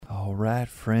right,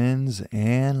 friends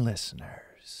and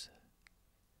listeners.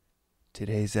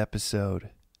 Today's episode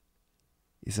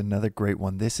is another great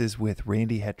one. This is with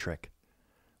Randy Hetrick.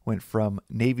 Went from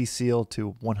Navy SEAL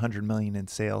to 100 million in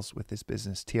sales with his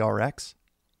business TRX.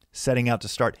 Setting out to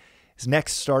start his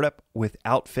next startup with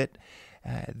Outfit.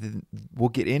 We'll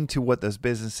get into what those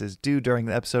businesses do during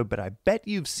the episode, but I bet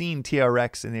you've seen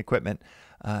TRX and the equipment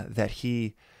that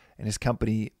he and his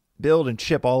company build and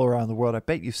ship all around the world. I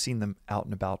bet you've seen them out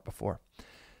and about before.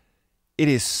 It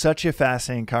is such a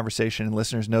fascinating conversation, and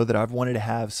listeners know that I've wanted to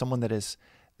have someone that has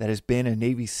been a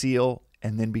Navy SEAL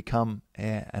and then become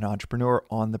an entrepreneur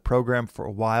on the program for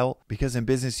a while, because in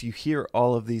business you hear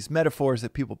all of these metaphors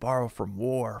that people borrow from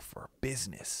war for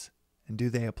business, and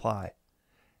do they apply?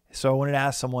 So I wanted to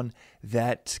ask someone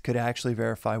that could actually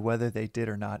verify whether they did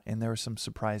or not, and there were some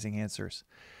surprising answers.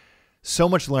 So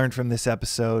much learned from this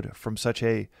episode from such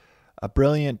a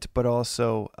brilliant but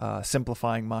also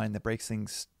simplifying mind that breaks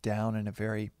things down in a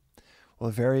very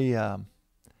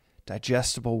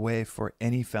digestible way for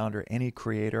any founder, any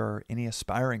creator, or any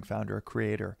aspiring founder or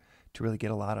creator to really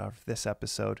get a lot out of this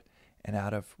episode and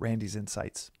out of Randy's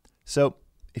insights. So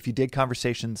if you dig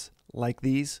conversations like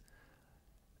these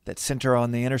that center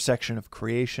on the intersection of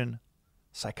creation,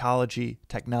 psychology,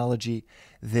 technology,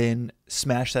 then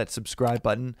smash that subscribe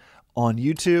button on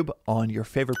YouTube, on your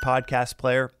favorite podcast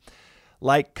player.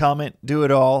 Like, comment, do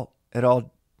it all. It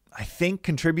all, I think,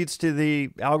 contributes to the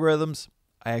algorithms.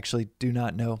 I actually do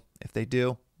not know if they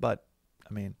do, but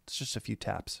I mean, it's just a few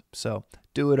taps. So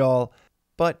do it all.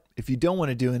 But if you don't want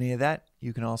to do any of that,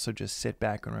 you can also just sit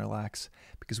back and relax,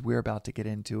 because we're about to get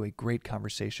into a great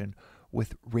conversation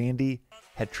with Randy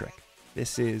Hetrick.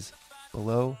 This is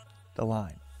Below the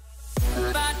Line.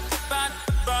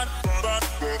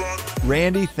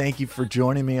 Randy, thank you for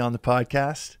joining me on the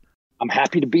podcast. I'm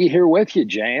happy to be here with you,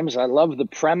 James. I love the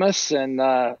premise, and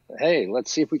hey,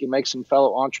 let's see if we can make some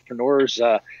fellow entrepreneurs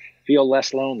feel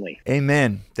less lonely.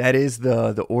 Amen. That is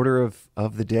the order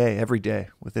of the day, every day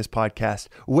with this podcast.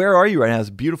 Where are you right now? It's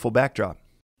a beautiful backdrop.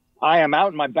 I am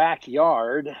out in my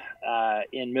backyard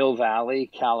in Mill Valley,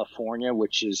 California,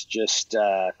 which is just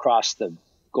across the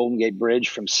Golden Gate Bridge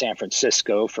from San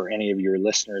Francisco, for any of your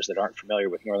listeners that aren't familiar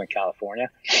with Northern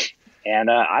California. And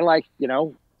I like,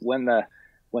 when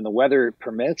the weather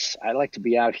permits, I like to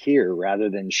be out here rather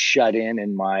than shut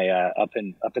in my up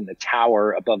in the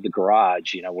tower above the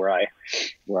garage, where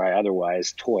I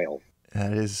otherwise toil.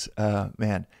 That is,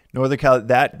 man, Northern Cal.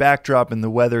 That backdrop and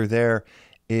the weather there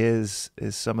is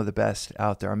some of the best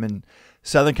out there. I'm in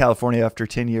Southern California after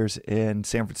 10 years in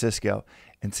San Francisco,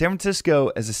 and San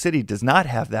Francisco as a city does not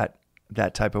have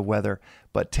that type of weather.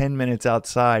 But 10 minutes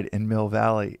outside in Mill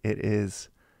Valley, it is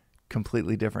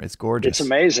completely different. It's gorgeous. It's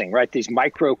amazing, right? These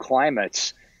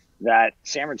microclimates that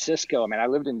San Francisco. I mean, I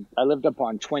lived up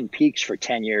on Twin Peaks for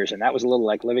 10 years, and that was a little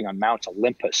like living on Mount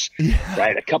Olympus,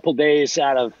 right? A couple days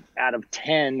out of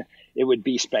 10, it would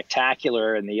be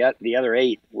spectacular, and the other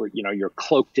 8 were, you're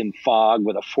cloaked in fog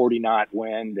with a 40-knot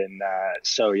wind, and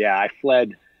so yeah, I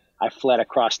fled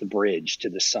across the bridge to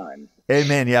the sun.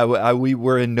 Amen. Yeah, we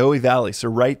were in Noe Valley, so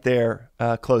right there,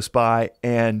 close by,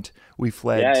 and we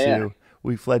fled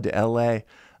to LA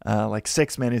like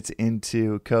 6 minutes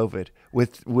into COVID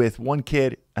with one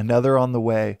kid, another on the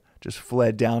way, just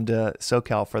fled down to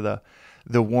SoCal for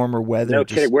the warmer weather. No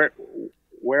kidding.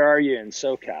 Where are you in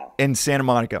SoCal? In Santa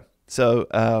Monica. So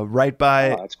right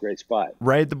by. Oh, that's a great spot.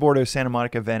 Right at the border of Santa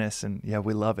Monica, Venice, and yeah,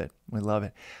 we love it. We love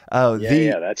it.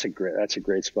 That's a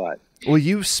great spot. Well,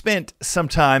 you spent some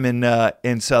time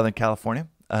in Southern California,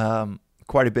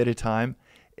 quite a bit of time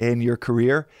in your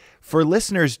career. For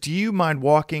listeners, do you mind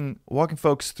walking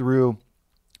folks through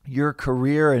your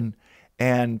career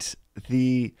and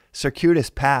the circuitous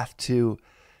path to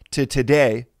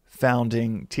today,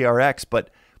 founding TRX,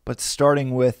 but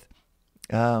starting with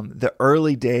the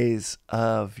early days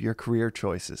of your career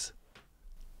choices?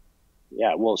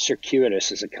 Yeah, well,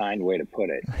 circuitous is a kind way to put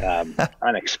it.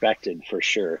 Unexpected for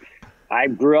sure. I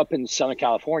grew up in Southern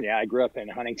California. I grew up in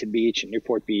Huntington Beach and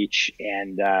Newport Beach,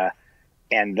 and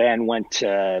then went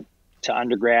to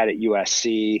undergrad at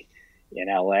USC in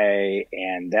LA,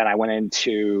 and then I went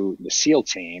into the SEAL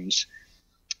teams,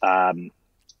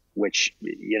 which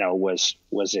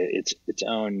was its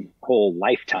own whole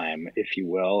lifetime, if you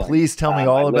will. Please tell me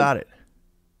all about it.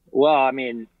 Well, I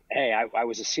mean, hey, I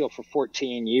was a SEAL for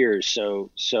 14 years,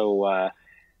 so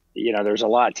there's a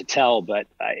lot to tell, but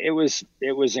it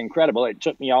was incredible. It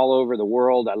took me all over the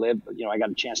world. I got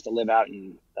a chance to live out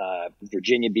in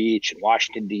Virginia Beach and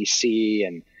Washington D.C.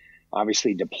 and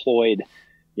obviously deployed,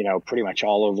 pretty much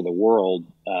all over the world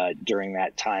during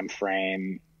that time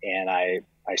frame. And I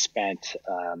spent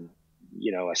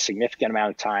a significant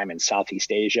amount of time in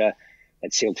Southeast Asia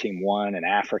at SEAL Team 1 in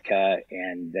Africa.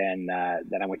 And then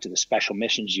I went to the Special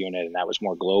Missions Unit, and that was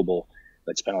more global,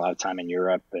 but spent a lot of time in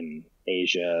Europe and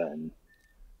Asia and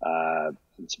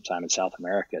some time in South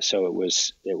America. So it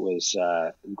was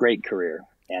a great career.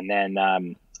 And then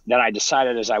I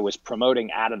decided, as I was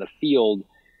promoting out of the field,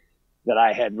 that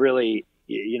I had really,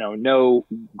 no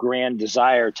grand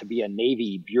desire to be a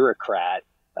Navy bureaucrat,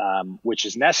 which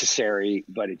is necessary,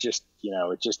 but it just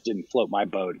didn't float my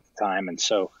boat at the time. And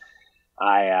so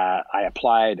I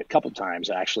applied a couple times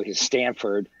actually to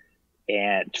Stanford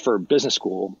and for business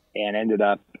school, and ended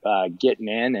up getting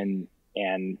in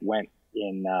and went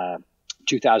in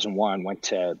 2001.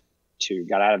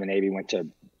 Got out of the Navy, went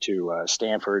to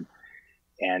Stanford,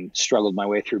 and struggled my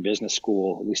way through business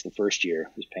school. At least the first year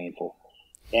was painful.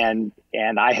 And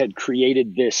I had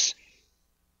created this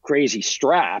crazy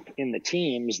strap in the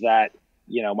teams that,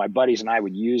 my buddies and I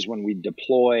would use when we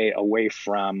deploy away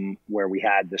from where we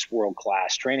had this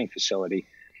world-class training facility.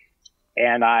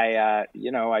 And I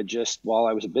just, while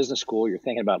I was at business school, you're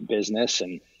thinking about business,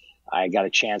 and I got a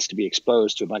chance to be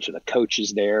exposed to a bunch of the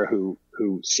coaches there who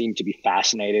seemed to be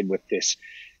fascinated with this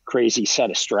crazy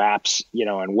set of straps,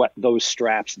 and what those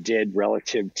straps did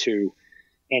relative to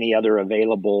any other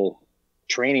available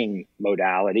training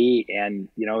modality, and,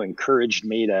 encouraged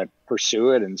me to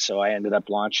pursue it. And so I ended up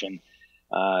launching,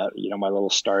 my little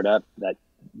startup that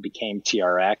became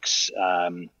TRX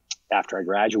after I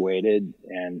graduated,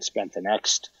 and spent the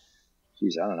next,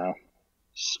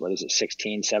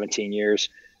 16, 17 years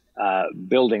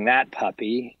building that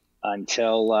puppy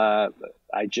until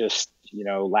I just,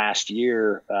 last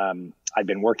year, I'd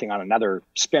been working on another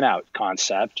spin out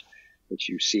concept, which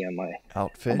you see on my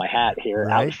outfit, on my hat here,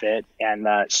 right? Outfit, and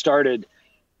started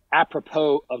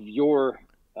apropos of your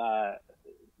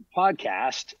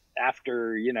podcast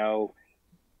after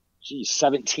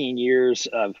 17 years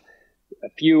of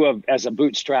as a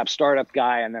bootstrap startup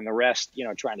guy, and then the rest,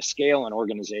 trying to scale an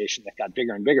organization that got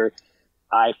bigger and bigger.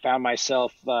 I found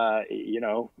myself,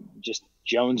 just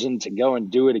jonesing to go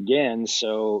and do it again.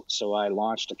 So I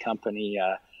launched a company,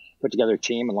 put together a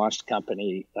team and launched a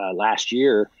company last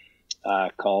year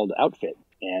called Outfit,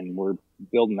 and we're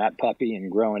building that puppy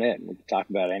and growing it. And we can talk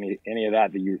about any of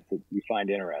that you find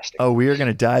interesting. Oh, we are going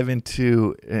to dive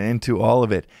into all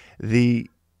of it. The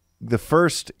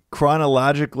first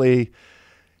chronologically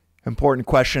important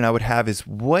question I would have is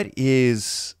what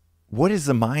is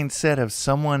the mindset of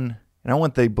someone, and I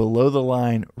want the below the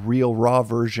line real raw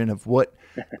version of what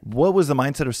was the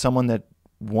mindset of someone that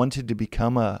wanted to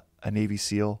become a Navy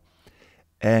SEAL,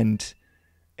 and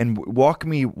walk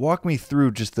me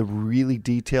through just the really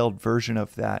detailed version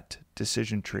of that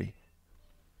decision tree,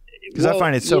 because I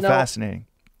find it so fascinating.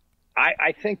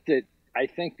 I think that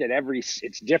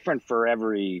it's different for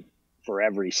every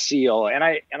SEAL, and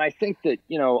I think that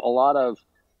a lot of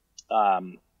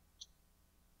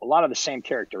the same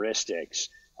characteristics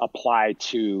apply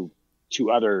to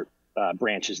other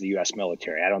branches of the U.S.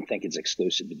 military. I don't think it's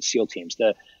exclusive to the SEAL teams.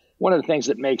 One of the things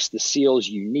that makes the SEALs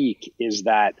unique is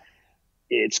that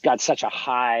it's got such a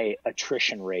high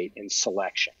attrition rate in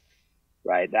selection,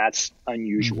 right? That's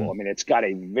unusual. Mm-hmm. I mean, it's got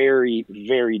a very,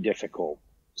 very difficult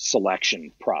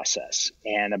selection process,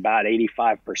 and about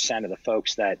 85% of the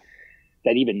folks that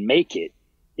even make it,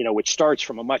 which starts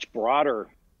from a much broader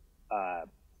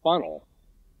funnel,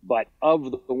 but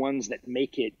of the ones that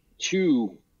make it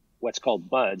to what's called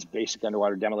BUDS, Basic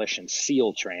Underwater Demolition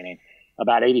SEAL training,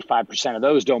 about 85% of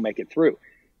those don't make it through.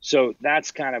 So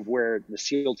that's kind of where the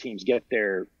SEAL teams get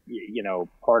their,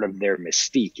 part of their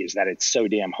mystique, is that it's so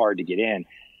damn hard to get in.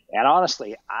 And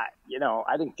honestly,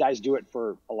 I think guys do it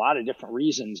for a lot of different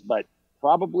reasons, but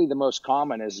probably the most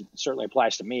common, as certainly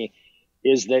applies to me,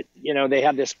 is that, they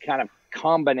have this kind of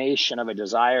combination of a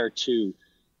desire to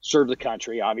serve the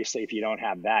country. Obviously, if you don't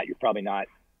have that, you're probably not,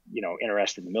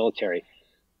 interested in the military.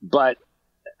 But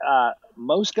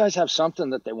most guys have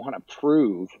something that they want to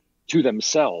prove to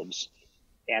themselves,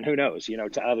 and who knows,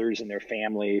 to others and their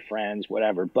family, friends,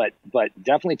 whatever, but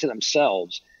definitely to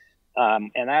themselves.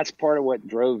 And that's part of what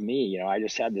drove me. I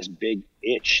just had this big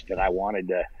itch that I wanted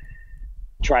to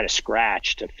try to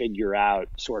scratch to figure out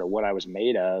sort of what I was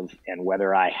made of, and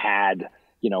whether I had,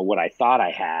 what I thought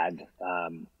I had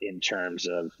in terms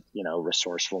of,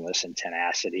 resourcefulness and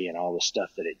tenacity and all the stuff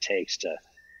that it takes to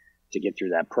get through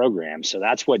that program. So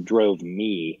that's what drove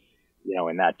me,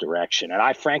 in that direction. And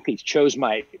I frankly chose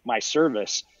my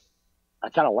service. I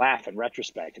kind of laugh in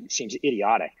retrospect, and it seems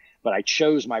idiotic, but I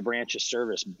chose my branch of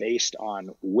service based on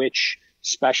which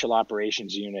special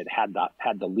operations unit had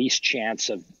the least chance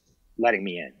of letting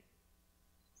me in.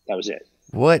 That was it.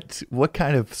 what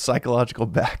kind of psychological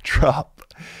backdrop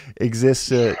exists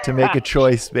to make a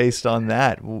choice based on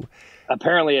that?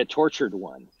 Apparently a tortured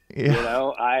one. Yeah. You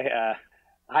know, I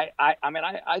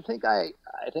think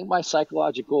my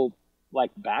psychological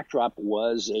like backdrop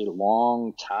was a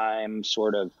long time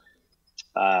sort of,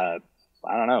 I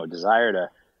don't know, desire to,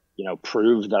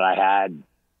 prove that I had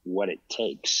what it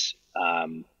takes.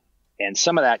 And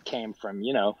some of that came from,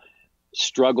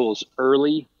 struggles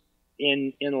early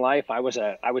in life. I was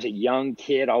a young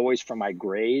kid, always from my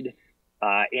grade,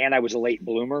 and I was a late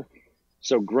bloomer.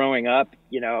 So growing up,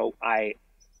 when I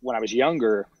was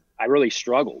younger, I really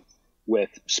struggled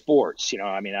with sports.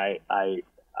 I'm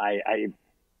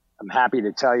happy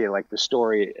to tell you like the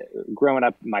story. Growing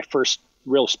up, my first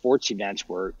real sports events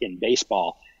were in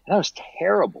baseball, and I was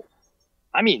terrible.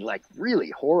 I mean, like really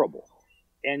horrible.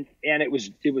 And it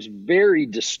was very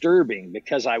disturbing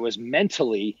because I was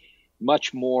mentally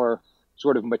much more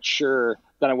sort of mature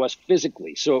than I was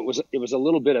physically. So it was a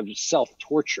little bit of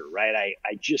self-torture, right?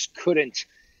 I just couldn't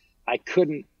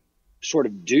sort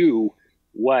of do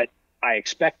what I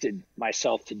expected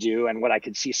myself to do and what I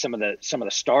could see some of the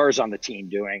stars on the team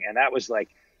doing. And that was like,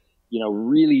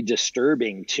 really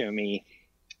disturbing to me.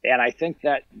 And I think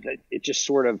that it just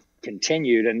sort of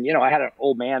continued. And, I had an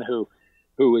old man who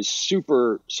was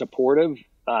super supportive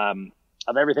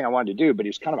of everything I wanted to do, but he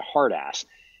was kind of a hard ass.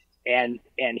 And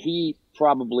he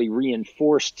probably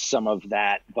reinforced some of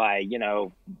that by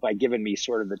giving me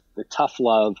sort of the tough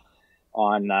love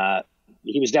on,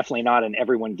 he was definitely not an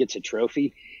everyone gets a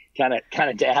trophy kind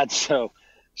of dad.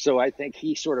 So I think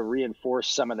he sort of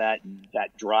reinforced some of that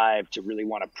drive to really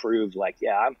want to prove like,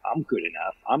 yeah, I'm good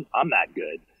enough. I'm that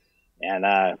good. And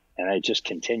it just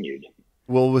continued.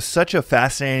 Well, it was such a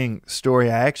fascinating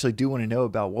story. I actually do want to know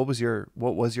about what was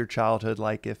your childhood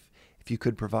like, if you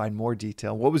could provide more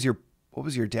detail. What was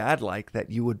your dad like that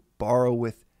you would borrow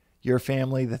with your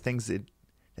family, the things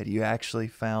that you actually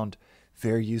found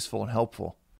very useful and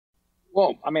helpful?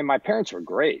 Well, I mean, my parents were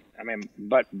great. I mean,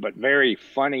 but very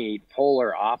funny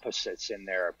polar opposites in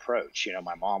their approach.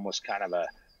 My mom was kind of a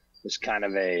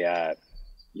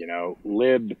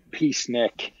lib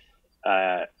peacenik.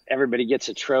 Everybody gets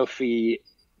a trophy,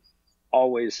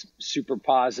 always super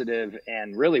positive,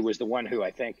 and really was the one who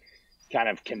I think kind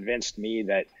of convinced me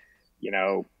that,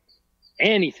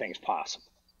 anything's possible,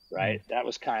 right? That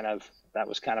was kind of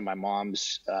my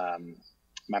mom's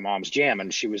jam.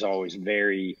 And she was always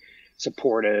very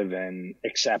supportive and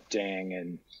accepting,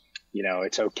 and,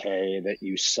 it's okay that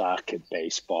you suck at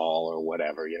baseball or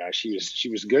whatever. She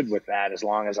was good with that as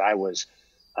long as I was,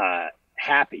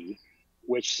 happy,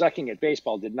 which sucking at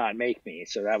baseball did not make me.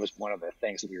 So that was one of the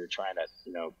things that we were trying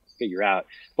to, figure out.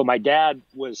 But my dad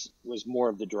was more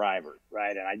of the driver,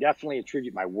 right? And I definitely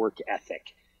attribute my work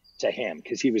ethic to him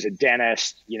because he was a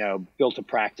dentist, built a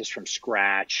practice from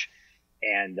scratch,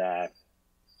 and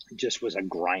just was a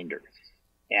grinder.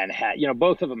 And had,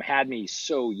 both of them had me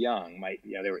so young.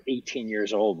 They were 18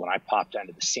 years old when I popped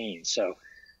onto the scene. So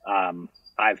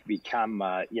I've become,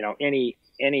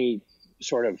 any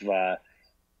sort of, I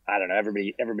don't know,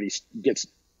 everybody gets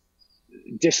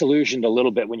disillusioned a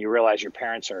little bit when you realize your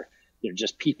parents are,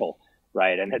 just people,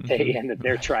 right? And that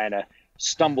they're trying to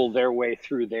stumble their way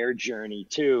through their journey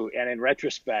too. And in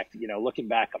retrospect, looking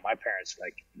back at my parents,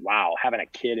 like, wow, having a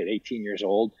kid at 18 years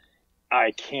old,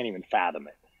 I can't even fathom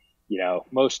it.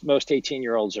 Most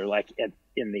 18-year-olds are like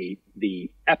in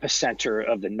the epicenter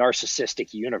of the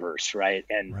narcissistic universe, right?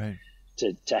 And right.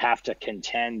 to have to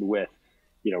contend with,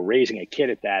 raising a kid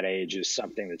at that age is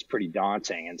something that's pretty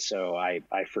daunting. And so I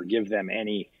forgive them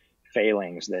any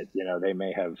failings that, they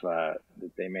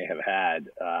may have had,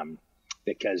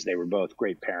 because they were both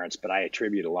great parents. But I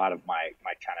attribute a lot of my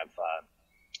kind of,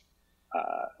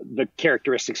 the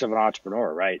characteristics of an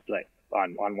entrepreneur, right? Like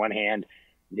on one hand,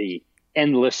 the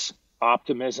endless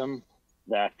optimism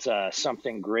that,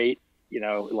 something great,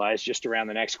 lies just around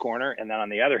the next corner. And then on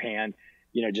the other hand,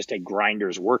 just a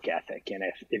grinder's work ethic. And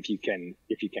if you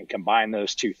can combine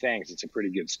those two things, it's a pretty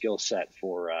good skill set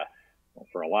for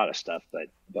a lot of stuff, but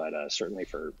certainly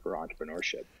for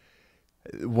entrepreneurship.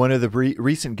 One of the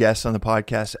recent guests on the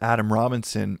podcast, Adam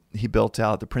Robinson, he built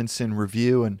out the Princeton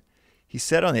Review, and he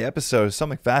said on the episode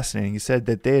something fascinating. He said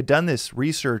that they had done this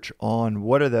research on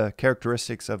what are the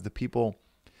characteristics of the people,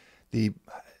 the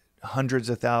hundreds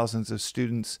of thousands of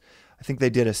students. I think they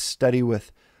did a study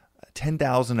with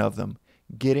 10,000 of them,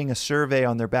 getting a survey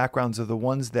on their backgrounds of the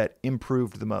ones that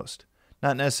improved the most.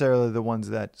 Not necessarily the ones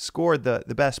that scored the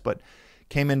best, but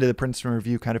came into the Princeton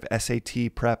Review kind of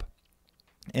SAT prep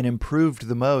and improved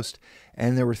the most.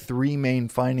 And there were three main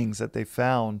findings that they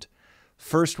found.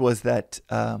 First was that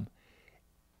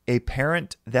a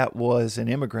parent that was an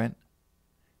immigrant,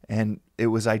 and it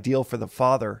was ideal for the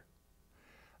father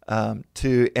and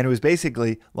it was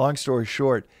basically, long story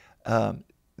short,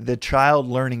 the child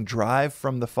learning drive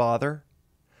from the father,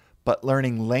 but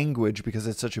learning language, because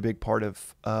it's such a big part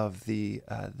of the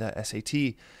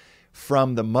SAT,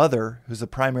 from the mother, who's the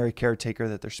primary caretaker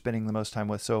that they're spending the most time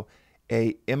with. So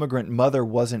a immigrant mother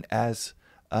wasn't as,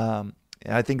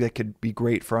 I think that could be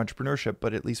great for entrepreneurship,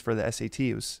 but at least for the SAT,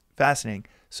 it was fascinating.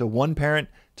 So one parent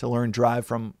to learn drive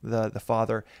from the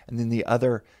father, and then the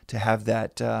other to have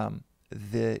that,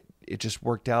 it just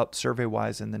worked out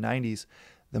survey-wise in the 90s,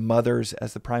 the mothers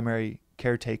as the primary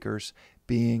caretakers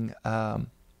being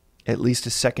at least a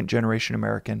second-generation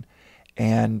American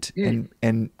and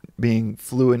being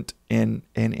fluent in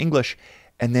English.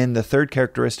 And then the third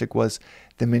characteristic was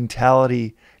the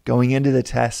mentality going into the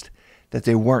test that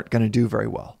they weren't going to do very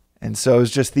well. And so it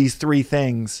was just these three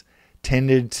things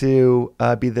tended to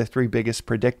be the three biggest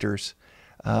predictors.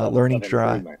 Learning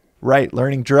drive. Right,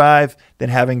 learning drive, then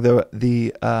having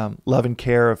the love and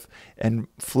care of and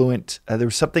fluent. There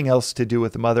was something else to do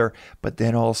with the mother, but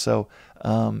then also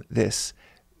this.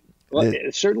 Well,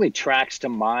 it certainly tracks to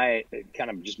my kind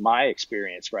of just my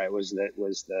experience, right? Was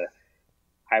the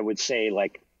I would say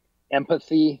like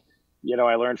empathy.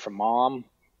 I learned from mom.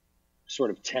 Sort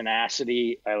of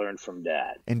tenacity I learned from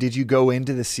dad. And did you go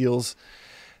into the SEALs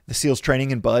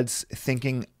training in BUD/S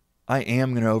thinking, I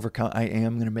am going to overcome, I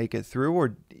am going to make it through?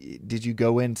 Or did you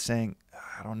go in saying,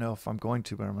 I don't know if I'm going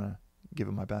to, but I'm going to give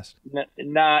it my best?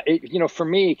 Nah, for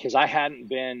me, because I hadn't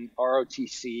been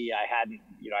ROTC,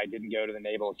 I didn't go to the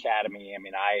Naval Academy. I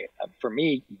mean, for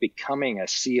me, becoming a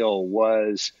SEAL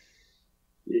was,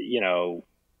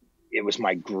 it was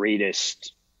my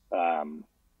greatest kind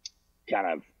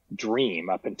of dream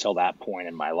up until that point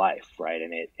in my life, right?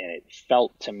 And it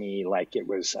felt to me like it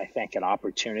was, I think, an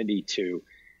opportunity to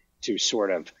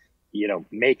sort of,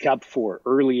 make up for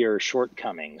earlier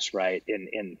shortcomings, right?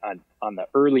 On the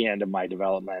early end of my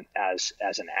development as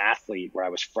an athlete, where I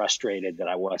was frustrated that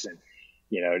I wasn't,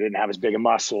 didn't have as big of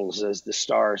muscles as the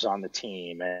stars on the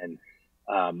team.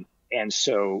 And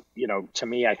so, to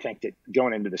me, I think that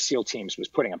going into the SEAL teams was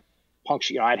putting a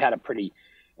puncture. I'd had a pretty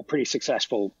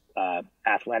successful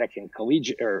athletic and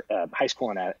collegiate or high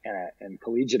school and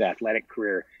collegiate athletic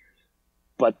career,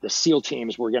 but the SEAL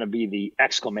teams were going to be the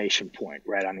exclamation point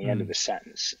right on the end of the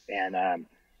sentence.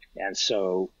 And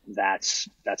so that's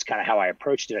kind of how I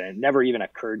approached it. And it never even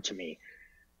occurred to me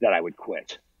that I would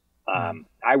quit.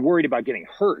 I worried about getting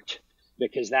hurt,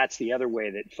 because that's the other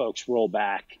way that folks roll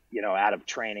back, out of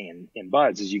training in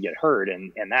BUD/S is you get hurt,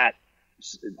 and that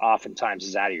oftentimes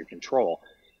is out of your control.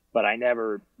 But I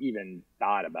never even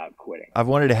thought about quitting. I've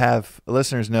wanted to have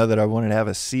listeners know that I wanted to have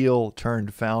a SEAL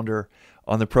turned founder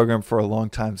on the program for a long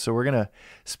time. So we're going to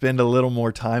spend a little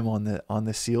more time on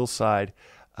the SEAL side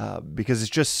because it's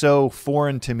just so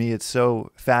foreign to me. It's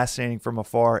so fascinating from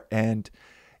afar, and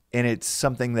it's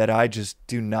something that I just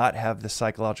do not have the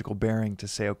psychological bearing to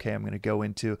say, okay, I'm going to go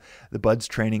into the BUD/S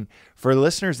training. For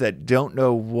listeners that don't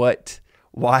know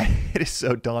why it is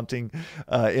so daunting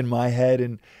in my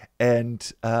head,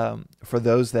 and for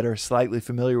those that are slightly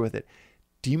familiar with it,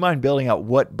 do you mind building out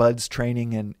what BUD/S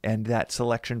training and that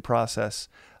selection process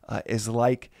is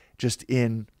like, just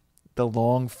in the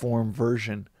long form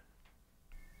version?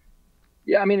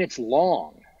 Yeah, I mean, it's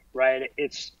long, right?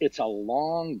 It's a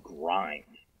long grind,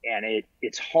 and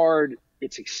it's hard.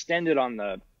 It's extended on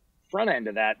the front end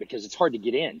of that because it's hard to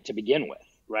get in to begin with,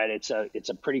 right? It's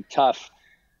a pretty tough.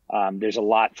 There's a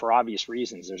lot, for obvious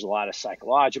reasons. There's a lot of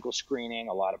psychological screening,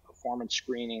 a lot of performance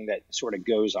screening that sort of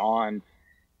goes on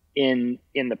in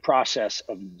the process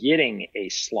of getting a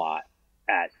slot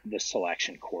at the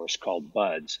selection course called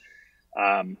BUD/S.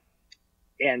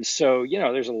 And so,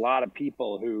 there's a lot of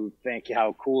people who think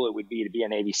how cool it would be to be a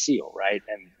Navy SEAL, right?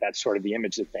 And that's sort of the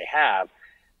image that they have.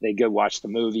 They go watch the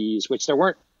movies, which there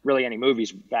weren't really any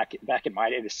movies back in my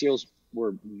day. The SEALs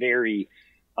were very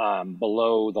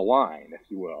below the line, if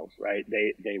you will, right?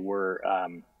 They were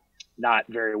not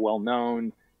very well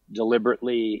known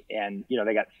deliberately, and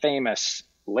they got famous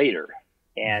later.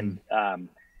 And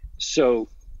so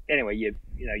anyway,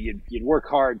 you'd work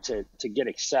hard to get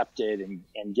accepted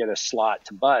and get a slot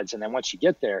to BUD/S, and then once you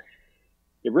get there,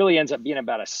 it really ends up being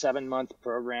about a 7-month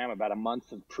program, about a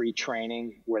month of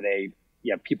pre-training, where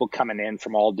you have people coming in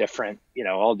from all different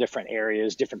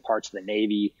areas, different parts of the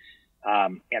Navy.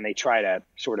 And they try to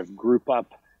sort of group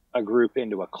up a group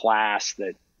into a class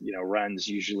that, runs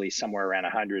usually somewhere around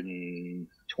 120,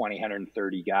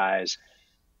 130 guys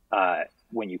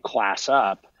when you class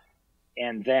up.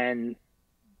 And then,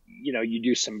 you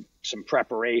do some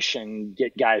preparation,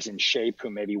 get guys in shape who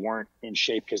maybe weren't in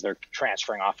shape because they're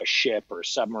transferring off a ship or a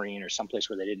submarine or someplace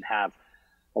where they didn't have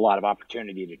a lot of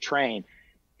opportunity to train.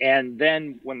 And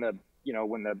then when the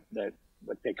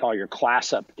what they call your class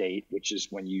update, which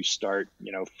is when you start,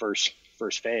 first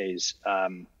phase,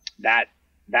 that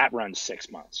runs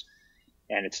 6 months,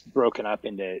 and it's broken up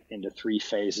into 3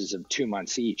 phases of 2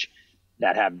 months each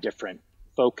that have different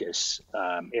focus,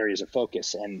 areas of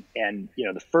focus. And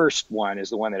the first one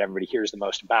is the one that everybody hears the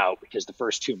most about, because the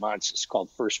first 2 months is called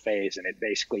first phase, and it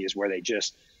basically is where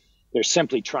they're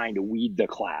simply trying to weed the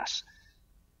class.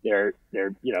 They're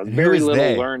very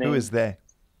little learning. Who is they?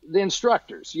 The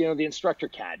instructors, the instructor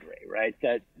cadre, right?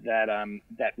 That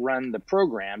run the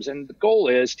programs, and the goal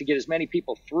is to get as many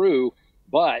people through,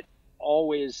 but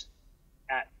always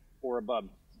at or above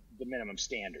the minimum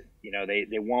standard.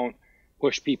 They won't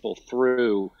push people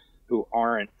through who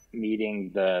aren't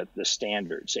meeting the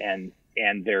standards, and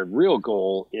their real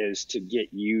goal is to get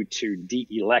you to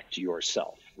de-elect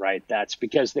yourself, right? That's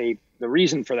because the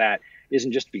reason for that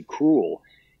isn't just to be cruel.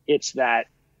 It's that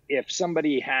if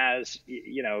somebody has,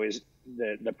 is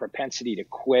the propensity to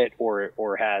quit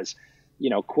or has,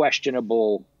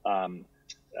 questionable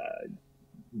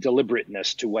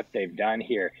deliberateness to what they've done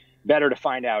here, better to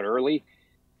find out early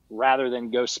rather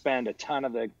than go spend a ton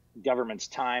of the government's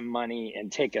time, money,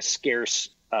 and take a scarce,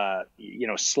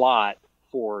 slot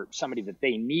for somebody that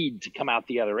they need to come out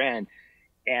the other end,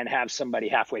 and have somebody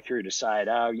halfway through decide,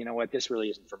 oh, you know what, this really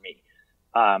isn't for me.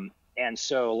 And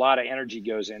so a lot of energy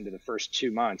goes into the first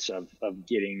 2 months of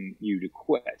getting you to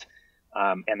quit.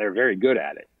 And they're very good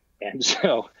at it. And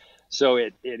so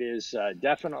it is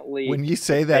definitely, when you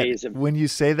say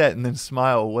that and then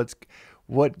smile,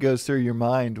 what goes through your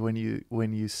mind when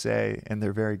you say, and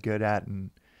they're very good at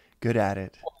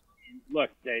it? Look,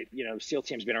 SEAL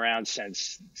team's been around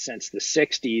since the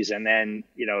 60s, and then,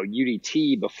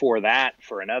 UDT before that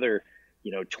for another,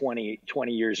 20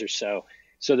 years or so.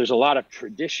 So there's a lot of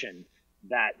tradition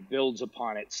that builds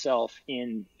upon itself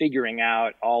in figuring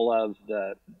out all of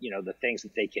the, the things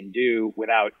that they can do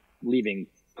without leaving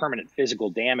permanent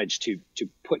physical damage to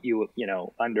put you,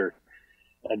 under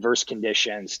adverse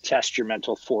conditions, test your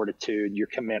mental fortitude, your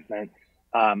commitment.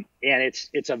 And it's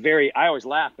I always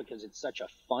laugh because it's such a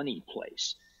funny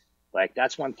place. Like,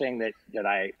 that's one thing that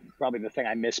probably the thing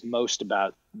I miss most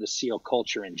about the SEAL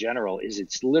culture in general is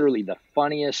it's literally the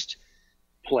funniest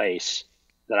place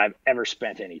that I've ever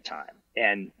spent any time.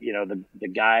 And, the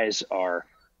guys are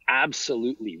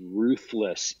absolutely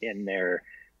ruthless in their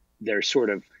sort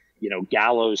of,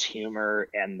 gallows humor,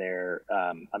 and their,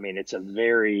 it's a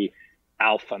very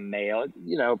alpha male,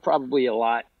 probably a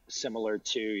lot similar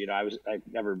to, I've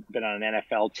never been on an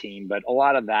NFL team, but a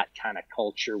lot of that kind of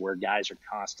culture where guys are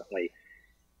constantly,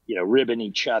 ribbing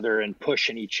each other and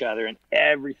pushing each other, and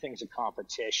everything's a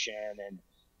competition,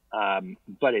 and,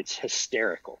 but it's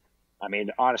hysterical. I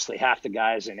mean, honestly, half the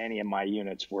guys in any of my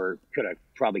units could have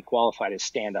probably qualified as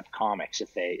stand-up comics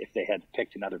if they had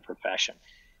picked another profession.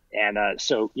 And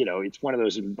so, it's one of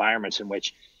those environments in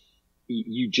which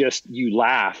you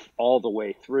laugh all the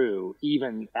way through,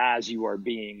 even as you are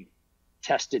being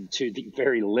tested to the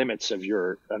very limits of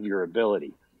your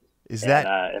ability.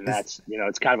 That's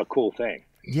it's kind of a cool thing.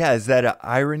 Yeah, is that an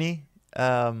irony?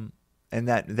 And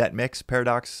that mix,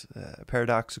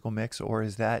 paradoxical mix, or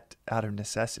is that out of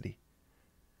necessity?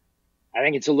 I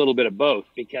think it's a little bit of both,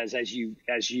 because as you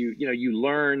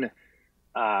learn,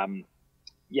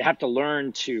 you have to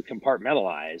learn to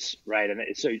compartmentalize, right?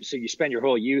 And so you spend your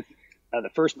whole youth, the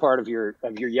first part of your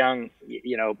young,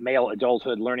 male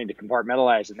adulthood, learning to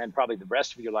compartmentalize, and then probably the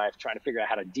rest of your life trying to figure out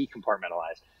how to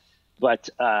decompartmentalize. But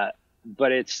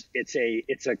it's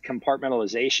a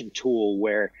compartmentalization tool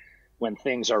where, when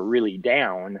things are really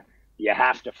down, you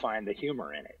have to find the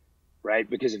humor in it. Right?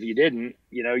 Because if you didn't,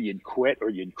 you'd quit or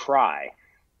you'd cry.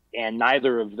 And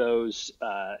neither of those,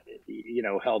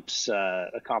 helps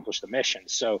accomplish the mission.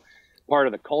 So part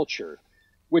of the culture,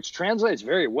 which translates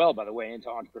very well, by the way, into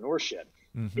entrepreneurship,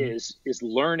 mm-hmm. is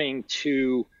learning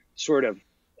to sort of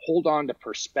hold on to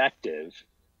perspective,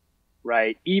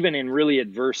 right? Even in really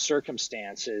adverse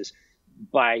circumstances,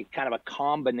 by kind of a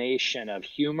combination of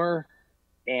humor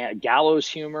and gallows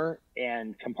humor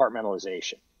and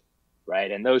compartmentalization.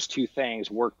 Right. And those two things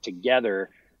work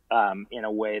together in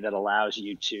a way that allows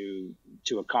you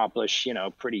to accomplish,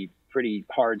 pretty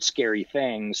hard, scary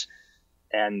things,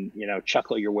 and,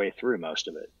 chuckle your way through most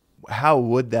of it. How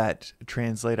would that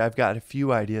translate? I've got a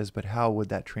few ideas, but how would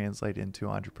that translate into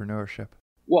entrepreneurship?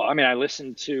 Well, I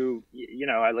listened to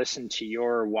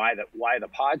your why the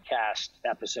podcast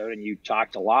episode, and you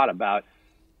talked a lot about,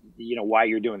 why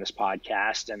you're doing this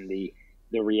podcast, and the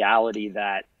the reality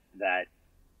that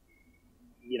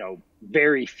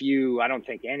very few, I don't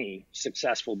think any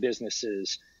successful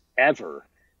businesses ever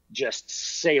just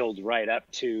sailed right up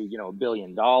to $1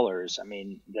 billion. I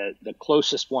mean, the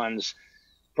closest ones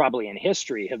probably in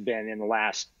history have been in the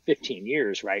last 15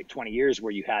 years, right? 20 years,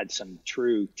 where you had some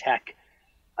true tech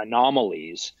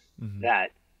anomalies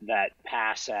that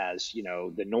pass as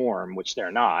the norm, which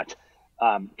they're not.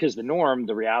 Because the norm,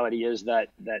 the reality is that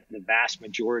the vast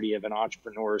majority of an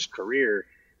entrepreneur's career,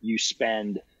 you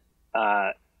spend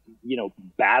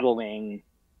battling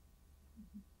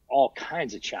all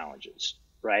kinds of challenges,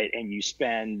 right? And you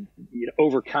spend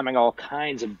overcoming all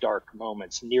kinds of dark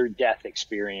moments, near-death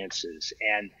experiences,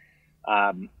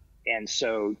 and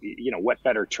so what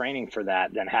better training for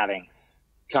that than having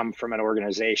come from an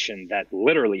organization that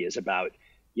literally is about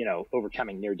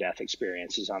overcoming near-death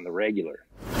experiences on the regular.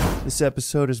 This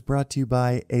episode is brought to you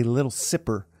by a little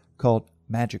sipper called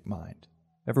Magic Mind.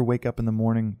 Ever wake up in the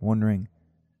morning wondering,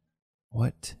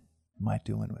 what am I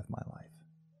doing with my life?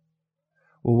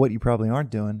 Well, what you probably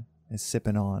aren't doing is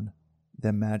sipping on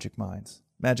them Magic Minds.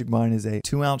 Magic Mind is a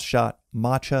 2-ounce shot,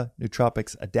 matcha,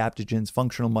 nootropics, adaptogens,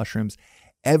 functional mushrooms,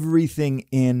 everything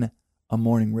in a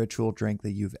morning ritual drink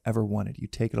that you've ever wanted. You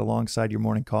take it alongside your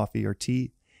morning coffee or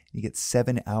tea, and you get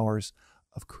 7 hours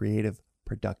of creative,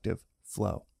 productive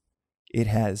flow. It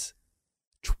has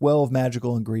 12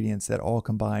 magical ingredients that all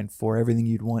combine for everything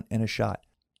you'd want in a shot.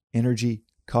 Energy,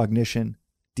 cognition,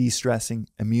 de-stressing,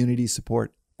 immunity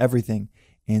support, everything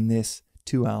in this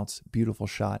 2-ounce beautiful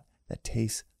shot that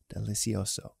tastes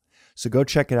delicioso. So go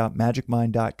check it out,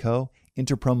 magicmind.co,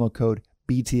 enter promo code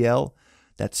BTL.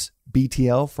 That's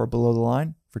BTL for below the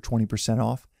line for 20%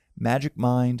 off.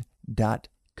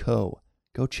 Magicmind.co.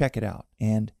 Go check it out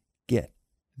and get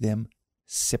them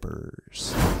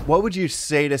sippers. What would you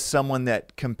say to someone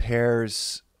that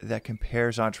compares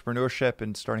entrepreneurship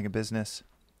and starting a business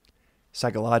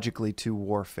psychologically to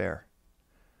warfare?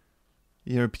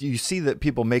 You see that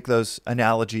people make those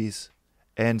analogies,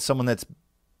 and someone that's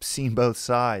seen both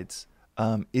sides,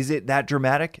 is it that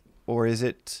dramatic, or is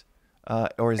it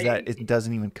that it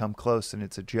doesn't even come close and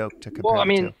it's a joke to compare? Well, I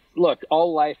mean, to? Look,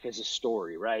 all life is a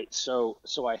story, right? So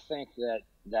I think that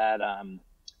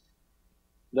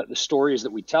the stories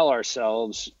that we tell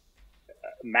ourselves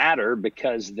matter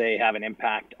because they have an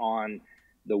impact on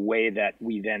the way that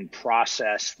we then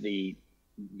process the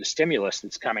stimulus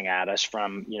that's coming at us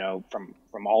from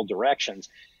all directions.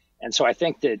 And so I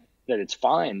think that it's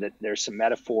fine that there's some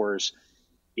metaphors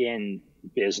in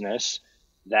business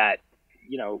that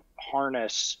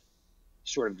harness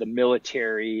sort of the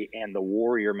military and the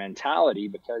warrior mentality,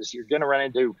 because you're going to run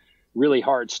into really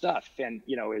hard stuff. And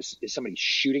is somebody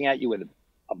shooting at you with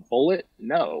a bullet?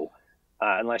 No,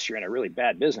 unless you're in a really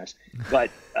bad business. But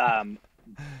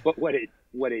what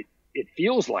it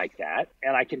feels like that.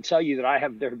 And I can tell you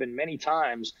that there have been many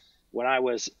times when I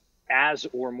was as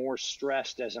or more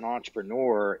stressed as an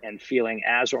entrepreneur and feeling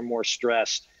as or more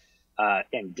stressed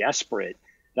and desperate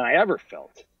than I ever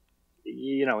felt,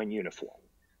 in uniform.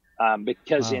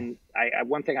 Because wow.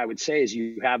 One thing I would say is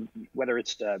you have, whether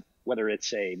it's a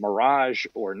mirage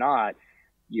or not,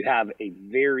 you have a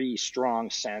very strong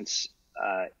sense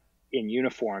in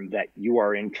uniform that you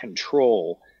are in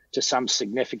control to some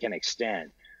significant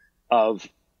extent of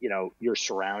your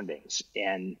surroundings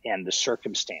and the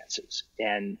circumstances.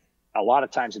 And a lot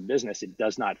of times in business, it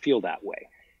does not feel that way,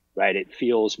 right? It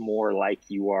feels more like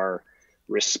you are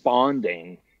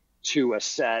responding to a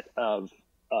set of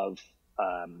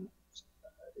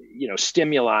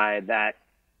stimuli that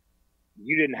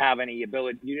you didn't have any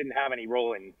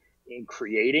role in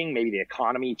creating. Maybe the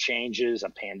economy changes, a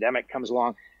pandemic comes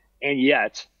along, and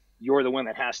yet you're the one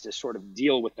that has to sort of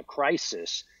deal with the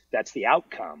crisis that's the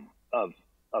outcome of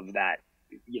that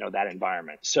that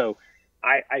environment. So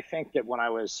I think that when I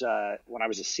was a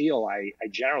SEAL, I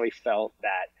generally felt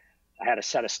that I had a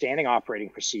set of standing operating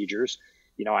procedures.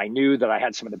 I knew that I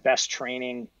had some of the best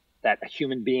training that a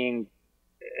human being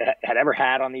had ever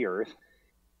had on the earth,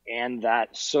 and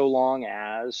that so long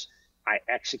as I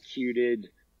executed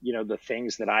the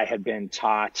things that I had been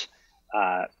taught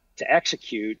to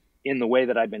execute in the way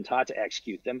that I'd been taught to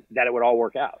execute them, that it would all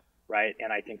work out, right?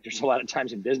 And I think there's a lot of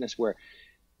times in business where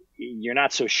you're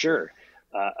not so sure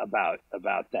about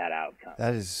that outcome.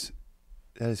 That is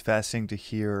fascinating to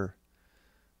hear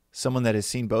someone that has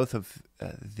seen both of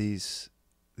these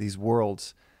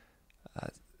worlds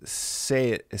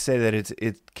say that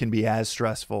it can be as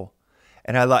stressful,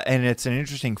 and and it's an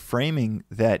interesting framing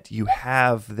that you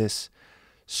have this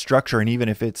structure, and even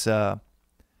if it's a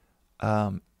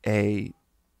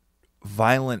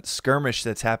violent skirmish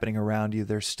that's happening around you,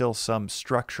 there's still some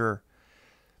structure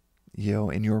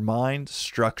in your mind,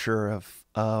 structure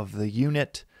of the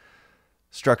unit,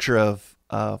 structure of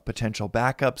potential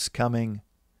backups coming.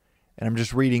 And I'm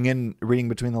just reading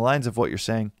between the lines of what you're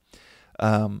saying.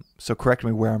 So correct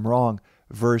me where I'm wrong,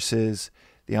 versus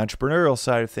the entrepreneurial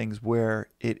side of things where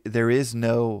there's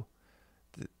no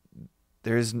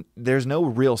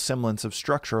real semblance of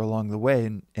structure along the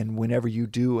way. And whenever you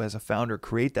do as a founder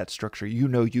create that structure,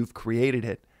 you've created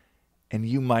it, and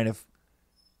you might have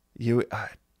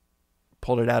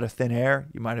pulled it out of thin air.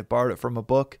 You might have borrowed it from a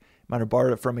book, you might have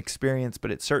borrowed it from experience,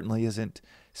 but it certainly isn't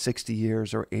 60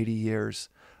 years or 80 years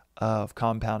of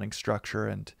compounding structure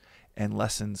and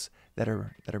lessons that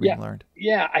are being learned.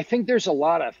 Yeah, I think there's a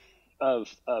lot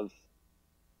of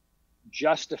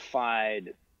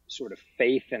justified sort of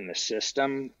faith in the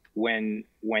system when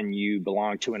you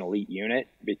belong to an elite unit,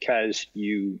 because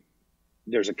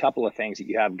there's a couple of things that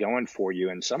you have going for you,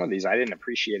 and some of these I didn't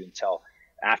appreciate until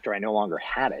after I no longer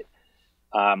had it.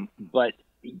 But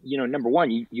number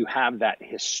one, you have that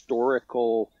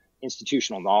historical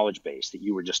institutional knowledge base that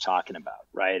you were just talking about,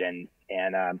 right? And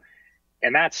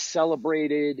that's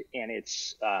celebrated, and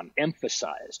it's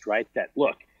emphasized, right? That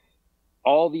look,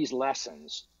 all these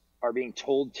lessons are being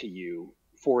told to you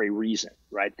for a reason,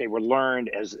 right? They were learned,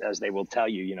 as they will tell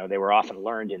you, they were often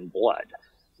learned in blood,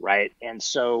 right? And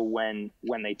so when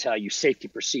they tell you safety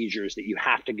procedures that you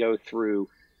have to go through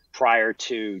prior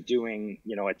to doing,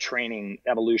 a training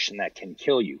evolution that can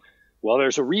kill you, well,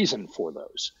 there's a reason for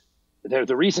those.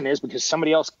 The reason is because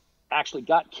somebody else actually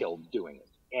got killed doing it.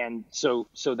 And so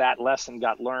that lesson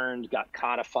got learned, got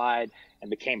codified, and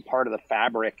became part of the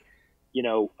fabric,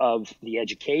 of the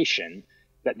education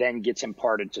that then gets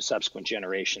imparted to subsequent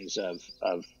generations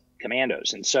of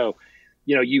commandos. And so,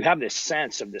 you have this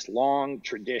sense of this long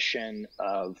tradition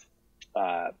of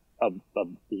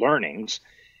learnings.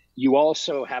 You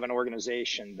also have an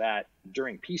organization that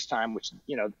during peacetime, which,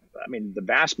 the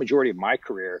vast majority of my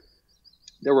career,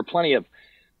 there were plenty of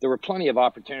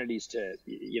opportunities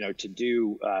to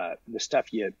do the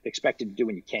stuff you expected to do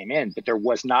when you came in, but there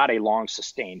was not a long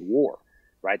sustained war,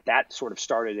 right? That sort of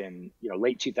started in,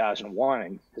 late 2001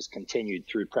 and has continued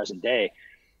through present day.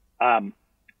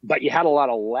 But you had a lot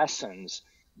of lessons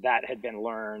that had been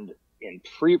learned in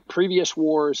previous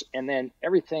wars, and then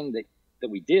everything that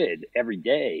we did every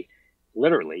day,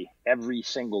 literally every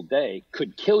single day,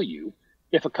 could kill you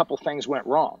if a couple things went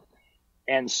wrong.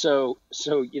 And so,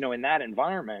 in that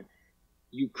environment,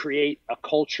 you create a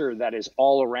culture that is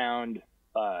all around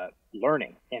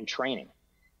learning and training.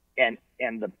 And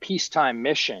the peacetime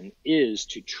mission is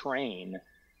to train,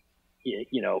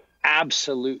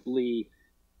 absolutely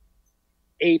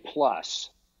A+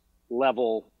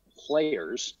 level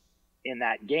players in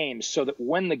that game, so that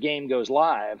when the game goes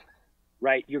live,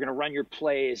 right, you're going to run your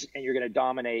plays and you're going to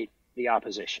dominate the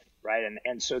opposition, right?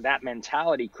 And so that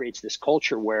mentality creates this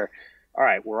culture where, all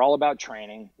right, we're all about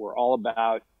training. We're all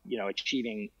about,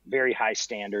 achieving very high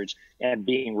standards and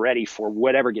being ready for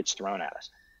whatever gets thrown at us.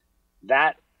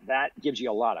 That gives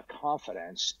you a lot of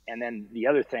confidence. And then the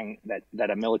other thing that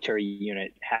a military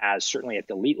unit has, certainly at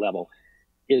the elite level,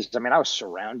 is, I was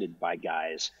surrounded by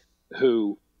guys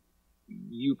who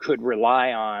you could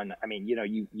rely on.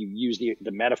 You use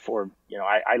the metaphor,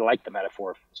 I like the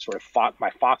metaphor of sort of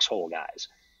my foxhole guys,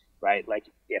 right? Like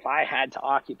if I had to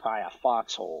occupy a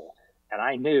foxhole and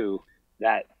I knew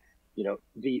that,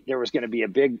 there was going to be a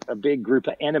big group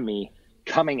of enemy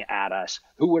coming at us,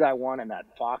 who would I want in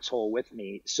that foxhole with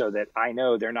me so that I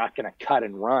know they're not going to cut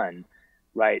and run,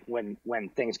 right? When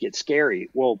things get scary.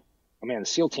 Well, the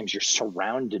SEAL teams, you're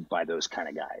surrounded by those kind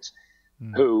of guys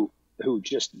who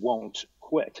just won't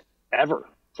quit ever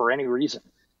for any reason.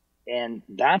 And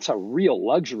that's a real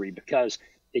luxury, because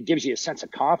it gives you a sense of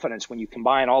confidence when you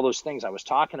combine all those things I was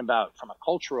talking about from a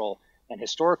cultural and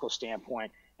historical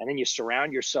standpoint. And then you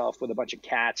surround yourself with a bunch of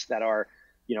cats that are,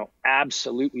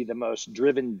 absolutely the most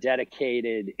driven,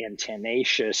 dedicated, and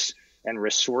tenacious and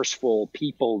resourceful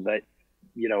people that,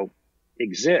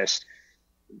 exist.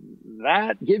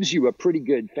 That gives you a pretty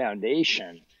good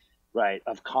foundation, right,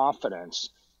 of confidence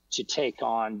to take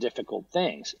on difficult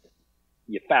things.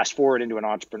 You fast forward into an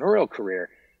entrepreneurial career,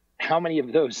 how many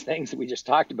of those things that we just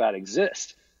talked about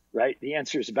exist, right? The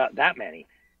answer is about that many.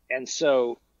 And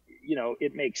so,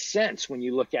 it makes sense when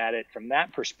you look at it from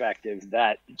that perspective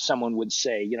that someone would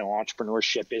say,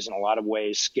 entrepreneurship is in a lot of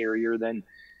ways scarier than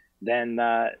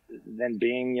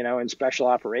being, in special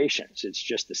operations. It's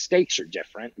just the stakes are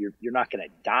different. You're not going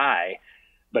to die,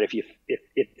 but if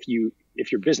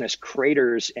your business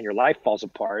craters and your life falls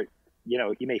apart,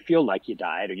 you may feel like you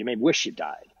died, or you may wish you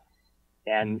died.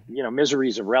 And, misery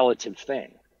is a relative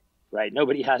thing, right?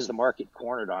 Nobody has the market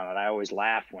cornered on it. I always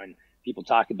laugh when people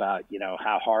talk about,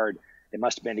 how hard it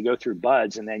must have been to go through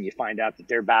buds, and then you find out that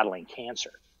they're battling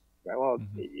cancer, right? Well,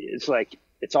 it's like,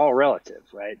 it's all relative,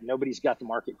 right? Nobody's got the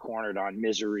market cornered on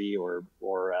misery or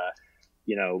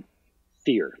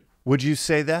fear. Would you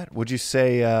say that? Would you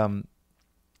say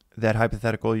that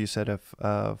hypothetical you said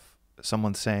of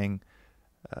someone saying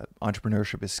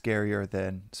entrepreneurship is scarier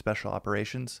than special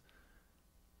operations?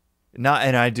 Not,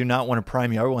 and I do not want to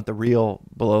prime you. I want the real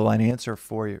below line answer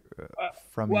for you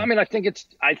from you. Well, I mean, I think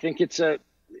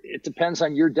it depends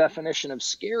on your definition of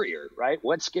scarier, right?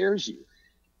 What scares you?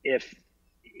 If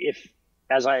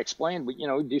as I explained, we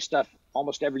do stuff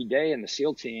almost every day in the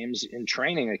SEAL teams in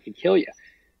training that could kill you,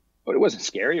 but it wasn't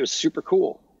scary. It was super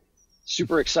cool,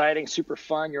 super exciting, super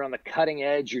fun. You're on the cutting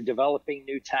edge. You're developing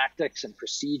new tactics and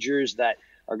procedures that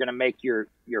are going to make your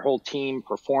whole team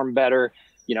perform better,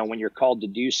 when you're called to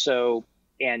do so.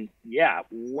 And yeah,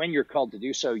 when you're called to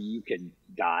do so, you could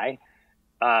die.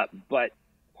 But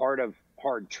part of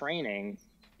hard training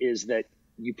is that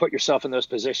you put yourself in those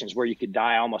positions where you could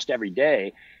die almost every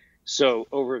day. So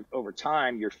over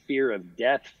time, your fear of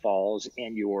death falls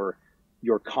and your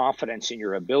confidence in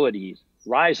your ability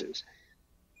rises.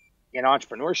 In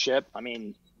entrepreneurship, I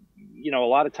mean, a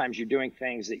lot of times you're doing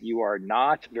things that you are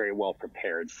not very well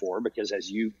prepared for, because as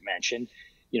you mentioned,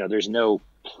 there's no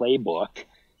playbook.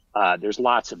 There's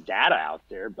lots of data out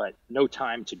there, but no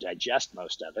time to digest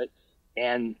most of it.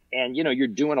 And you're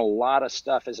doing a lot of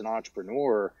stuff as an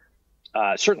entrepreneur,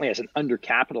 certainly as an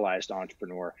undercapitalized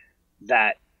entrepreneur,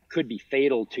 that could be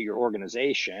fatal to your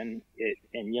organization.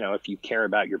 If you care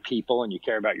about your people and you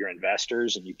care about your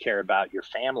investors and you care about your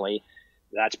family,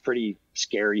 that's pretty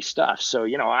scary stuff. So,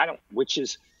 which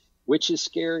is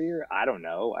scarier? I don't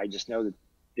know. I just know that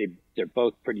they're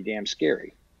both pretty damn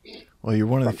scary. Well, you're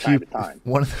one of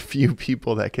the few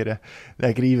people that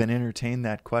could even entertain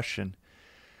that question.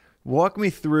 Walk me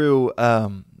through,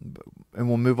 and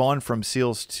we'll move on from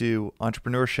SEALs to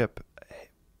entrepreneurship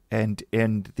and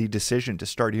the decision to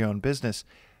start your own business.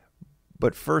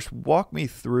 But first, walk me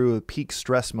through peak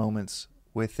stress moments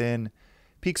or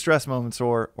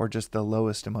just the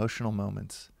lowest emotional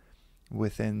moments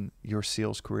within your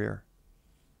SEALs career.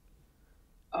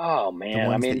 Oh man, the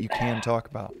ones that you can talk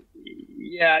about.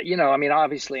 Yeah,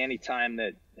 obviously anytime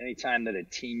that a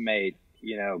teammate,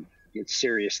 gets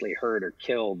seriously hurt or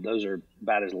killed, those are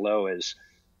about as low as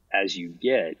you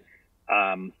get.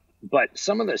 But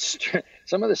some of the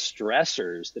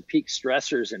stressors, the peak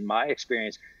stressors in my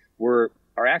experience are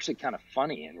actually kind of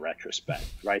funny in retrospect,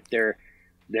 right? I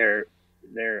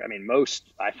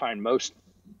find most,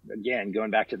 again,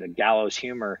 going back to the gallows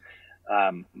humor,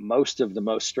 most of the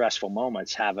most stressful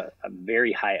moments have a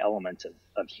very high element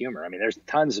of humor. I mean, there's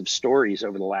tons of stories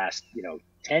over the last,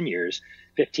 10 years,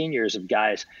 15 years of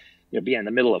guys, being in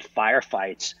the middle of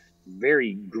firefights,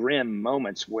 very grim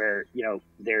moments where,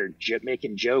 they're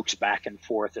making jokes back and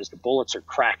forth as the bullets are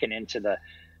cracking into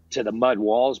the mud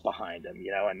walls behind them,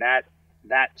 and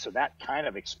so that kind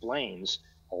of explains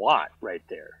a lot right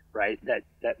there, right? That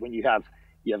when you have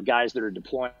guys that are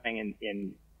deploying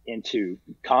into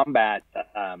combat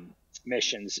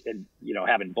missions and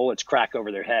having bullets crack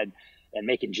over their head and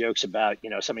making jokes about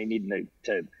somebody needing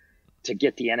to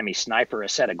get the enemy sniper a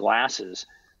set of glasses,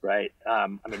 right?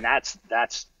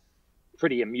 That's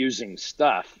pretty amusing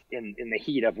stuff in the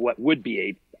heat of what would be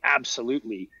a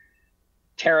absolutely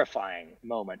terrifying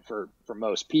moment for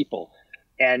most people.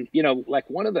 And like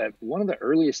one of the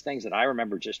earliest things that I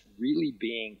remember just really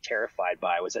being terrified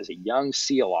by was, as a young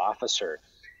SEAL officer,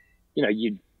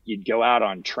 you'd go out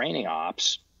on training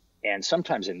ops, and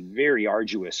sometimes in very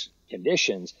arduous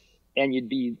conditions, and you'd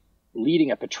be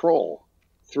leading a patrol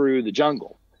through the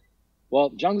jungle. Well,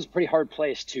 jungle's a pretty hard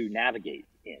place to navigate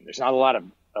in. There's not a lot of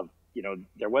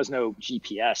there was no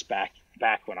GPS back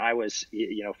when I was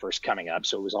first coming up,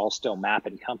 so it was all still map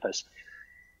and compass.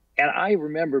 And I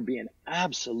remember being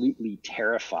absolutely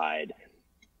terrified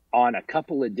on a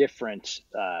couple of different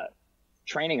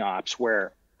training ops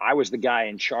where I was the guy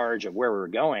in charge of where we were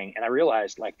going, and I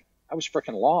realized, like, I was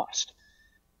freaking lost.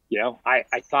 I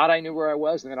thought I knew where I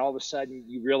was, and then all of a sudden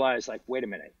you realize, like, wait a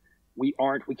minute, we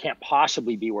can't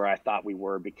possibly be where I thought we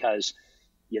were, because,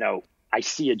 I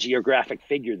see a geographic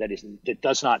figure that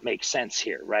does not make sense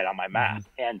here, right, on my map.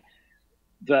 And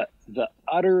the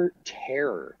utter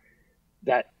terror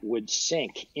that would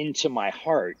sink into my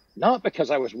heart, not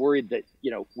because I was worried that,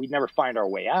 we'd never find our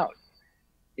way out.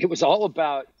 It was all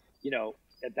about,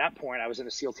 at that point I was in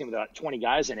a SEAL team with about 20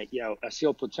 guys in it, a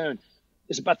SEAL platoon.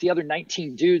 It's about the other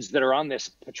 19 dudes that are on this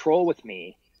patrol with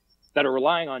me that are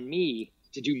relying on me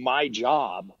to do my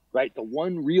job, right? The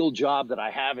one real job that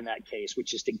I have in that case,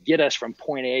 which is to get us from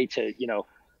point A to,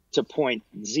 to point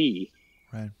Z.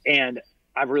 Right. And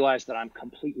I've realized that I'm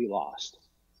completely lost.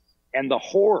 And the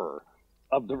horror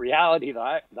of the reality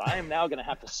that I am now going to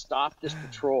have to stop this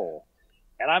patrol,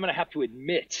 and I'm going to have to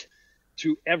admit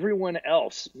to everyone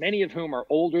else, many of whom are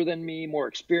older than me, more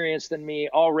experienced than me,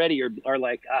 already are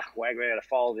like, why do I got to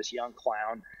follow this young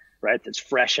clown, right? That's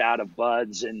fresh out of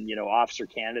buds and, officer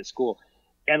candidate school.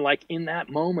 And like in that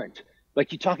moment,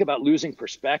 like you talk about losing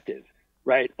perspective,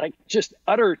 right? Like just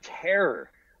utter terror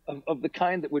of the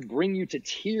kind that would bring you to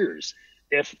tears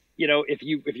if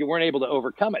you weren't able to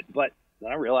overcome it. But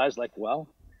then I realized, like, well,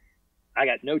 I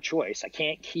got no choice. I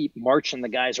can't keep marching the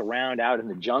guys around out in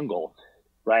the jungle,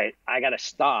 right? I got to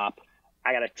stop.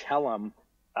 I got to tell them,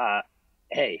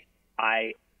 hey,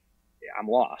 I'm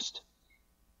lost.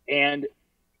 And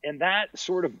that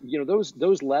sort of,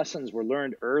 those lessons were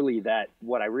learned early. That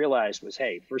what I realized was,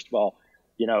 hey, first of all,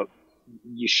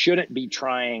 you shouldn't be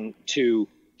trying to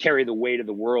carry the weight of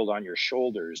the world on your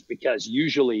shoulders, because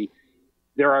usually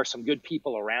there are some good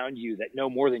people around you that know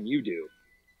more than you do.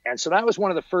 And so that was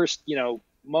one of the first,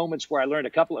 moments where I learned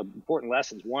a couple of important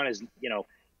lessons. One is,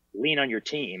 lean on your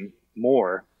team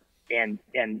more and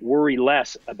worry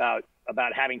less about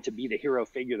having to be the hero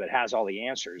figure that has all the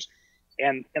answers.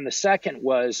 And the second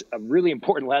was a really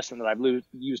important lesson that I've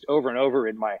used over and over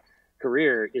in my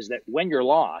career, is that when you're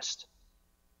lost,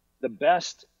 the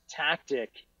best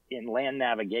tactic in land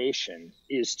navigation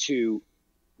is to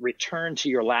return to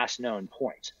your last known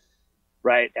point,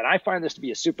 right? And I find this to be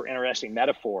a super interesting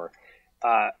metaphor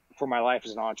for my life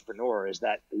as an entrepreneur, is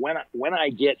that when I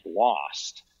get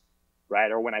lost,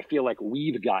 right, or when I feel like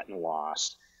we've gotten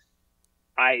lost,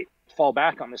 I fall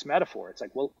back on this metaphor. It's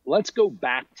like, well, let's go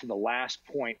back to the last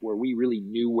point where we really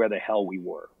knew where the hell we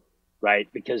were, right?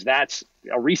 Because that's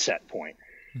a reset point.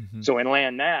 Mm-hmm. So in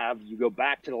land nav, you go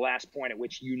back to the last point at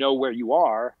which you know where you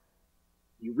are,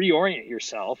 you reorient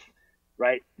yourself,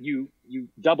 right? You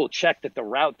double check that the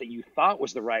route that you thought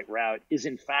was the right route is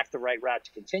in fact the right route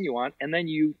to continue on, and then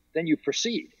you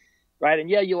proceed, right? And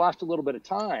yeah, you lost a little bit of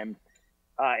time,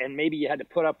 and maybe you had to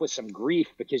put up with some grief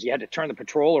because you had to turn the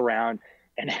patrol around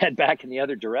and head back in the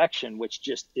other direction, which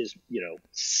just is,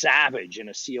 savage in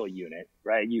a SEAL unit,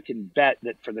 right? You can bet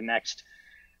that for the next,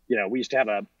 we used to have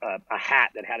a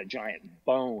hat that had a giant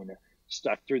bone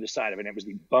stuck through the side of it. And it was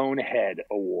the Bonehead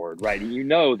Award, right? And you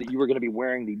know that you were going to be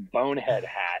wearing the Bonehead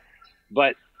hat,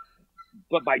 but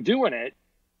by doing it,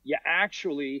 you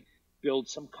actually build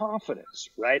some confidence,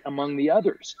 right, among the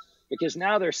others, because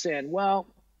now they're saying, well,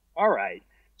 all right,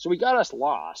 so we got us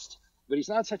lost, but he's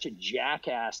not such a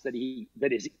jackass that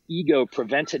his ego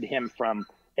prevented him from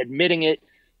admitting it,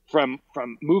 from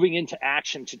moving into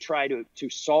action to try to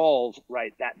solve,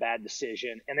 right, that bad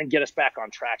decision and then get us back on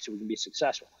track so we can be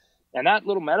successful. And that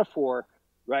little metaphor,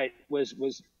 right,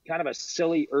 was kind of a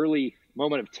silly early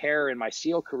moment of terror in my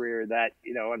SEAL career that,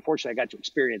 unfortunately I got to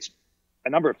experience a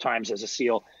number of times as a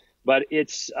SEAL, but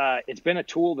it's been a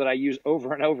tool that I use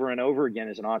over and over and over again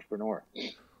as an entrepreneur.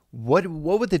 What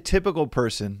would the typical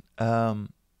person, or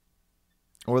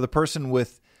the person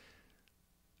with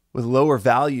lower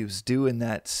values do in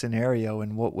that scenario,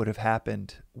 and what would have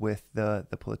happened with the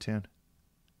platoon?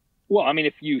 Well, I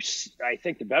mean, I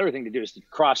think the better thing to do is to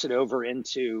cross it over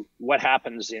into what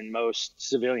happens in most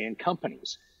civilian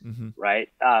companies, mm-hmm. right?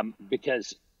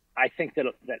 Because I think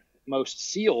that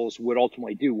most SEALs would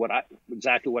ultimately do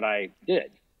exactly what I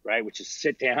did, right? Which is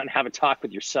sit down, have a talk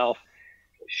with yourself.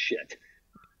 Shit,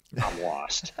 I'm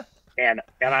lost, and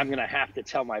I'm gonna have to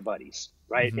tell my buddies,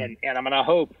 right? Mm-hmm. And I'm gonna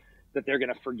hope that they're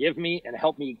going to forgive me and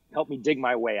help me dig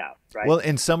my way out. Right. Well,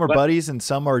 and some are buddies and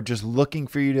some are just looking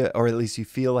for you to, or at least you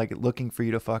feel like looking for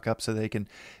you to fuck up so they can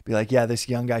be like, yeah, this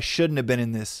young guy shouldn't have been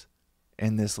in this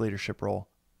leadership role.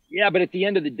 Yeah. But at the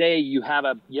end of the day, you have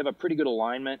a pretty good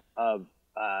alignment of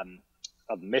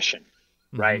mission.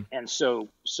 Right. Mm-hmm. And so,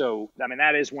 I mean,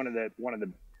 that is one of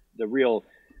the real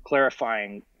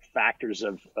clarifying factors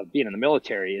of being in the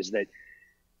military, is that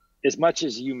as much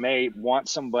as you may want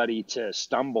somebody to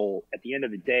stumble, at the end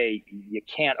of the day, you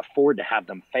can't afford to have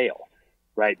them fail,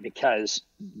 right? Because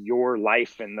your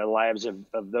life and the lives of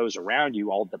those around you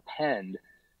all depend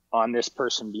on this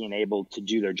person being able to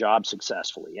do their job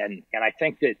successfully. And I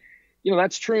think that,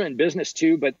 that's true in business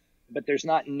too, but there's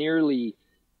not nearly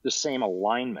the same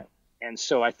alignment. And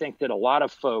so I think that a lot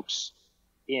of folks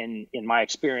in my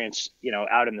experience,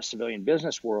 out in the civilian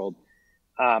business world,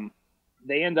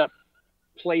 they end up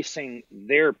placing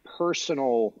their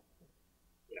personal,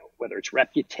 whether it's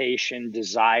reputation,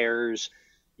 desires,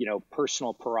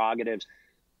 personal prerogatives,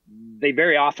 they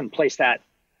very often place that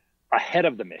ahead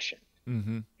of the mission.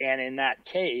 Mm-hmm. And in that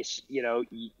case, you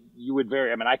would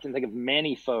I mean, I can think of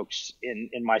many folks in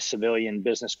my civilian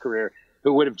business career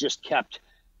who would have just kept,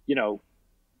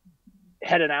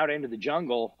 heading out into the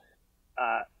jungle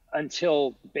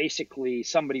until basically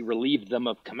somebody relieved them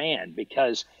of command,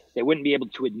 because they wouldn't be able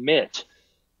to admit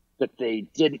that they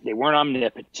weren't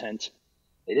omnipotent.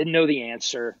 They didn't know the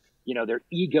answer. Their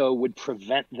ego would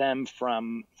prevent them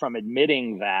from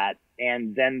admitting that.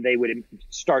 And then they would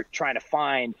start trying to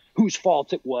find whose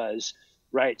fault it was,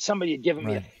 right? Somebody had given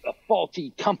me a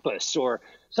faulty compass, or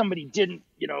somebody didn't,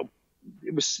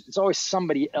 it's always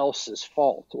somebody else's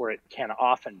fault, or it can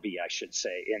often be, I should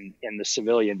say, in the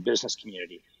civilian business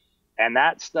community. And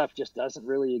that stuff just doesn't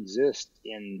really exist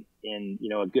in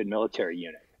a good military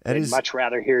unit. I'd much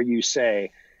rather hear you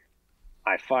say,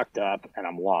 I fucked up and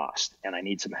I'm lost and I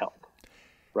need some help.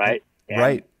 Right?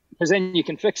 Right. Because then you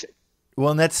can fix it.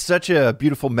 Well, and that's such a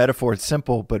beautiful metaphor. It's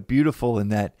simple, but beautiful in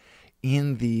that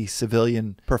in the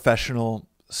civilian professional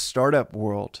startup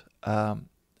world,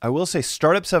 I will say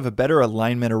startups have a better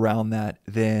alignment around that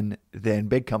than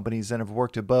big companies, and I've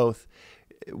worked at both.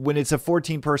 When it's a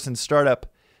 14-person startup,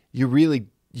 you really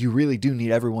do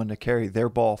need everyone to carry their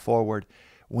ball forward.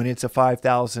 When it's a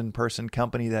 5,000-person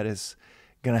company that is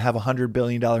going to have $100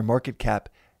 billion market cap,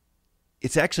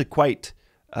 it's actually quite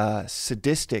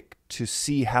sadistic to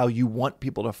see how you want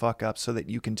people to fuck up so that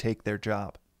you can take their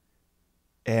job.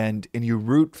 And you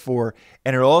root for,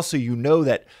 and it also,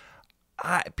 that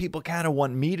people kind of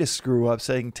want me to screw up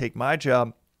so they can take my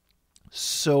job.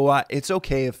 So it's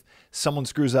okay if someone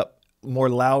screws up more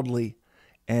loudly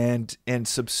and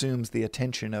subsumes the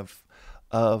attention of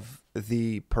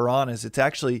the piranhas. It's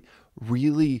actually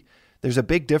really, there's a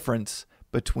big difference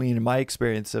between, in my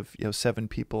experience, of 7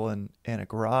 people in a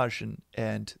garage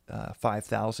and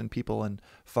 5,000 people and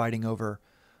fighting over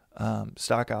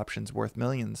stock options worth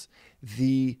millions.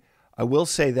 I will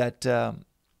say that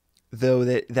though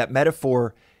that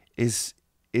metaphor is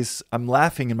I'm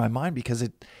laughing in my mind because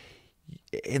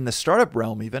in the startup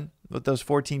realm, even with those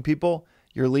 14 people,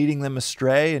 you're leading them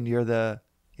astray and you're the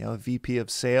VP of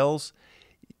sales.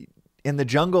 In the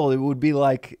jungle, it would be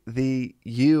like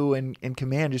you in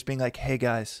command just being like, hey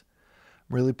guys,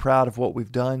 I'm really proud of what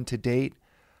we've done to date.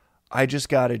 I just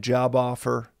got a job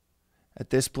offer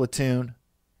at this platoon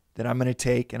that I'm going to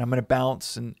take, and I'm going to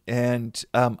bounce and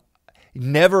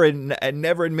never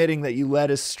admitting that you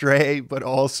led astray, but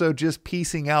also just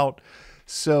piecing out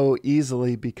so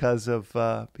easily because of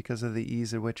the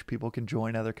ease at which people can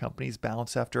join other companies,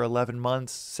 bounce after 11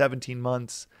 months, 17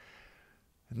 months.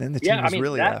 And then the team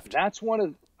really left. I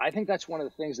think that's one of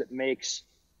the things that makes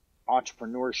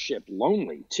entrepreneurship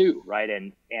lonely too, right?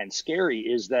 And scary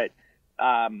is that,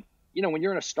 when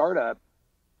you're in a startup,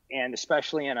 and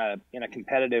especially in a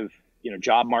competitive,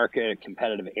 job market, a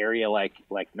competitive area like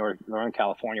Northern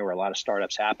California, where a lot of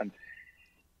startups happen,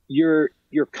 you're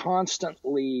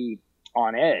constantly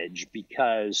on edge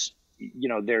because,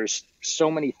 there's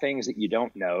so many things that you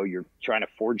don't know. You're trying to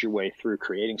forge your way through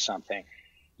creating something.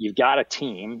 You've got a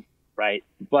team, right?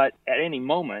 But at any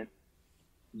moment,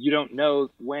 you don't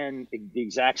know when the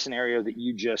exact scenario that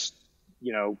you just,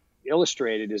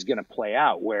 illustrated is going to play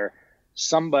out, where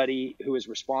somebody who is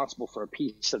responsible for a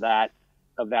piece of that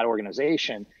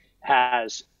organization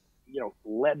has,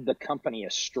 led the company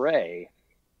astray.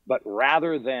 But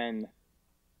rather than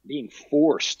being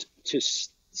forced to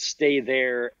stay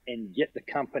there and get the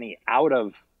company out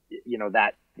of,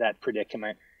 that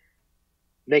predicament,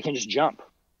 they can just jump.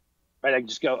 Right? I can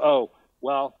just go, oh,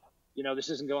 well, this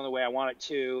isn't going the way I want it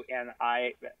to. And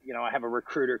I have a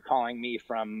recruiter calling me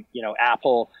from,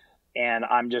 Apple, and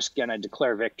I'm just going to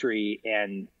declare victory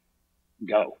and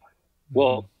go. Mm-hmm.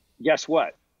 Well, guess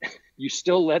what? You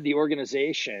still led the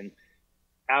organization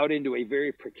out into a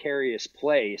very precarious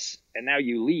place, and now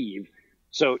you leave.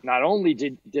 So not only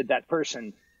did that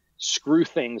person screw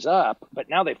things up, but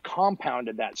now they've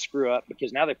compounded that screw up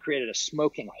because now they've created a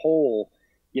smoking hole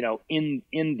in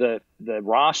the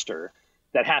roster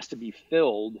that has to be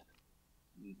filled.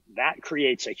 That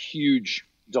creates a huge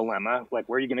dilemma. Like,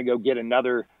 where are you going to go get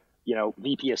another,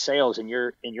 VP of sales in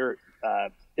your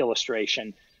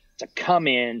illustration to come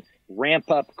in,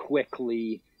 ramp up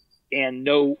quickly, and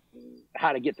know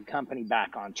how to get the company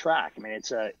back on track? I mean,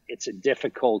 it's a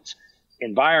difficult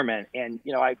environment, and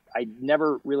I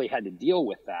never really had to deal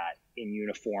with that in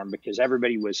uniform because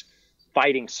everybody was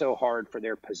fighting so hard for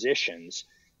their positions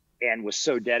and was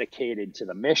so dedicated to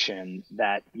the mission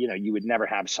that, you would never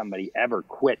have somebody ever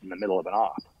quit in the middle of an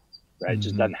op, right? Mm-hmm. It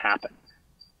just doesn't happen.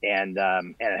 And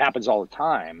it happens all the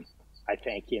time, I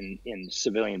think, in the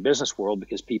civilian business world,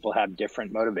 because people have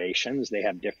different motivations. They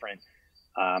have different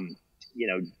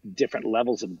different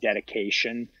levels of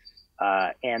dedication,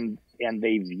 and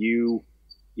they view,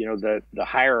 the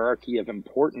hierarchy of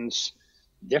importance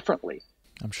differently.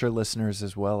 I'm sure listeners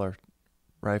as well are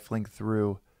rifling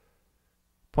through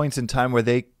points in time where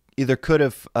they either could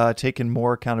have taken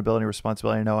more accountability and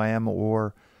responsibility. I know I am,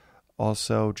 or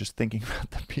also just thinking about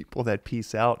the people that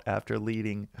peace out after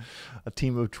leading a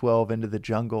team of 12 into the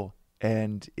jungle.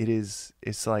 And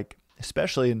it's like,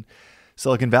 especially in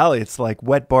Silicon Valley, it's like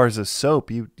wet bars of soap.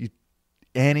 You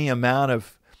any amount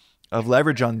of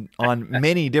leverage on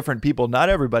many different people, not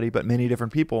everybody, but many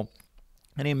different people,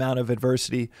 any amount of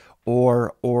adversity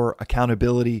or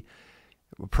accountability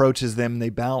approaches them, they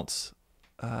bounce,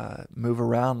 move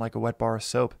around like a wet bar of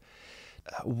soap.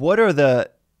 What are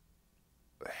the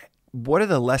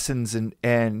lessons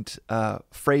and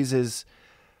phrases,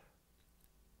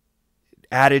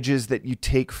 adages that you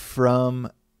take from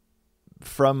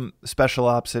special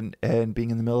ops and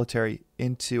being in the military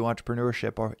into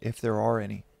entrepreneurship, or if there are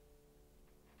any?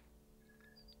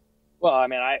 Well, I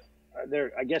mean, I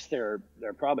guess there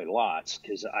are probably lots,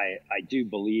 because I do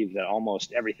believe that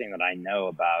almost everything that I know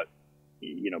about,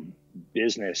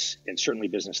 business, and certainly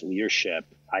business leadership,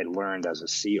 I learned as a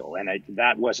SEAL. And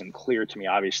that wasn't clear to me,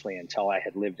 obviously, until I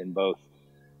had lived in both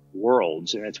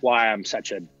worlds. And it's why I'm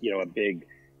such a big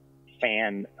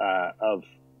fan of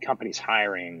companies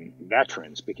hiring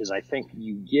veterans, because I think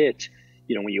you get,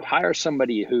 when you hire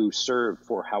somebody who served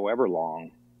for however long,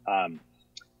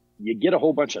 you get a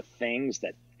whole bunch of things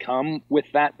that come with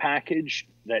that package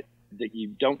that you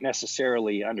don't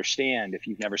necessarily understand if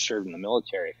you've never served in the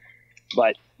military.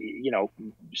 But,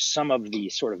 some of the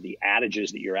sort of the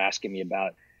adages that you're asking me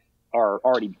about are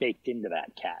already baked into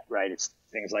that cat, right? It's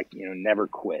things like, never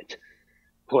quit,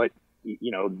 put,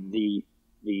 the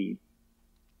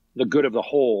good of the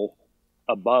whole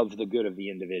above the good of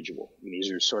the individual. And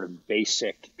these are sort of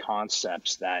basic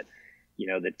concepts that,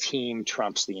 the team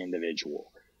trumps the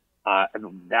individual.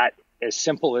 That, as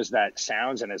simple as that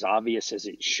sounds and as obvious as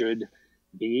it should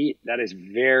be, that is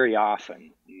very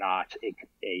often not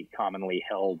a commonly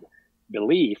held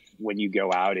belief when you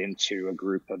go out into a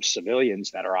group of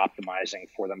civilians that are optimizing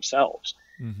for themselves.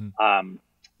 Mm-hmm.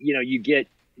 You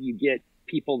get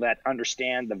people that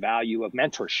understand the value of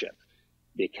mentorship,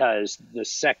 because the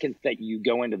second that you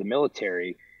go into the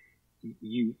military,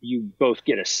 you both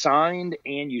get assigned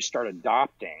and you start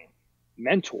adopting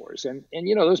mentors. And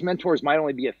those mentors might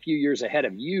only be a few years ahead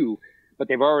of you, but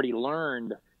they've already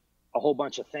learned a whole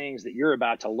bunch of things that you're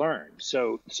about to learn.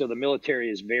 So the military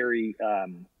is very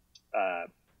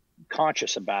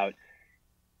conscious about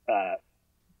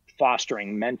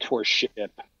fostering mentorship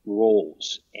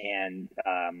roles. And,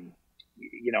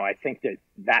 I think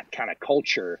that kind of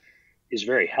culture is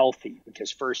very healthy,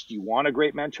 because first you want a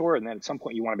great mentor, and then at some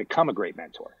point you want to become a great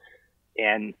mentor.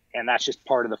 And that's just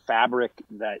part of the fabric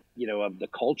that, of the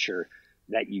culture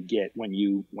that you get when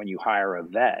you hire a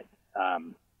vet,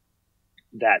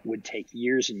 that would take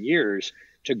years and years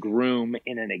to groom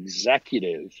in an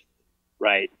executive,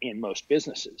 right, in most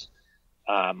businesses.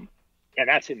 And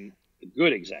that's in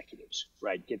good executives,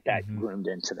 right? Get that mm-hmm. groomed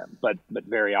into them. But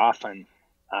very often,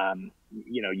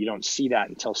 you don't see that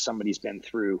until somebody's been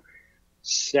through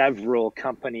several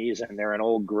companies and they're an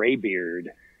old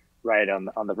graybeard, right,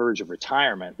 on the verge of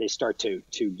retirement. They start to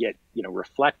get,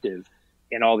 reflective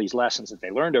in all these lessons that they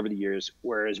learned over the years.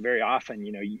 Whereas very often,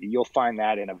 you'll find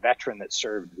that in a veteran that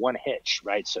served one hitch,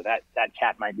 right? So that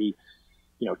cat might be,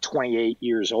 28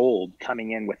 years old,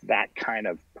 coming in with that kind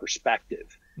of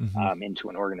perspective mm-hmm. Into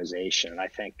an organization. And I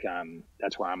think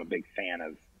that's why I'm a big fan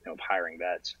of hiring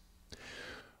vets.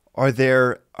 Are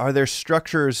there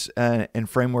structures and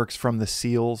frameworks from the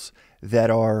SEALs that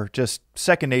are just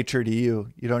second nature to you?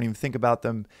 You don't even think about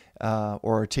them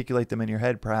or articulate them in your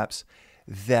head, perhaps,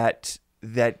 that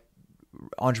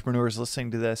entrepreneurs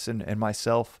listening to this and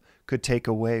myself could take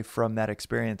away from that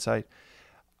experience. I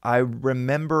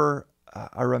remember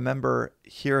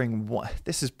hearing one.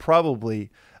 This is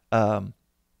probably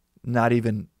not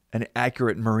even an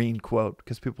accurate Marine quote,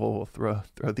 because people will throw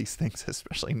these things,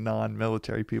 especially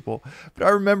non-military people. But I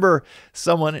remember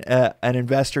someone, an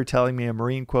investor, telling me a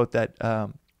Marine quote that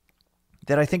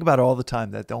I think about all the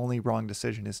time, that the only wrong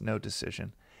decision is no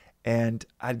decision. And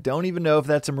I don't even know if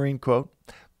that's a Marine quote,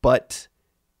 but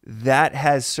that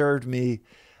has served me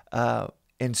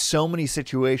in so many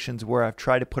situations where I've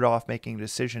tried to put off making a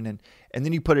decision. And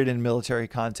then you put it in military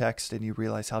context and you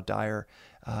realize how dire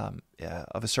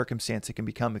of a circumstance it can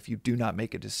become if you do not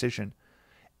make a decision.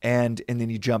 And then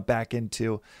you jump back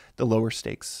into the lower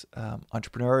stakes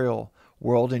entrepreneurial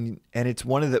world. And it's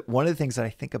one of the things that I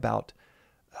think about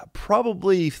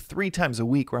probably 3 times a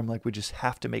week, where I'm like, we just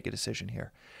have to make a decision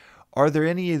here. Are there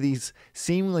any of these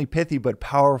seemingly pithy but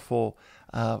powerful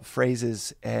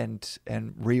phrases and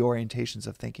reorientations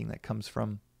of thinking that comes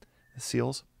from the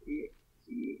SEALs?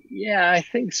 Yeah, I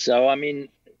think so. I mean,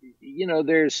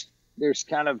 there's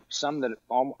kind of some that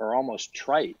are almost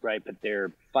trite, right? But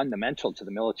they're fundamental to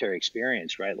the military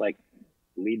experience, right? Like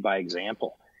lead by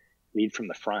example, lead from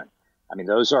the front. I mean,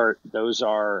 those are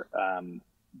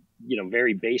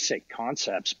very basic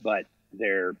concepts, but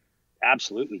they're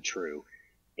absolutely true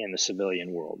in the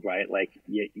civilian world, right? Like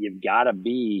you've got to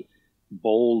be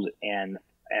bold and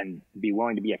be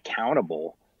willing to be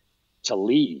accountable to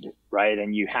lead, right?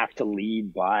 And you have to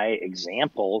lead by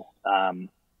example. And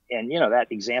that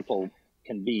example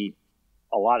can be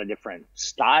a lot of different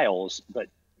styles, but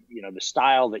the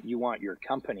style that you want your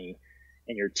company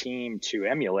and your team to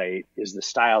emulate is the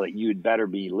style that you'd better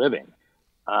be living.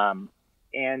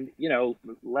 And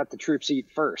let the troops eat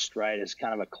first, right? Is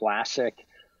kind of a classic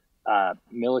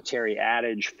military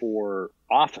adage for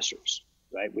officers,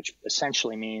 right? Which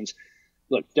essentially means,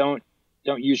 look, don't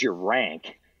use your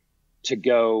rank to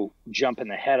go jump in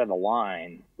the head of the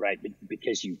line, right?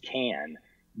 Because you can.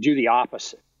 Do the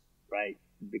opposite, right?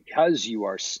 Because you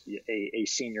are a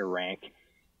senior rank,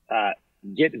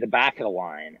 get to the back of the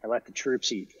line and let the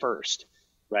troops eat first,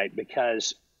 right?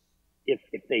 Because if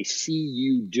they see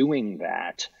you doing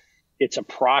that, it's a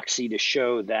proxy to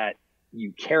show that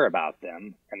you care about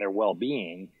them and their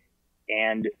well-being.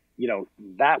 And,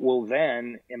 that will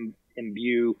then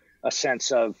imbue a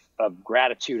sense of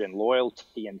gratitude and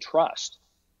loyalty and trust,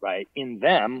 right, in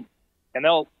them, and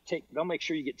they'll make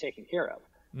sure you get taken care of,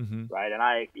 right? And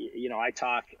I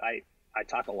talk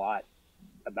a lot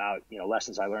about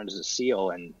lessons I learned as a SEAL,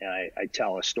 and I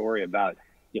tell a story about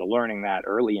learning that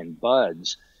early in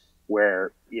BUD/S,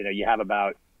 where you have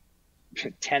about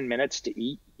 10 minutes to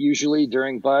eat usually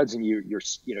during BUD/S, and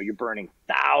you're burning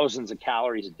thousands of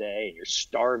calories a day and you're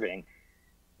starving.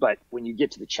 But when you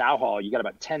get to the chow hall, you got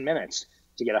about 10 minutes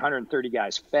to get 130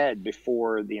 guys fed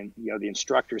before the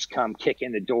instructors come, kick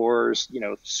in the doors,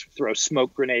 throw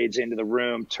smoke grenades into the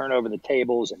room, turn over the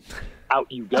tables, and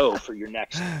out you go for your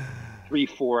next 3,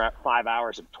 4, 5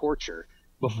 hours of torture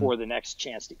before the next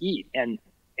chance to eat. And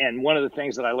one of the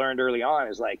things that I learned early on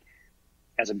is, like,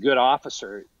 as a good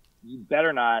officer, you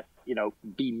better not,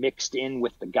 be mixed in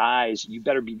with the guys. You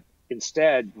better be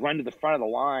instead run to the front of the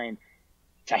line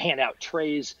to hand out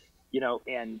trays,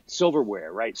 and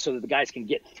silverware, right? So that the guys can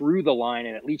get through the line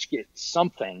and at least get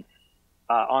something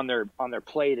on their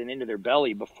plate and into their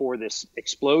belly before this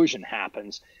explosion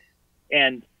happens.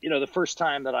 And, the first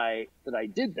time that I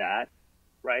did that,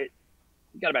 right,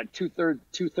 we got about two-thirds,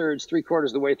 3/4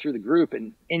 of the way through the group,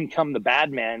 and in come the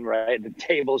bad men, right? The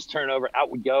tables turn over,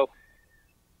 out we go.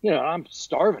 I'm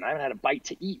starving. I haven't had a bite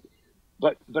to eat.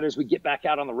 But as we get back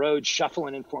out on the road,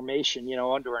 shuffling in formation,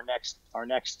 under our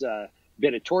next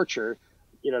bit of torture,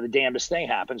 the damnedest thing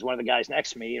happens. One of the guys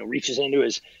next to me, reaches into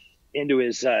his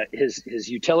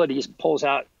utilities, pulls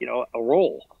out, a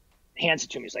roll, hands it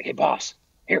to me. He's like, "Hey, boss,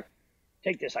 here,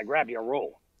 take this. I grab you a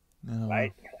roll."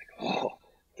 Right? And you're like, "Oh,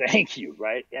 thank you."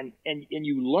 Right? And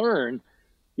you learn,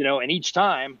 and each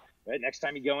time, right, next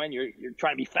time you go in, you're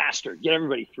trying to be faster, get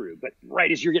everybody through. But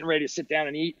right as you're getting ready to sit down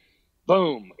and eat,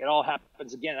 boom, it all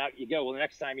happens again. Out you go. Well, the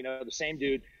next time, the same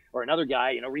dude or another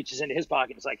guy, reaches into his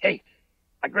pocket and is like, "Hey,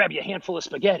 I grab you a handful of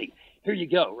spaghetti. Here you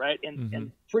go." Right.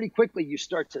 And pretty quickly you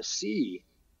start to see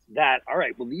that, all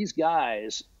right, well, these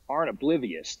guys aren't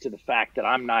oblivious to the fact that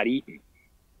I'm not eating,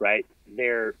 right?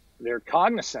 They're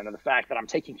cognizant of the fact that I'm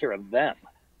taking care of them.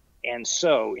 And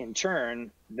so in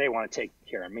turn, they want to take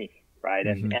care of me. Right.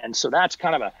 And so that's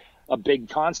kind of a big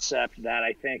concept that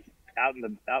I think out in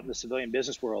the civilian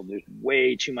business world, there's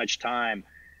way too much time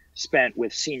spent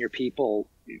with senior people,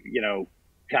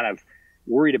 kind of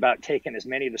worried about taking as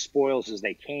many of the spoils as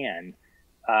they can,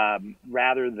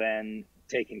 rather than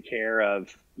taking care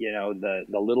of, the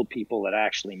little people that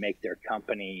actually make their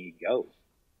company go.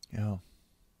 Yeah.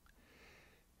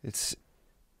 It's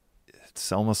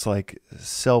almost like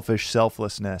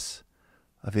selflessness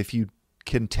of, if you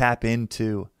can tap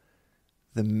into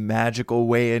the magical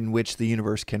way in which the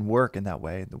universe can work in that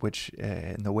way,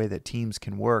 in the way that teams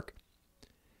can work,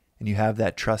 and you have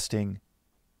that trusting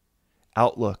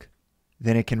outlook,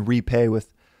 then it can repay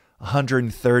with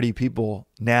 130 people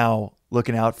now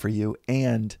looking out for you,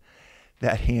 and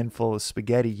that handful of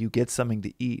spaghetti. You get something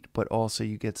to eat, but also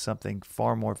you get something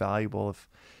far more valuable if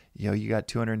you got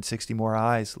 260 more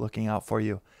eyes looking out for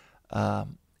you,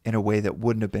 in a way that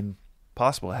wouldn't have been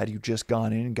possible had you just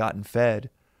gone in and gotten fed.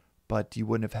 But you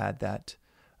wouldn't have had that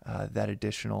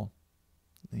additional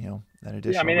that Yeah, I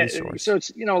additional mean, so resource.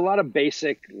 it's, a lot of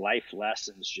basic life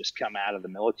lessons just come out of the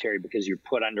military because you're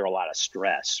put under a lot of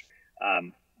stress.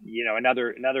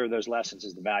 Another of those lessons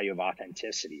is the value of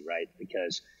authenticity, right?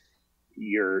 Because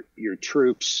your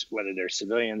troops, whether they're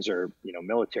civilians or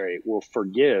military, will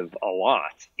forgive a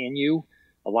lot in you,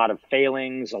 a lot of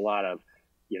failings, a lot of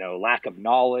lack of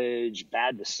knowledge,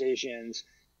 bad decisions,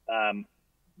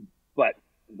 but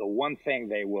the one thing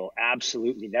they will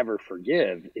absolutely never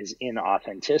forgive is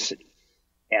inauthenticity.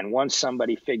 And once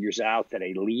somebody figures out that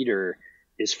a leader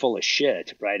is full of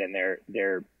shit, right, and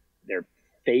they're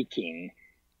faking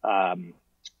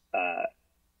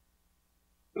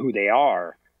who they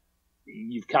are,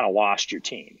 you've kind of lost your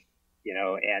team,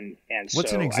 and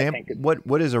What's so an I example? think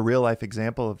What is a real life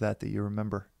example of that you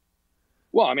remember?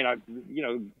 well, I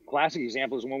mean, classic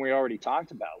example is one we already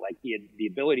talked about, like the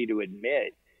ability to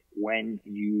admit when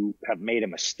you have made a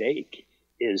mistake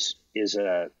is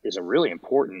a really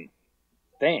important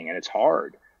thing, and it's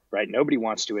hard, right? Nobody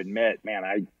wants to admit,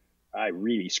 man, I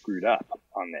really screwed up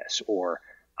on this, or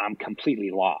I'm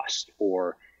completely lost,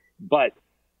 but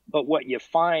what you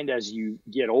find as you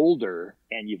get older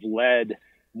and you've led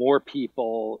more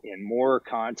people in more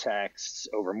contexts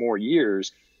over more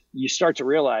years, you start to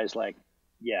realize, like,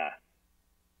 yeah,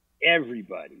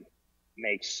 everybody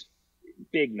makes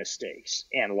big mistakes,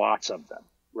 and lots of them,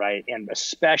 right? And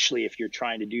especially if you're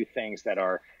trying to do things that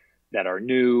are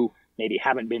new, maybe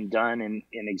haven't been done in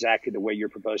exactly the way you're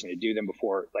proposing to do them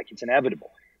before, like, it's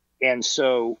inevitable. And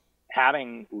so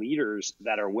having leaders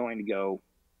that are willing to go,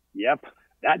 yep,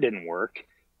 that didn't work,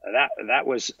 that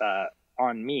was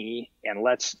on me, and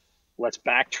let's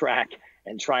backtrack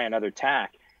and try another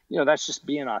tack, that's just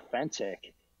being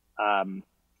authentic.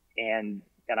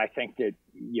 And I think that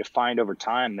you find over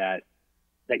time that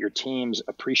your teams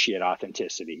appreciate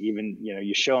authenticity. Even,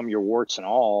 you show them your warts and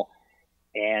all,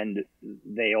 and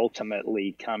they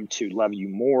ultimately come to love you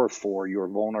more for your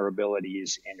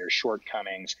vulnerabilities and your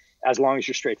shortcomings, as long as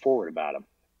you're straightforward about them,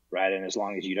 right? And as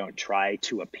long as you don't try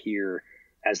to appear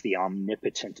as the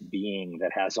omnipotent being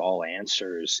that has all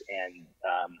answers, and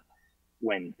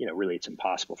when really it's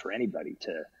impossible for anybody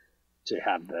to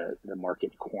have the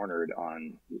market cornered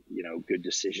on good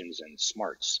decisions and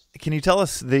smarts. Can you tell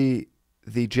us the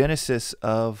genesis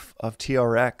of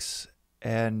TRX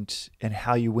and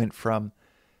how you went from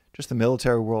just the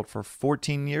military world for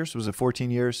 14 years? Was it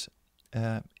 14 years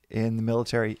in the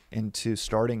military into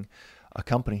starting a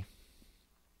company?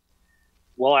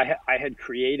 Well, I had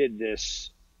created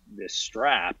this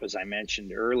strap, as I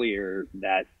mentioned earlier,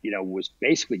 that was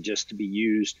basically just to be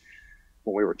used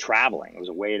when we were traveling. It was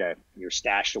a way to, you're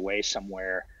stashed away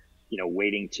somewhere,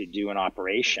 waiting to do an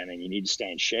operation, and you need to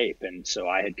stay in shape. And so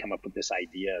I had come up with this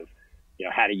idea of,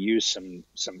 how to use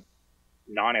some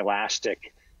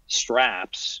non-elastic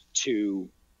straps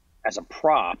as a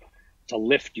prop to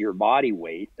lift your body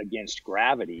weight against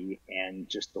gravity. And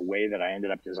just the way that I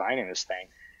ended up designing this thing,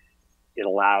 it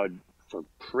allowed for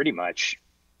pretty much,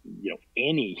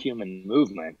 any human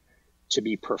movement to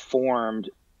be performed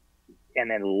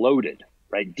and then loaded,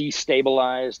 right?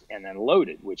 Destabilized and then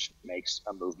loaded, which makes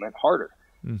a movement harder.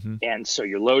 Mm-hmm. And so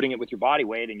you're loading it with your body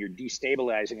weight, and you're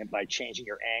destabilizing it by changing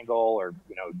your angle, or,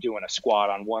 doing a squat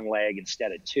on one leg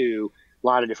instead of two. A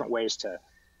lot of different ways to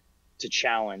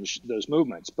challenge those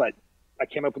movements. But I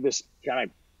came up with this kind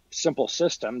of simple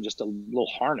system, just a little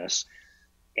harness.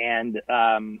 And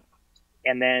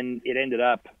then it ended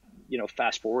up,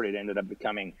 fast forward, it ended up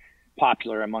becoming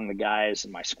popular among the guys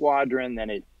in my squadron. Then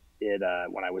it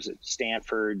when I was at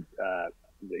Stanford,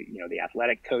 the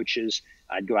athletic coaches,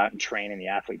 I'd go out and train in the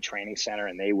athlete training center,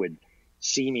 and they would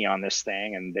see me on this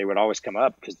thing, and they would always come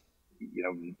up because,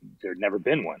 there'd never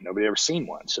been one. Nobody had ever seen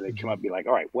one. So they'd come up and be like,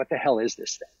 all right, what the hell is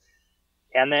this thing?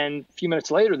 And then a few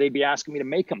minutes later, they'd be asking me to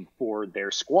make them for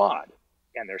their squad.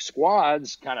 And their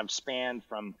squads kind of spanned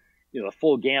from, the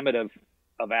full gamut of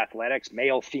athletics,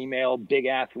 male, female, big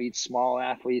athletes, small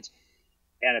athletes.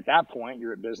 And at that point,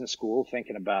 you're at business school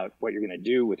thinking about what you're going to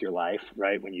do with your life,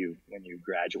 right, when you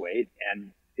graduate.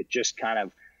 And it just kind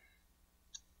of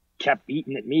kept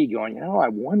eating at me, going, I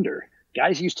wonder.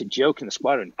 Guys used to joke in the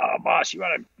squadron, "Oh, boss, you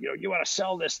want to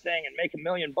sell this thing and make $1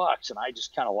 million?" And I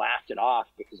just kind of laughed it off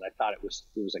because I thought it was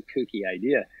a kooky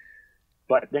idea.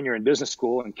 But then you're in business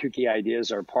school, and kooky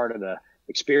ideas are part of the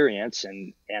experience.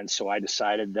 And so I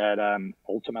decided that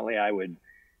ultimately I would,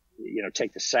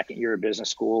 take the second year of business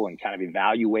school and kind of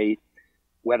evaluate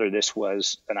whether this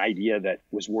was an idea that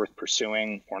was worth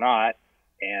pursuing or not.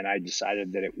 And I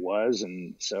decided that it was.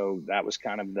 And so that was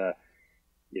kind of the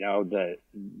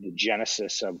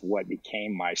genesis of what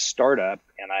became my startup.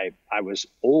 And I was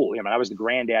old. I was the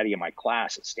granddaddy of my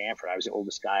class at Stanford. I was the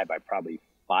oldest guy by probably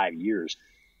 5 years.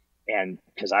 And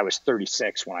because I was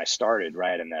 36 when I started,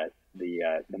 right? And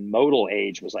the modal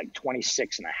age was like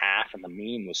 26 and a half, and the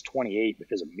mean was 28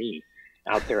 because of me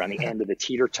out there on the end of the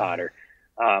teeter-totter.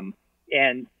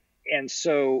 And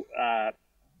so,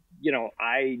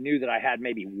 I knew that I had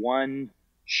maybe one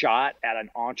shot at an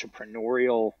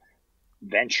entrepreneurial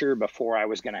venture before I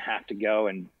was going to have to go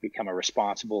and become a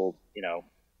responsible,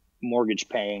 mortgage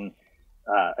paying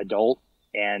adult.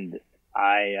 And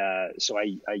I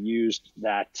used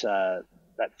that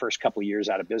first couple of years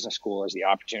out of business school as the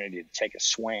opportunity to take a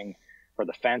swing for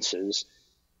the fences.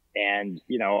 And,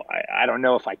 I don't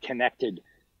know if I connected,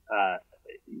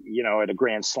 at a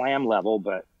grand slam level,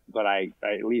 but I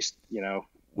at least,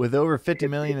 with over 50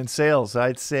 million in sales,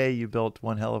 I'd say you built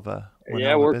one hell of a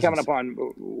we're business. coming up on,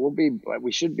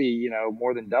 we should be,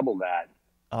 more than double that.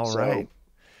 All right.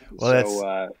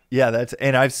 Well,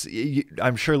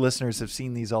 I'm sure listeners have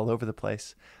seen these all over the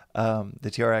place. The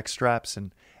TRX straps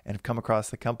and have come across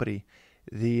the company.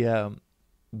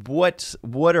 What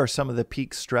are some of the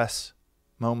peak stress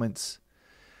moments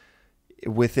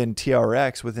within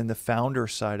TRX, within the founder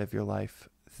side of your life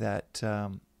that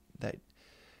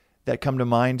come to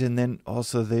mind, and then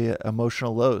also the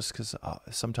emotional lows, because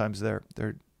sometimes they're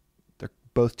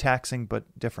both taxing but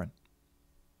different.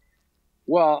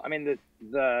 Well, I mean,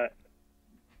 I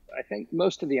think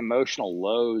most of the emotional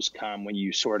lows come when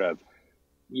you sort of,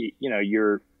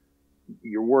 you're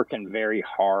working very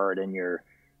hard and you're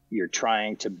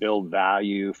trying to build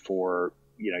value for,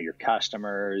 your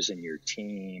customers and your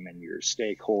team and your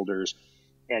stakeholders,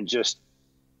 and just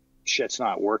shit's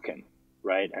not working.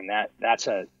 Right. And that's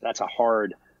a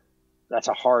hard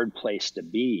place to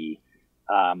be,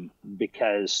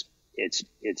 because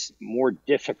it's more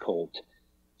difficult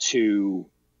to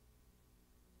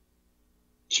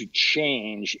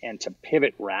change and to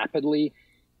pivot rapidly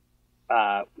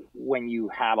when you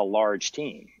have a large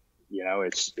team.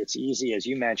 It's easy, as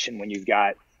you mentioned, when you've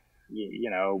got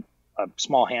a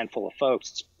small handful of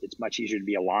folks. It's much easier to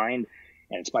be aligned,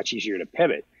 and it's much easier to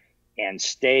pivot and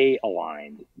stay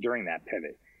aligned during that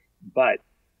pivot. But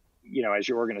as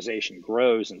your organization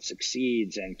grows and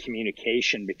succeeds, and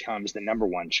communication becomes the number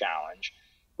one challenge,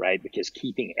 right? Because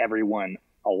keeping everyone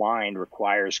aligned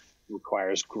requires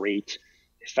great,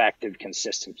 effective,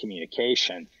 consistent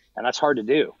communication. And that's hard to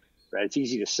do, right? It's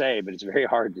easy to say, but it's very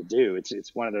hard to do.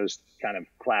 It's one of those kind of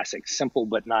classic simple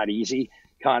but not easy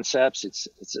concepts.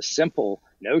 It's a simple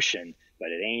notion, but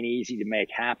it ain't easy to make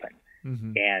happen.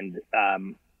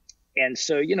 Mm-hmm. And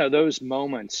so, those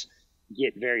moments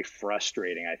get very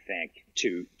frustrating, I think,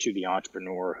 to the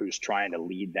entrepreneur who's trying to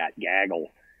lead that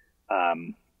gaggle,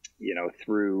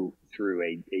 through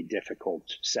a difficult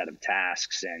set of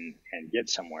tasks and get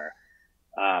somewhere.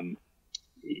 And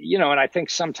I think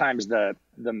sometimes the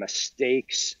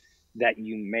mistakes that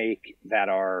you make that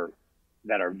are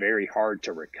very hard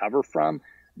to recover from,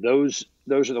 those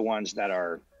are the ones that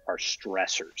are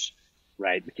stressors,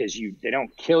 right? Because they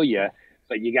don't kill you,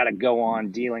 but you got to go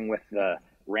on dealing with the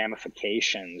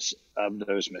ramifications of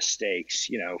those mistakes,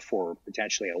 for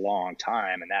potentially a long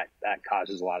time. And that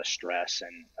causes a lot of stress,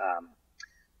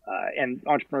 and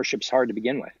entrepreneurship's hard to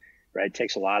begin with, right? It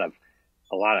takes a lot of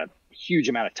huge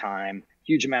amount of time,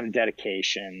 huge amount of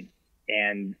dedication,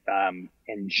 and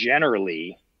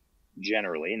generally,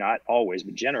 not always,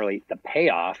 but generally, the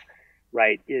payoff,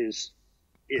 right, is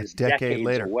a decade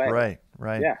later away.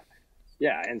 Right.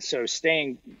 Yeah. And so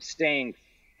staying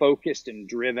focused and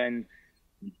driven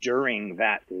during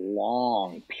that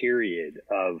long period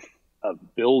of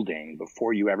building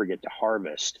before you ever get to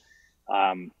harvest,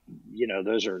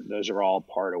 those are all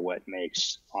part of what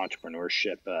makes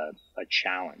entrepreneurship a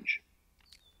challenge.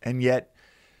 And yet,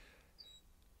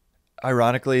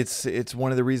 ironically, it's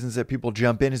one of the reasons that people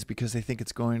jump in is because they think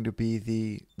it's going to be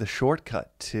the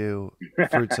shortcut to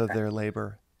fruits of their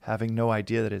labor, having no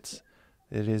idea that it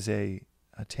is a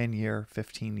 10-year,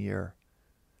 15-year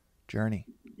journey.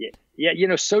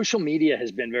 Yeah. Social media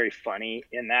has been very funny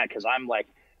in that, because I'm like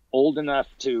old enough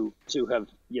to have,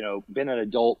 been an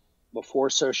adult before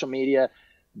social media,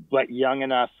 but young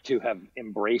enough to have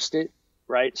embraced it.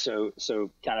 Right. So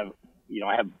kind of,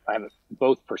 I have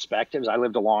both perspectives. I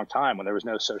lived a long time when there was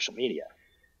no social media,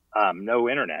 no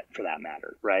internet for that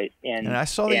matter. Right. And I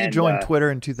saw that you joined Twitter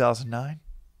in 2009.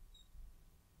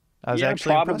 I was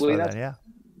actually impressed by that. Yeah.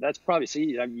 That's probably,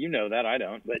 see, that, I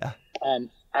don't, but,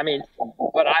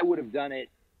 but I would have done it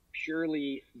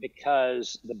purely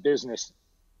because the business,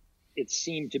 it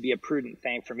seemed to be a prudent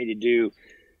thing for me to do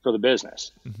for the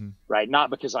business, mm-hmm. right?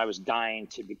 Not because I was dying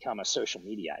to become a social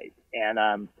mediaite. And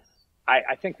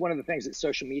I think one of the things that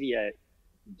social media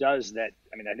does I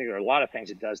think there are a lot of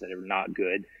things it does that are not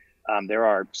good, There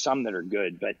are some that are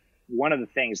good, but one of the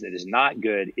things that is not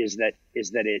good is that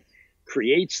it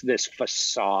creates this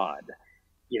facade.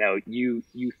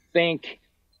 You think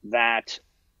that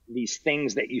these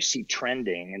things that you see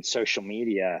trending in social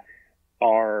media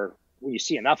are, when you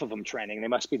see enough of them trending, they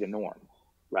must be the norm,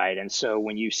 right? And so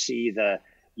when you see the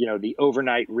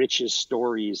overnight riches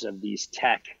stories of these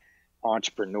tech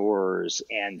entrepreneurs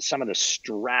and some of the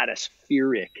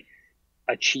stratospheric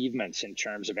achievements in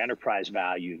terms of enterprise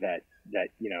value that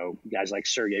guys like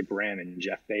Sergey Brin and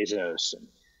Jeff Bezos and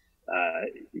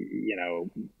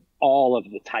all of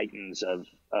the titans of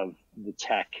the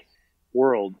tech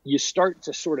world, you start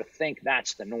to sort of think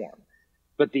that's the norm.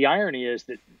 But the irony is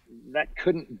that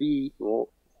couldn't be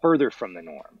further from the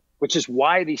norm, which is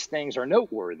why these things are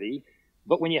noteworthy.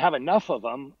 But when you have enough of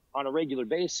them on a regular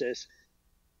basis,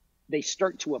 they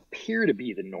start to appear to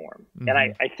be the norm. Mm-hmm. And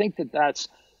I think that's,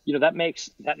 that makes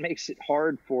it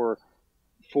hard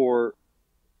for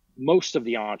most of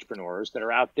the entrepreneurs that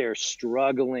are out there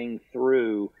struggling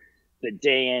through the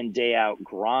day in, day out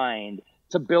grind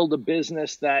to build a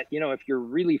business that, if you're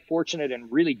really fortunate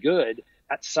and really good,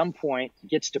 at some point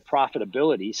gets to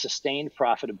profitability, sustained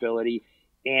profitability,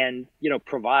 and,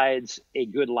 provides a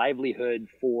good livelihood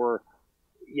for,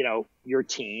 your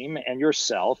team and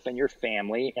yourself and your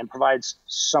family, and provides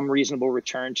some reasonable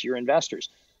return to your investors.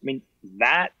 I mean,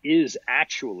 that is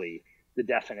actually the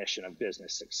definition of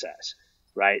business success,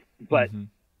 right? But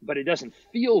it doesn't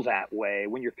feel that way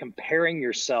when you're comparing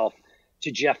yourself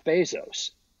to Jeff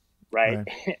Bezos, right?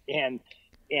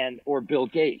 or Bill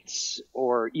Gates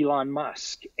or Elon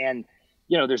Musk. And,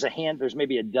 there's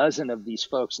maybe a dozen of these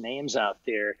folks' names out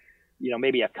there,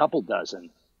 maybe a couple dozen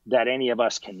that any of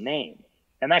us can name.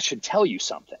 And that should tell you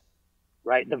something,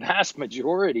 right? The vast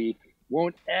majority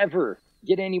won't ever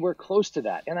get anywhere close to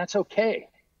that. And that's okay,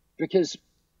 because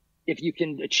if you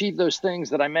can achieve those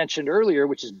things that I mentioned earlier,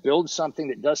 which is build something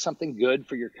that does something good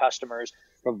for your customers,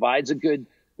 provides a good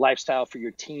lifestyle for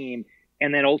your team,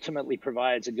 and then ultimately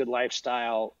provides a good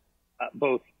lifestyle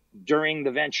both during the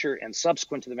venture and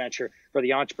subsequent to the venture for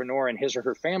the entrepreneur and his or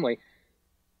her family,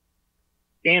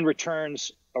 and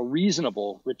returns a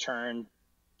reasonable return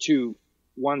to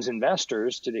one's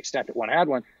investors to the extent that one had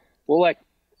one, well, like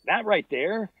that right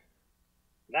there,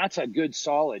 that's a good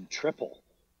solid triple,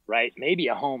 right? Maybe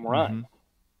a home run.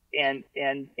 And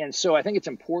so I think it's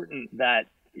important that,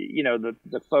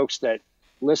 the folks that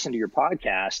listen to your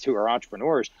podcast who are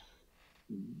entrepreneurs,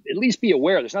 at least be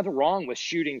aware there's nothing wrong with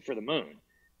shooting for the moon,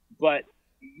 but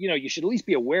you should at least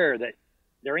be aware that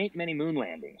there ain't many moon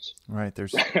landings. Right.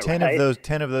 There's 10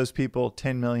 of those people,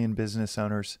 10 million business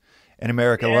owners in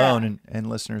America alone, and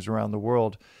listeners around the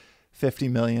world, 50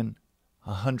 million,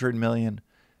 100 million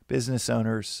business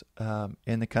owners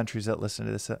in the countries that listen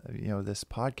to this, this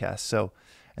podcast. So,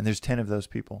 and there's 10 of those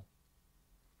people.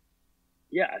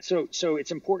 Yeah. So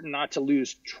it's important not to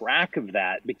lose track of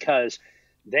that, because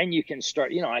then you can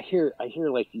start, I hear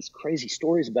like these crazy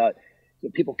stories about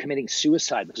people committing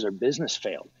suicide because their business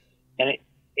failed. And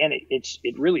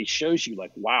it really shows you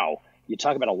like, wow, you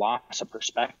talk about a loss of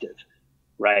perspective,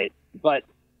 right? But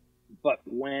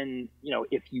when,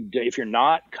 if you're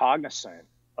not cognizant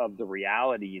of the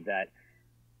reality that,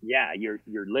 you're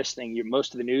listening,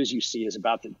 most of the news you see is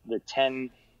about the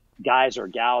 10 guys or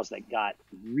gals that got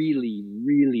really,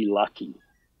 really lucky,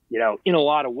 in a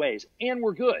lot of ways, and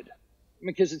were good.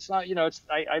 Because it's not,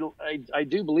 I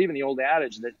do believe in the old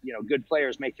adage that, good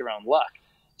players make their own luck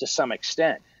to some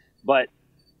extent, but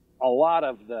a lot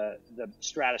of the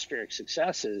stratospheric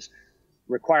successes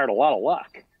required a lot of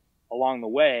luck along the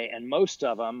way. And most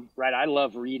of them, right, I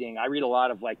read a lot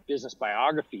of like business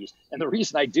biographies. And the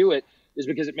reason I do it is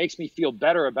because it makes me feel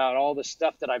better about all the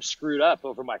stuff that I've screwed up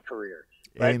over my career.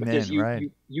 Right? Amen, because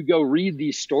you go read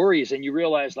these stories and you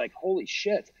realize like, holy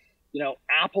shit,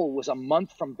 Apple was a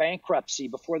month from bankruptcy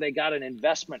before they got an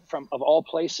investment of all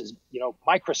places,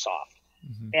 Microsoft.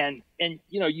 And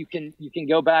you can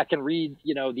go back and read,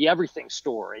 the Everything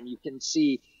Store, and you can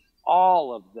see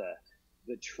all of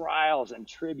the trials and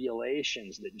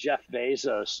tribulations that Jeff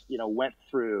Bezos, went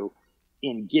through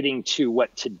in getting to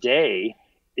what today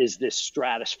is this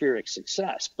stratospheric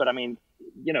success. But I mean,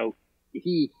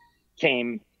 he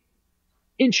came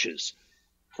inches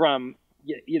from,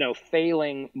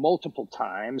 failing multiple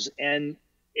times, and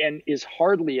is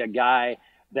hardly a guy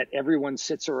that everyone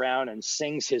sits around and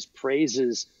sings his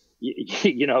praises,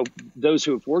 those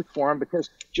who have worked for him, because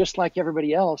just like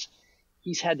everybody else,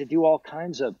 he's had to do all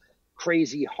kinds of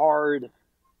crazy, hard,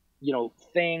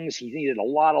 things. He needed a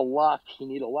lot of luck. He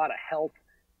needed a lot of help,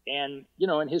 and,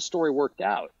 and his story worked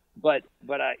out. But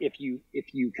if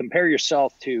you compare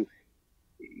yourself to,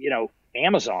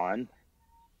 Amazon,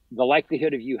 the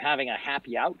likelihood of you having a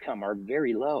happy outcome are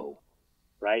very low,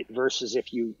 right? Versus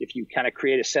if you kind of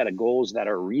create a set of goals that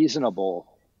are reasonable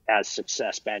as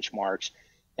success benchmarks,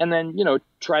 and then, you know,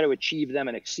 try to achieve them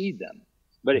and exceed them.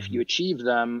 But if you achieve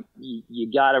them,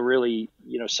 you got to really,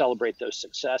 you know, celebrate those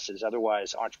successes.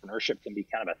 Otherwise, entrepreneurship can be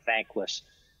kind of a thankless,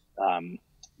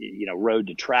 you know, road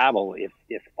to travel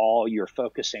if all you're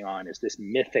focusing on is this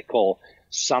mythical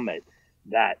summit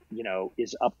that, you know,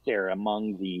 is up there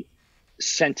among the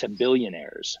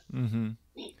centibillionaires. Mm-hmm.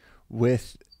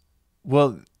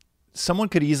 Well, someone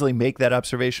could easily make that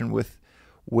observation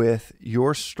with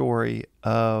your story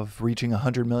of reaching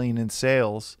 100 million in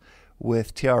sales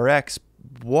with TRX.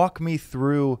 Walk me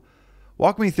through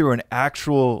an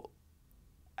actual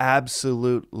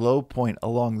absolute low point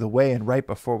along the way. And right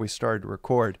before we started to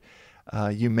record,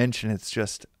 you mentioned it's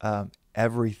just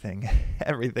everything in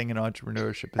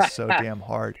entrepreneurship is so damn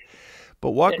hard.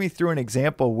 But walk me through an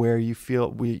example where you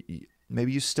feel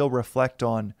maybe you still reflect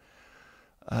on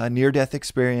a near-death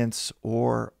experience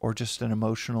or just an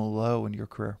emotional low in your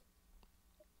career.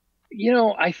 You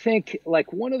know, I think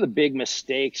like one of the big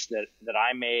mistakes that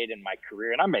I made in my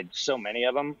career, and I made so many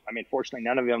of them. I mean, fortunately,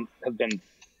 none of them have been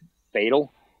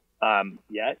fatal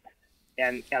yet.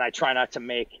 And I try not to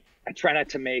make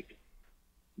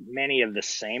many of the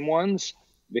same ones,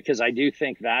 because I do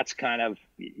think that's kind of,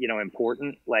 you know,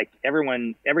 important. Like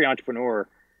every entrepreneur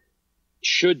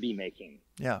should be making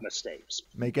mistakes.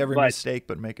 Make every mistake,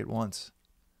 but make it once.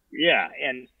 Yeah.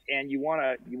 And you want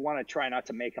to try not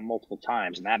to make them multiple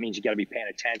times. And that means you got to be paying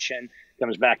attention. It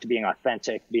comes back to being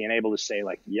authentic, being able to say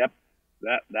like, yep,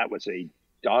 that was a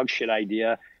dog shit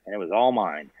idea and it was all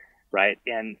mine. Right.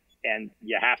 And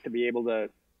you have to be able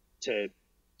to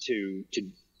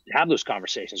have those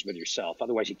conversations with yourself.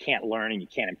 Otherwise you can't learn and you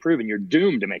can't improve, and you're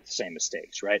doomed to make the same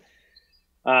mistakes. Right.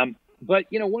 But,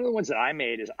 you know, one of the ones that I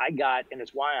made is and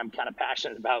it's why I'm kind of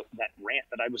passionate about that rant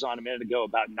that I was on a minute ago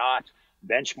about not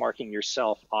benchmarking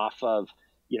yourself off of,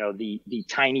 you know, the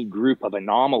tiny group of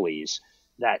anomalies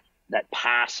that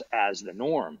pass as the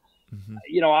norm. Mm-hmm.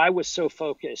 You know, I was so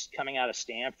focused coming out of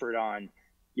Stanford on,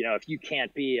 you know, if you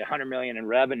can't be 100 million in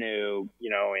revenue, you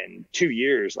know, in 2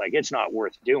 years, like it's not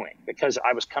worth doing, because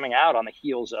I was coming out on the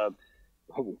heels of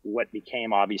what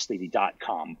became obviously the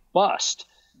 .com bust.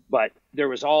 But there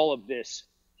was all of this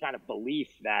kind of belief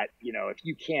that, you know, if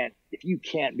you can't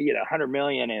be at 100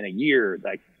 million in a year,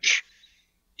 like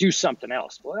do something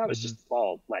else. Well, that was just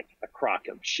all like a crock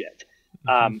of shit.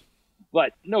 Mm-hmm.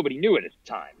 But nobody knew it at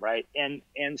the time. Right.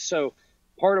 And so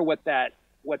part of what that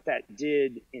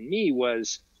did in me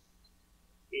was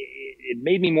it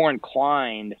made me more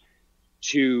inclined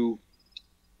to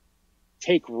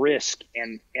take risk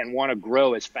and want to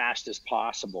grow as fast as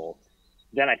possible.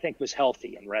 Then I think was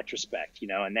healthy in retrospect, you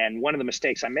know. And then one of the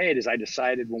mistakes I made is I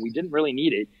decided when we didn't really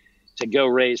need it to go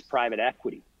raise private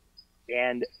equity.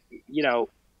 And, you know,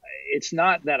 it's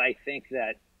not that I think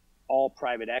that all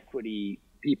private equity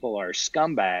people are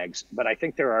scumbags, but I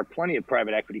think there are plenty of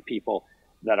private equity people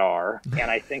that are.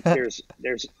 And I think there's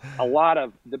a lot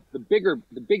of the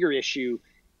bigger issue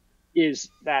is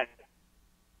that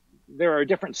there are a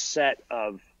different set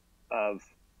of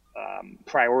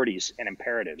priorities and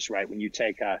imperatives, right? When you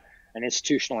take an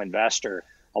institutional investor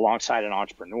alongside an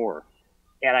entrepreneur.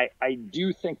 And I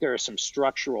do think there are some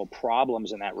structural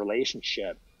problems in that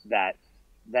relationship that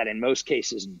in most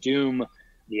cases doom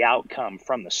the outcome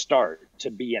from the start to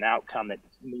be an outcome that,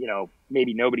 you know,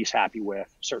 maybe nobody's happy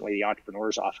with. Certainly the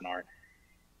entrepreneurs often aren't.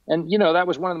 And, you know, that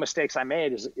was one of the mistakes I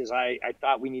made is I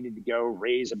thought we needed to go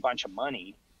raise a bunch of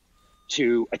money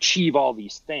to achieve all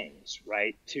these things,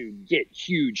 right? To get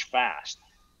huge fast.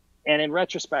 And in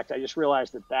retrospect, I just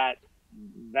realized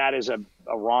that is a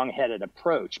wrong-headed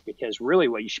approach, because really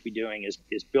what you should be doing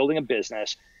is building a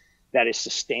business that is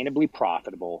sustainably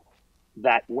profitable,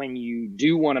 that when you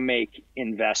do want to make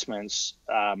investments,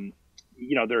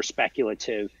 you know, they're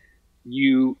speculative,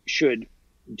 you should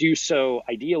do so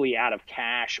ideally out of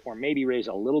cash, or maybe raise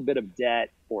a little bit of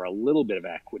debt or a little bit of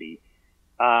equity,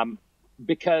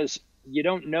 because you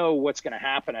don't know what's going to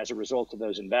happen as a result of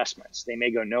those investments. They may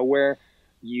go nowhere.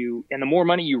 And the more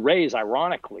money you raise,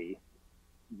 ironically,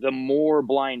 the more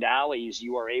blind alleys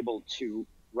you are able to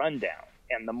run down,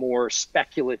 and the more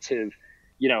speculative,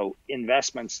 you know,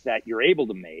 investments that you're able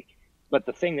to make. But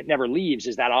the thing that never leaves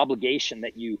is that obligation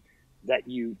that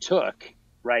you took,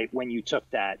 right, when you took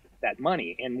that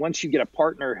money. And once you get a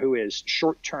partner who is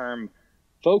short-term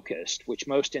focused, which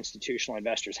most institutional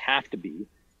investors have to be,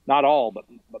 not all, but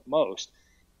most,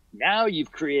 now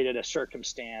you've created a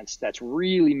circumstance that's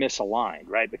really misaligned,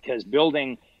 right? Because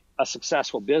building a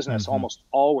successful business almost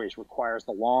always requires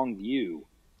the long view.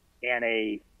 and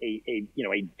a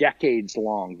decades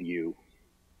long view.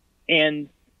 And,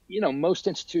 most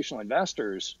institutional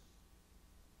investors,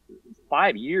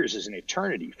 5 years is an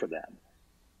eternity for them.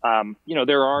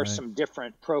 There are some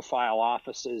different profile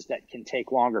offices that can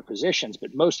take longer positions,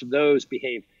 but most of those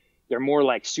they're more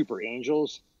like super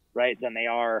angels, right, than they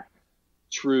are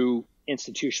true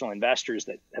institutional investors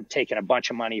that have taken a bunch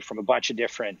of money from a bunch of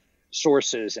different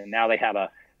sources, and now they have a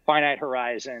finite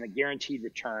horizon, a guaranteed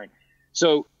return.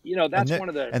 So, that's one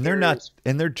of the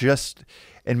they're just,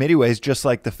 in many ways, just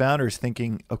like the founders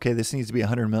thinking, okay, this needs to be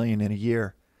 100 million in a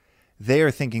year. They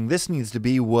are thinking this needs to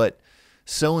be what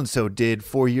so-and-so did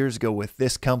 4 years ago with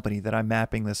this company that I'm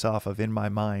mapping this off of in my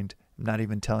mind. I'm not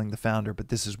even telling the founder, but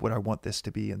this is what I want this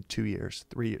to be in 2 years,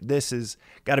 3 years. This has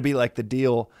got to be like the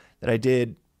deal that I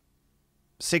did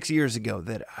 6 years ago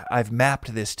that I've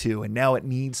mapped this to, and now it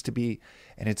needs to be,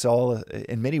 and it's all,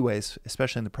 in many ways,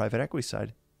 especially in the private equity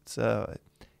side, it's a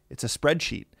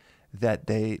spreadsheet that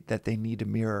they need to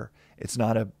mirror. It's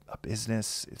not a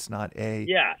business. It's not a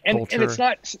culture. And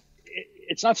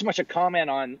it's not so much a comment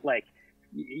on, like,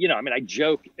 I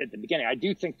joke at the beginning. I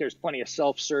do think there's plenty of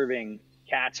self-serving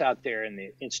cats out there in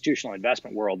the institutional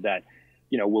investment world that,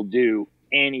 will do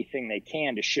anything they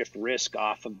can to shift risk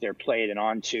off of their plate and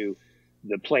onto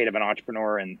the plate of an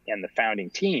entrepreneur and the founding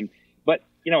team. But,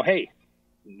 hey,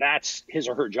 that's his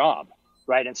or her job,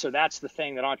 right? And so that's the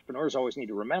thing that entrepreneurs always need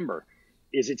to remember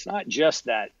is it's not just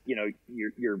that,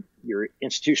 your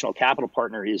institutional capital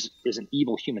partner is an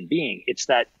evil human being. It's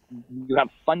that you have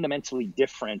fundamentally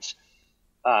different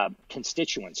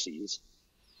constituencies.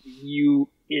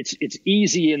 It's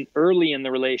easy and early in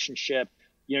the relationship,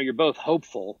 you're both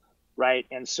hopeful, right?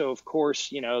 And so of course,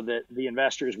 the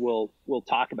investors will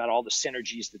talk about all the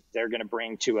synergies that they're going to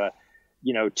bring to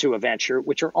a venture,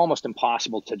 which are almost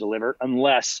impossible to deliver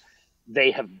unless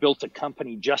they have built a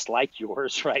company just like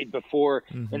yours, right, before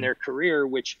in their career,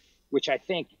 which I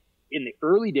think in the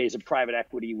early days of private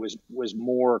equity was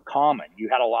more common. You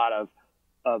had a lot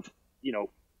of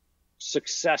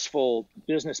successful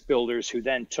business builders who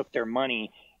then took their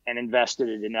money and invested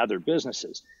it in other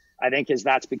businesses. I think as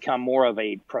that's become more of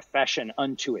a profession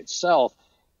unto itself,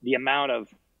 the amount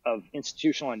of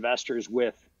institutional investors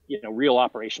with real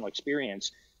operational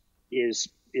experience is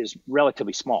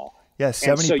relatively small. Yeah,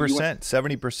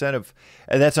 70% of,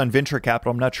 and that's on venture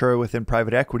capital. I'm not sure within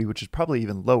private equity, which is probably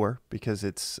even lower because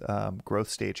it's growth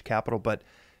stage capital. But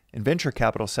in venture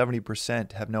capital,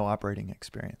 70% have no operating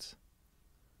experience.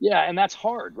 Yeah, and that's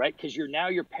hard, right? Because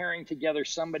you're pairing together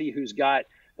somebody who's got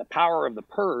the power of the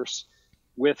purse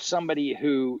with somebody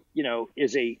who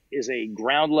is a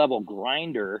ground level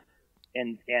grinder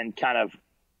and kind of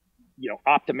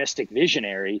optimistic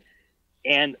visionary.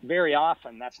 And very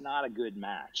often that's not a good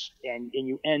match. And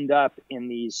you end up in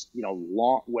these,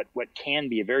 what can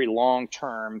be a very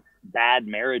long-term bad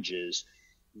marriages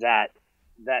that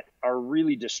are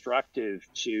really destructive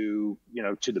to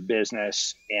the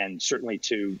business and certainly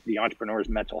to the entrepreneur's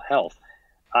mental health.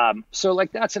 So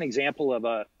like that's an example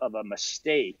of a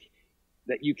mistake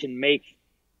that you can make.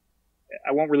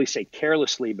 I won't really say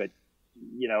carelessly, but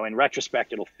in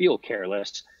retrospect, it'll feel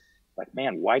careless. Like,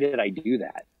 man, why did I do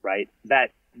that? Right?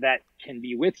 That can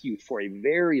be with you for a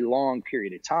very long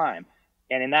period of time.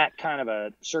 And in that kind of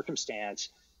a circumstance,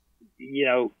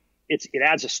 it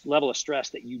adds a level of stress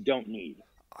that you don't need.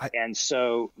 And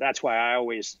so that's why I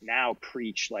always now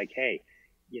preach like, hey,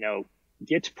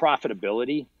 get to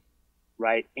profitability,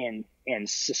 right? And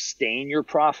sustain your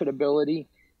profitability,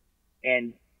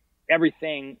 and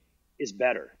everything is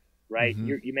better, right?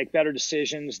 You make better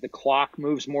decisions. The clock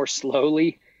moves more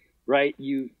slowly, right?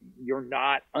 You're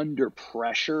not under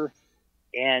pressure,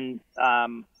 and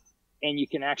you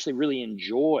can actually really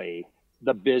enjoy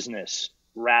the business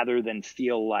rather than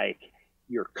feel like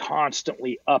you're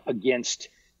constantly up against,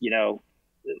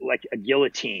 like a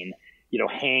guillotine,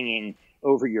 hanging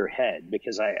over your head.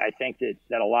 Because I think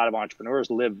that a lot of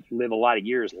entrepreneurs live a lot of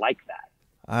years like that.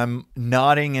 I'm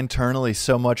nodding internally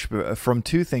so much from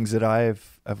two things that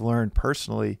I've learned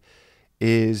personally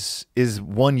is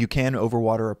one, you can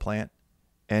overwater a plant,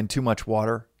 and too much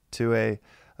water to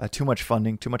too much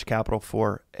funding, too much capital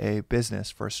for a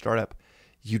business, for a startup,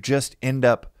 you just end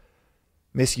up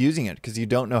misusing it because you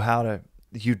don't know how to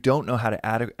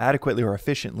adequately or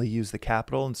efficiently use the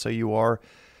capital. And so you are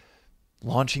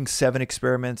launching 7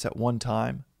 experiments at one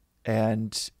time,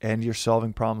 and you're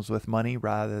solving problems with money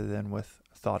rather than with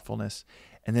thoughtfulness.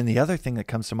 And then the other thing that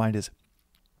comes to mind is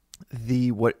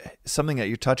something that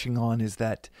you're touching on is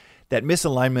that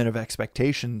misalignment of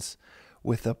expectations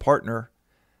with a partner,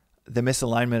 the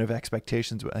misalignment of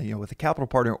expectations, with a capital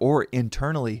partner or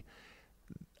internally.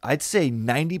 I'd say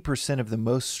 90% of the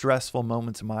most stressful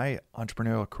moments of my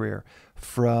entrepreneurial career,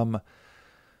 from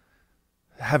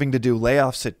having to do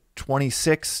layoffs at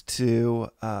 26 to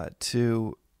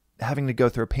having to go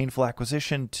through a painful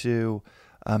acquisition to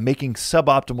making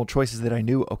suboptimal choices that I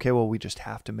knew, okay, well, we just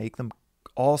have to make them,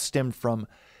 all stemmed from,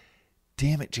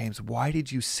 damn it, James, why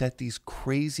did you set these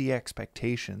crazy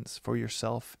expectations for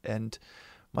yourself, and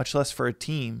much less for a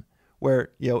team,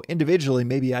 where, individually,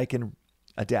 maybe I can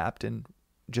adapt and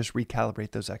just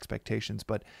recalibrate those expectations,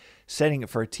 but setting it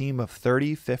for a team of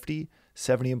 30, 50,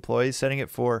 70 employees, setting it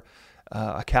for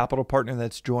a capital partner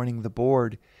that's joining the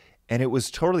board. And it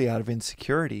was totally out of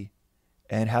insecurity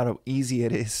and how easy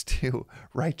it is to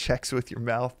write checks with your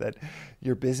mouth that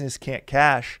your business can't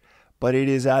cash. But it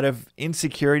is out of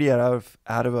insecurity, out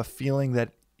of a feeling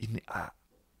that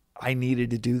I needed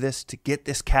to do this to get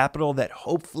this capital that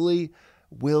hopefully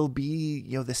will be,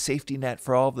 the safety net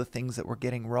for all of the things that we're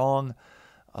getting wrong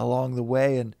along the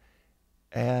way.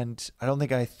 And I don't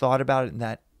think I thought about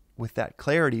it with that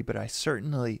clarity, but I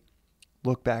certainly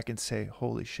look back and say,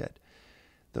 holy shit,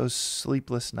 those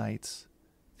sleepless nights,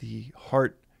 the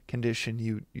heart condition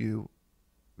you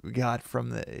got from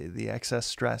the excess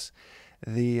stress,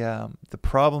 the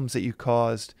problems that you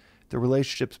caused, the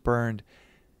relationships burned.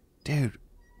 Dude,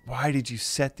 why did you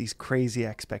set these crazy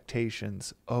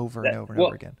expectations over and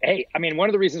over again? Hey, I mean, one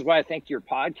of the reasons why I think your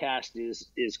podcast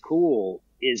is cool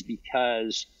is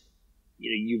because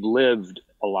you've lived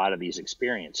a lot of these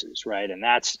experiences, right? And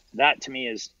that to me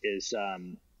is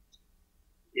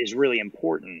really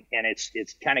important. And it's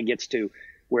kind of gets to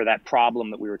where that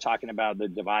problem that we were talking about, the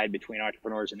divide between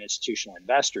entrepreneurs and institutional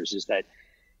investors, is that,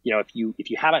 if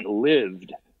you haven't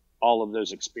lived all of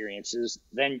those experiences,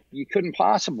 then you couldn't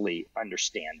possibly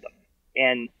understand them.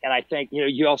 And I think,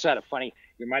 you also had you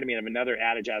reminded me of another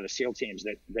adage out of the SEAL teams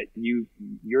that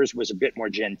yours was a bit more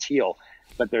genteel,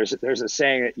 but there's a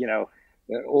saying that,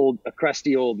 a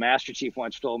crusty old Master Chief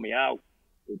once told me,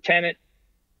 Lieutenant,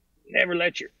 never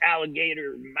let your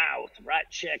alligator mouth write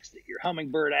checks that your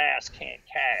hummingbird ass can't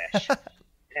cash.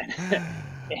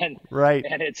 and right.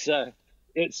 And it's a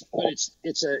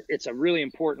really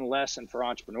important lesson for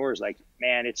entrepreneurs. Like,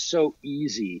 man, it's so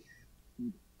easy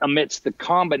amidst the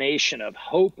combination of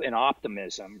hope and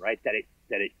optimism, right, that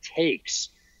it takes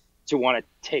to want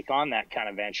to take on that kind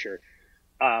of venture.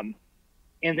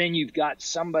 And then you've got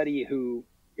somebody who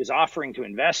is offering to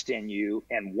invest in you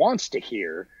and wants to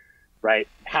hear, right,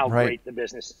 how great the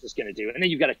business is going to do. And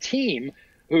then you've got a team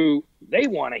who they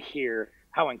want to hear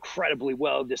how incredibly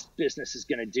well this business is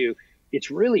going to do.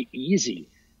 It's really easy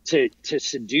to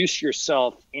seduce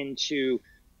yourself into,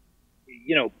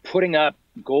 putting up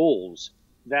goals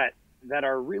that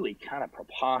are really kind of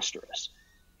preposterous.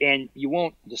 And you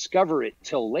won't discover it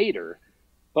till later.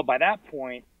 But by that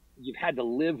point, you've had to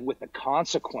live with the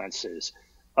consequences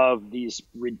of these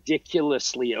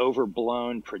ridiculously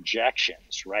overblown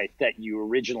projections, right, that you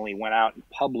originally went out and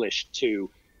published to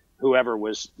whoever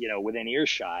was, within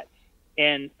earshot.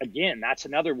 And again, that's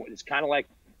another one. It's kind of like,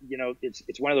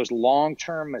 it's one of those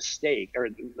long-term mistake, or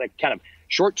like kind of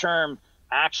short-term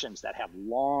actions that have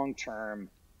long-term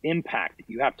impact that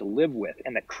you have to live with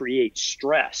and that create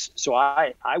stress. So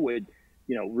I would,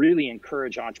 really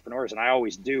encourage entrepreneurs, and I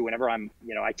always do whenever I'm,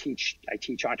 I teach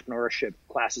entrepreneurship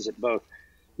classes at both,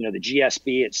 the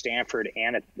GSB at Stanford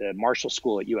and at the Marshall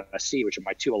School at USC, which are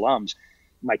my two alums,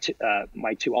 my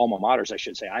two alma maters, I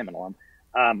should say. I'm an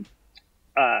alum.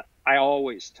 I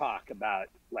always talk about,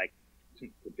 like, the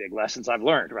big lessons I've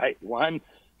learned, right? One,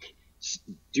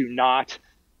 do not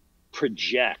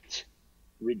project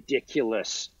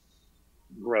ridiculous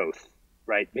growth,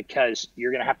 right? Because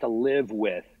you're going to have to live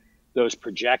with those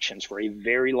projections for a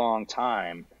very long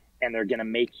time, and they're going to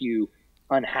make you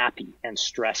unhappy and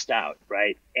stressed out,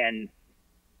 right? And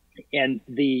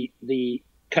the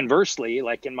conversely,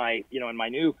 like in my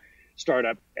new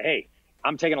startup, hey,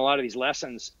 I'm taking a lot of these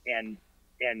lessons and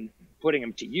putting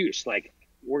them to use. Like,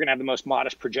 we're going to have the most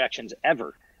modest projections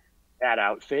ever at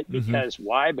Outfit, because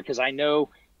why? Because I know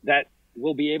that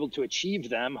we'll be able to achieve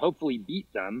them, hopefully beat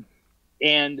them,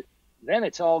 and then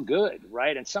it's all good,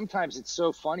 right? And sometimes it's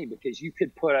so funny because you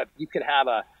could have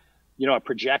a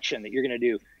projection that you're going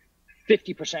to do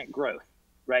 50% growth,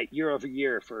 right, year over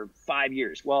year for 5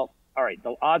 years. Well, all right,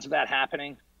 the odds of that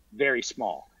happening, very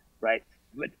small, right?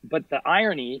 But the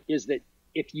irony is that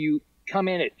if you come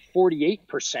in at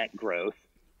 48% growth,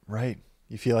 right,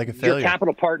 you feel like a failure. Your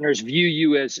capital partners view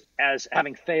you as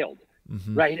having failed,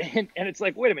 right? And it's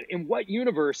like, wait a minute, in what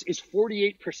universe is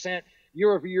 48%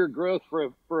 year over year growth for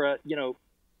a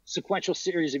sequential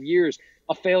series of years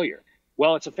a failure?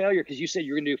 Well, it's a failure because you said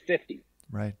you're going to do 50,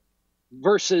 right?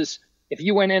 Versus If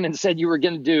you went in and said you were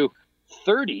going to do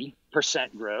 30%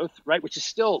 growth, right, which is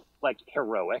still like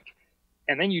heroic,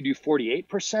 and then you do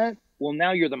 48%, well,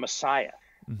 now you're the Messiah,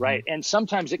 right? And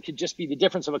sometimes it could just be the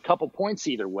difference of a couple points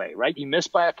either way, right? You miss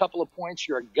by a couple of points,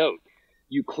 you're a goat.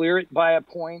 You clear it by a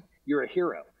point, you're a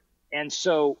hero. And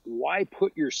so why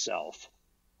put yourself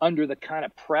under the kind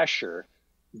of pressure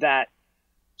that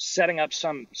setting up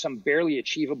some barely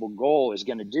achievable goal is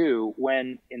going to do,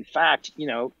 when in fact,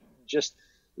 just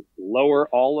lower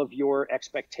all of your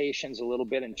expectations a little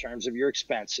bit in terms of your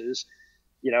expenses,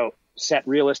 set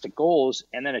realistic goals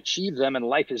and then achieve them, and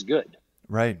life is good.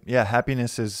 Right. Yeah.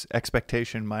 Happiness is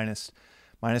expectation minus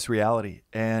reality.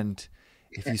 And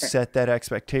if you set that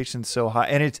expectation so high,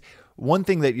 and it's one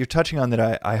thing that you're touching on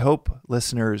that I hope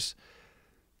listeners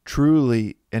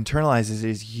truly internalizes,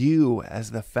 is you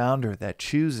as the founder that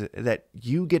chooses, that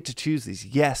you get to choose these.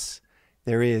 Yes,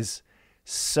 there is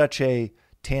such a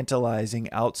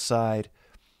tantalizing outside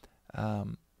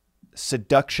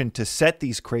seduction to set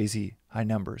these crazy high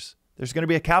numbers. There's going to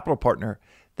be a capital partner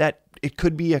that it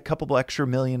could be a couple extra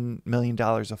million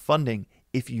dollars of funding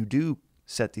if you do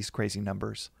set these crazy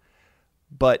numbers,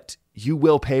 but you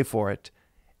will pay for it,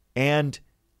 and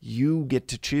you get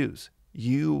to choose.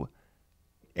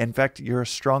 In fact, you're a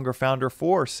stronger founder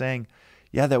for saying,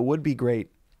 yeah, that would be great.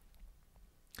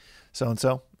 So it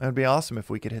would be awesome if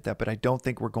we could hit that, but I don't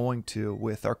think we're going to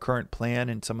with our current plan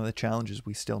and some of the challenges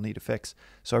we still need to fix.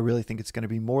 So I really think it's going to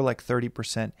be more like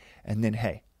 30%. And then,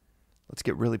 hey, let's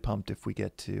get really pumped if we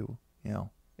get to,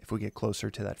 if we get closer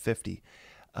to that 50.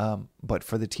 But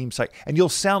for the team site, and you'll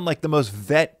sound like the most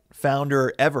vet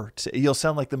founder ever. You'll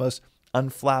sound like the most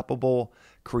unflappable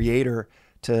creator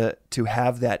to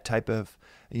have that type of,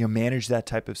 manage that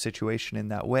type of situation in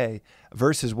that way,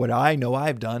 versus what I know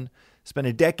I've done, spent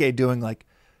a decade doing like,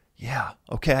 yeah,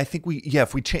 okay, I think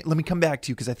if we change, let me come back to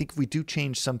you, because I think if we do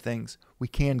change some things, we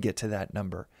can get to that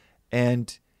number.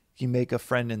 And you make a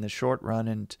friend in the short run,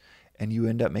 and you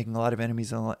end up making a lot of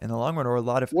enemies in the long run, or a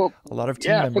lot of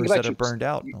team members that are burned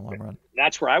out in the long run.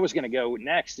 That's where I was going to go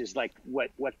next, is like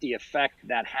what the effect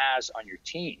that has on your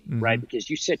team, right? Because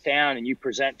you sit down and you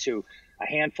present to a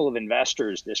handful of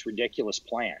investors this ridiculous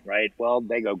plan, right? Well,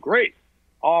 they go, great,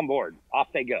 all on board, off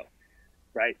they go,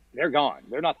 right? They're gone.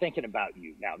 They're not thinking about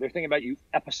you now. They're thinking about you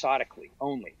episodically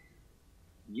only.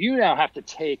 You now have to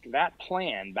take that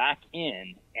plan back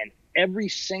in, and every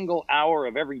single hour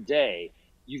of every day,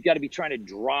 you've got to be trying to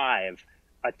drive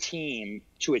a team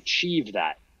to achieve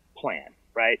that plan,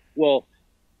 right? Well,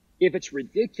 if it's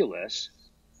ridiculous,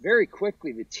 very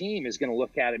quickly the team is going to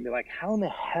look at it and be like, how in the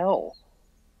hell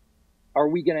are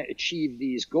we going to achieve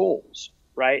these goals,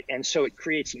 right? And so it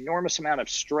creates an enormous amount of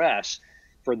stress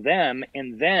for them.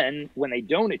 And then when they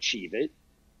don't achieve it,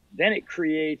 then it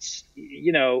creates,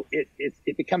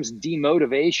 it becomes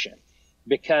demotivation,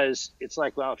 because it's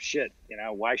like, well, shit,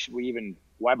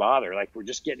 why bother? Like, we're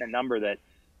just getting a number that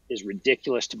is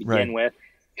ridiculous to begin with,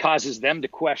 causes them to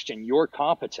question your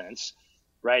competence,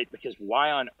 right? Because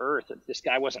why on earth, if this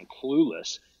guy wasn't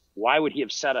clueless, why would he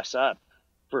have set us up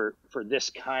for this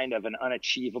kind of an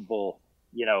unachievable,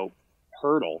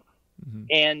 hurdle?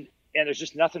 And there's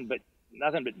just nothing but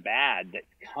bad that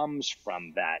comes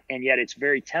from that. And yet it's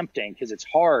very tempting, because it's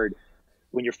hard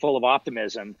when you're full of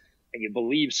optimism and you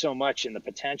believe so much in the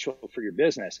potential for your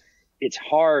business. It's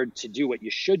hard to do what you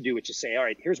should do, which is say, all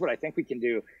right, here's what I think we can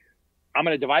do. I'm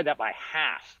going to divide that by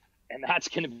half. And that's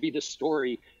going to be the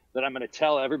story that I'm going to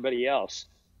tell everybody else,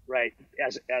 right,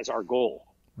 as our goal.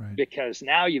 Right. Because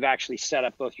now you've actually set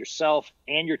up both yourself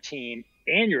and your team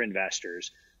and your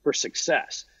investors for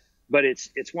success. But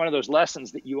it's one of those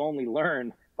lessons that you only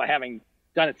learn by having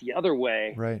done it the other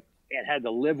way, right, and had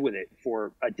to live with it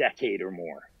for a decade or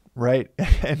more. Right.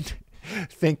 And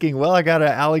thinking, well, I got an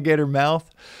alligator mouth,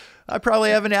 I probably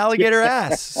have an alligator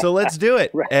ass, so let's do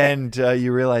it. Right. And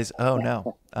you realize, oh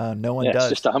no, no one does.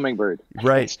 It's just a hummingbird.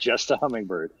 Right. It's just a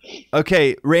hummingbird.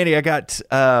 Okay, Randy, I got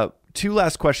two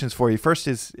last questions for you. First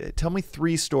is, tell me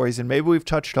 3 stories, and maybe we've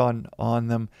touched on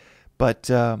them, but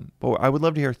I would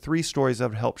love to hear 3 stories that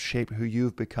have helped shape who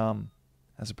you've become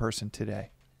as a person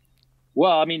today.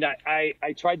 Well, I mean, I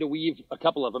tried to weave a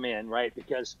couple of them in, right?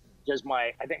 Because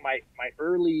I think my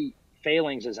early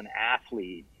failings as an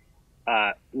athlete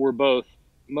were both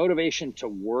motivation to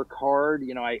work hard.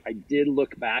 I did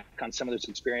look back on some of those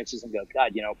experiences and go,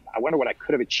 God, I wonder what I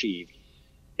could have achieved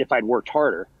if I'd worked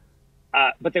harder.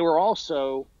 But they were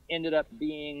also ended up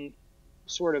being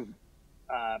sort of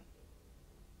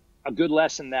a good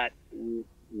lesson that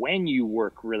when you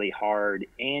work really hard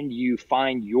and you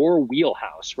find your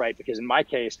wheelhouse, right? Because in my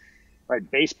case, right,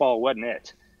 baseball wasn't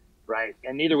it, right?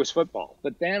 And neither was football.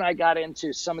 But then I got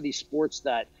into some of these sports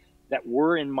that that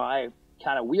were in my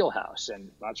kind of wheelhouse.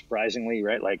 And not surprisingly,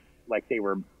 right, like they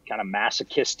were kind of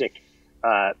masochistic,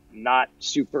 not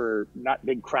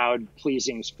big crowd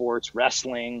pleasing sports,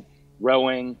 wrestling,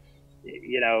 rowing,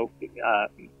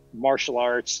 martial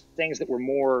arts, things that were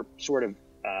more sort of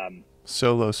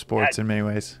solo sports in many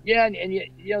ways. Yeah, and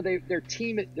they're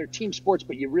team sports,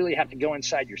 but you really have to go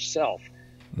inside yourself,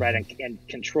 right, and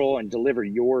control and deliver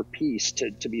your piece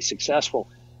to be successful.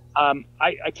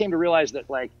 I came to realize that,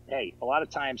 like, hey, a lot of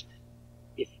times,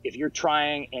 if you're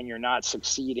trying and you're not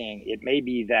succeeding, it may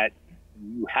be that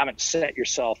you haven't set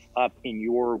yourself up in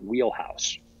your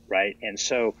wheelhouse, right? And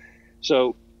so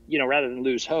rather than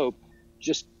lose hope,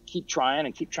 just keep trying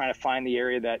and keep trying to find the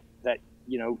area that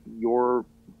you're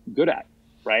good at,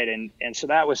 right? And so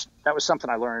that was something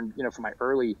I learned, from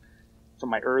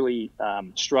my early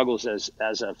struggles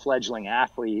as a fledgling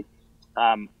athlete.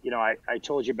 I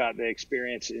told you about the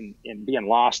experience in being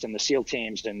lost in the SEAL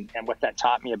teams and what that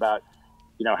taught me about,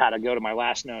 how to go to my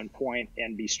last known point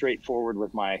and be straightforward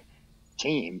with my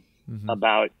team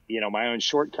about, my own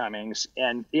shortcomings.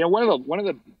 And,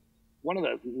 one of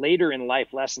the later in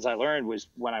life lessons I learned was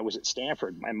when I was at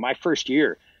Stanford. My first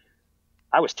year,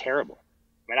 I was terrible.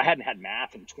 I mean, I hadn't had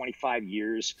math in 25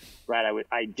 years, right?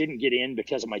 I didn't get in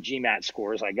because of my GMAT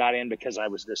scores. I got in because I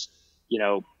was this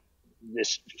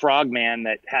frogman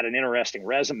that had an interesting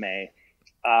resume.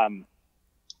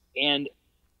 And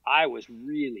I was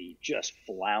really just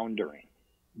floundering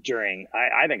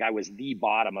I think I was the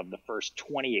bottom of the first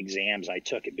 20 exams I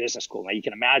took at business school. Now you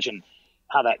can imagine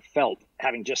how that felt,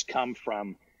 having just come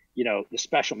from, the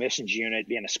special missions unit,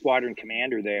 being a squadron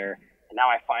commander there. And now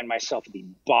I find myself at the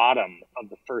bottom of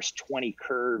the first 20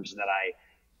 curves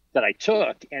that I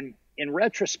took. And in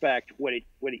retrospect, what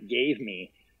it gave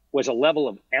me was a level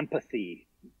of empathy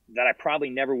that I probably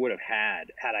never would have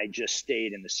had I just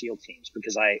stayed in the SEAL teams,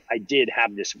 because I did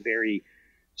have this very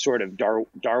sort of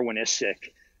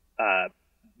Darwinistic,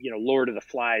 Lord of the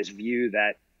Flies view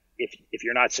that if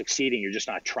you're not succeeding, you're just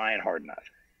not trying hard enough.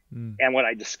 And what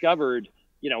I discovered,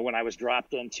 when I was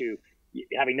dropped into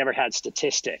having never had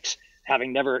statistics,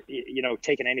 having never,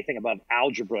 taken anything above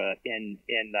algebra in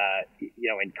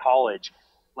college,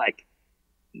 like,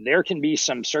 there can be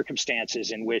some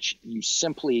circumstances in which you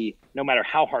simply, no matter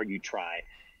how hard you try,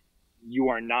 you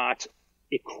are not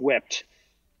equipped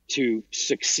to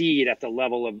succeed at the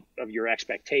level of your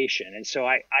expectation. And so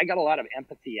I got a lot of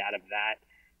empathy out of that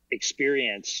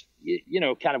experience,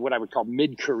 kind of what I would call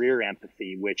mid-career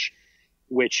empathy, which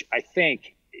I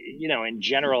think, in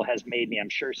general has made me, I'm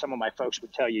sure some of my folks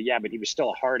would tell you, yeah, but he was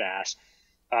still a hard ass.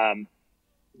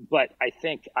 But I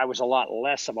think I was a lot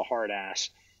less of a hard ass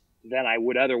than I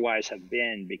would otherwise have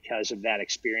been because of that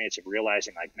experience of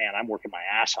realizing, like, man, I'm working my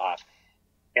ass off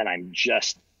and I'm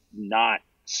just not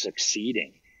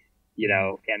succeeding,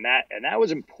 and that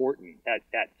was important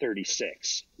at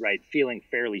 36, right? Feeling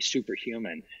fairly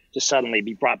superhuman to suddenly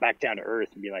be brought back down to earth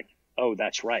and be like, oh,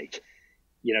 that's right.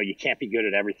 You can't be good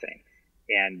at everything,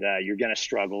 and you're going to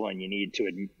struggle, and you need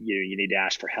to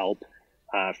ask for help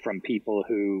from people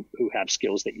who have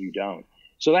skills that you don't.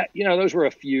 So that, those were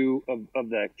a few of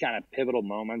the kind of pivotal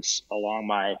moments along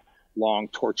my long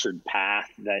tortured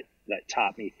path that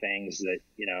taught me things that,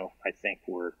 I think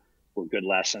were good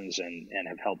lessons and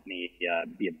have helped me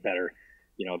be a better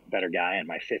guy in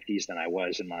my 50s than I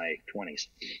was in my 20s.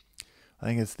 I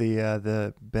think it's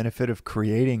the benefit of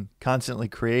constantly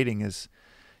creating is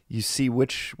you see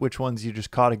which ones you just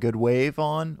caught a good wave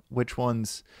on, which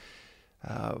ones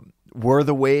were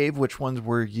the wave, which ones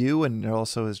were you, and it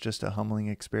also is just a humbling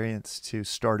experience to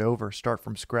start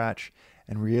from scratch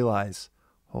and realize,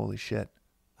 holy shit,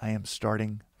 I am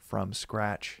starting from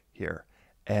scratch here.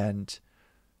 And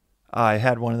I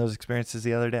had one of those experiences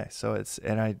the other day. So it's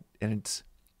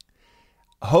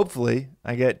hopefully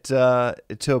I get to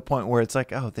a point where it's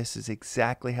like, oh, this is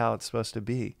exactly how it's supposed to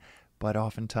be. But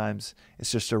oftentimes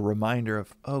it's just a reminder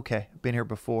of, okay, I've been here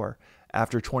before,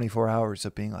 after 24 hours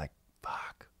of being like,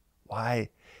 fuck, why?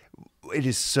 It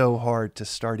is so hard to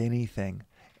start anything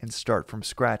and start from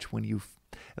scratch when you,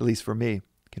 at least for me,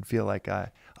 can feel like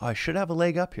I should have a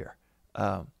leg up here.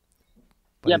 But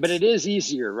it is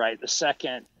easier, right? The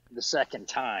second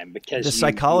time, because the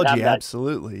psychology,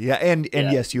 absolutely. Yeah. And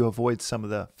yes, you avoid some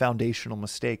of the foundational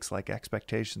mistakes like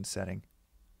expectation setting.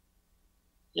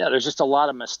 Yeah, there's just a lot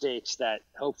of mistakes that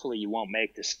hopefully you won't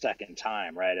make the second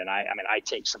time, right? And I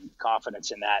take some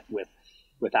confidence in that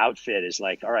with Outfit, is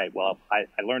like, all right, well, I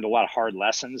learned a lot of hard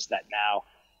lessons that now,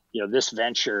 this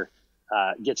venture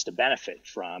gets to benefit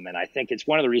from. And I think it's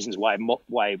one of the reasons why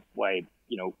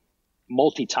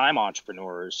multi-time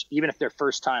entrepreneurs, even if their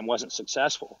first time wasn't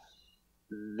successful,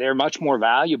 they're much more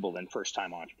valuable than first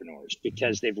time entrepreneurs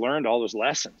because they've learned all those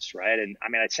lessons, right? And I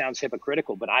mean, it sounds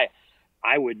hypocritical, but I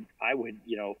would,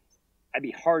 I'd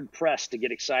be hard pressed to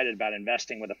get excited about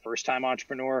investing with a first time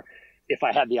entrepreneur if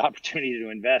I had the opportunity to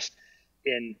invest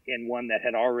in one that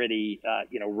had already,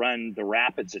 run the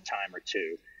rapids a time or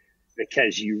two,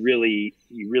 because you really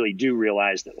do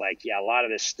realize that, like, yeah, a lot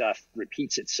of this stuff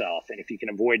repeats itself. And if you can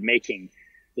avoid making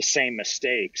the same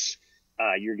mistakes,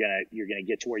 you're gonna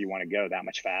get to where you want to go that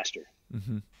much faster.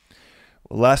 Mm-hmm.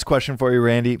 Well, last question for you,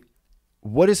 Randy.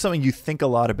 What is something you think a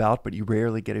lot about, but you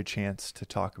rarely get a chance to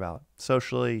talk about,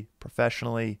 socially,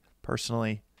 professionally,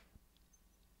 personally?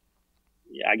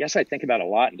 Yeah, I guess I think about a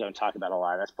lot and don't talk about a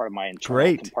lot. That's part of my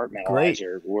internal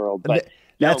compartmentalizer world. But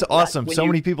that's awesome. So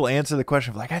many people answer the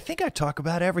question of, like, I think I talk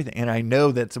about everything, and I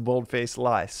know that's a bold-faced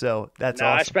lie. So that's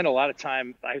awesome. I spend a lot of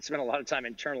time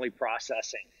internally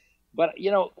processing. But,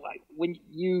 like when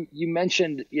you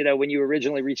mentioned, when you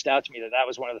originally reached out to me, that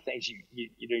was one of the things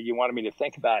you wanted me to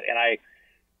think about. And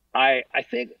I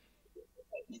think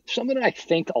something I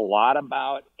think a lot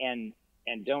about and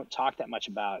don't talk that much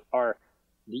about are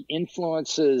the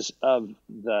influences of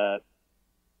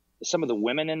some of the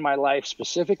women in my life,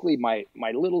 specifically my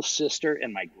little sister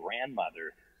and my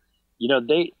grandmother.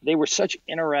 They were such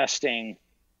interesting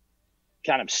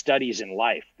kind of studies in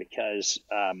life, because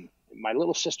my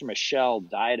little sister Michelle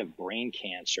died of brain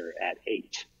cancer at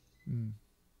 8.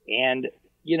 And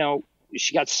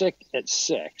she got sick at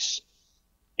 6,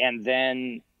 and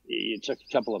then it took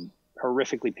a couple of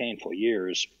horrifically painful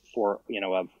years for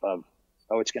of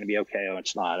oh, it's going to be okay, oh,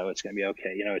 it's not, oh, it's going to be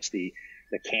okay, it's the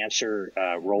cancer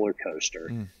roller coaster.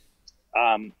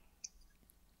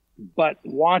 But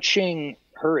watching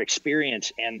her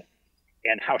experience and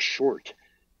how short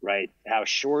and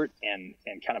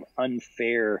kind of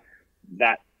unfair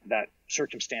that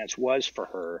circumstance was for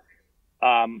her,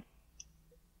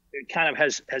 it kind of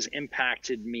has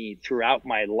impacted me throughout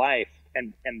my life.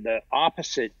 And the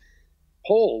opposite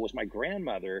pole was my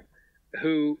grandmother,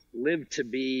 who lived to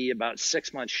be about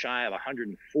 6 months shy of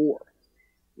 104,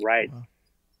 right? Wow.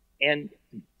 And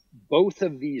both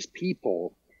of these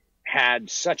people had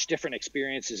such different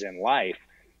experiences in life,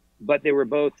 but they were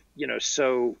both,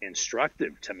 so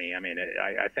instructive to me. I mean,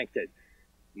 I think that,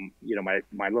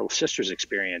 my little sister's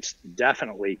experience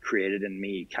definitely created in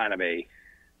me kind of a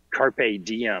carpe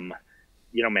diem,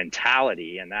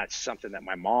 mentality. And that's something that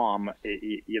my mom,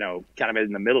 kind of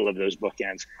in the middle of those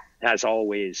bookends, has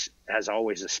always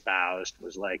espoused,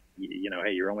 was like,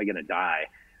 hey, you're only going to die,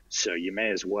 so you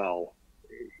may as well,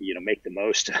 make the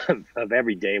most of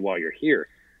every day while you're here.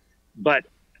 But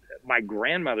my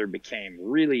grandmother became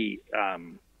really,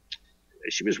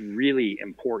 she was really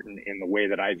important in the way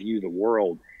that I view the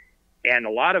world. And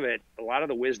a lot of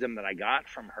the wisdom that I got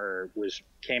from her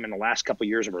came in the last couple of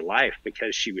years of her life,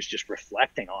 because she was just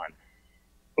reflecting on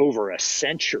over a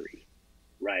century,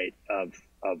 right, of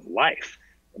life.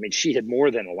 I mean, she had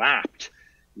more than lapped,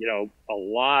 a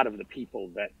lot of the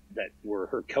people that were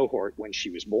her cohort when she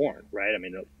was born, right? I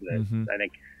mean, I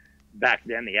think back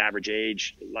then the average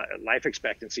age, life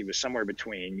expectancy was somewhere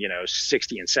between,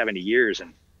 60 and 70 years.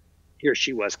 And here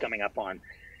she was coming up on,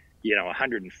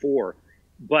 104.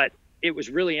 But it was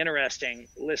really interesting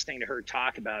listening to her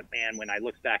talk about, man, when I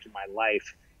look back in my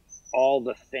life, all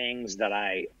the things that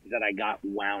I got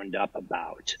wound up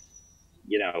about,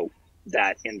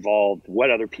 that involved what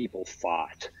other people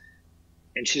thought.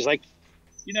 And she's like,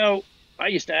 I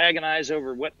used to agonize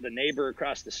over what the neighbor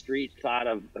across the street thought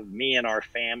of me and our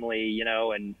family,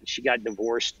 and she got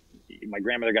divorced. My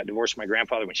grandmother got divorced from my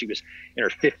grandfather when she was in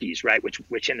her 50s, right?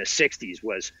 Which in the 60s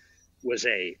was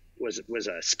a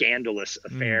scandalous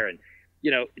affair. And,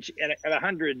 at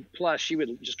 100 plus, she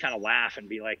would just kind of laugh and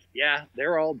be like, yeah,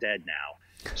 they're all dead now.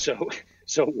 So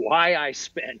why I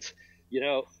spent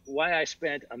a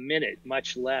minute,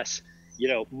 much less,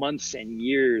 months and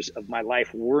years of my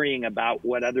life worrying about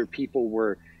what other people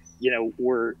were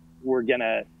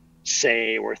gonna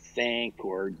say or think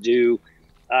or do.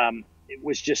 It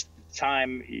was just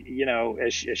time,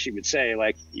 as she would say,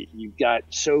 like, you've got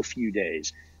so few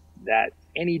days that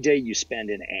any day you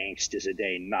spend in angst is a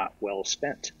day not well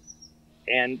spent.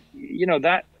 And,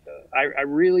 that I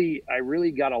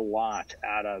really got a lot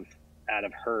out of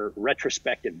her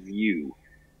retrospective view,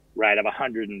 right, of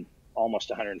almost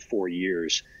 104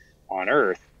 years on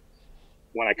Earth,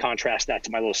 when I contrast that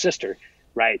to my little sister,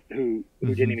 right, who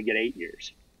didn't even get 8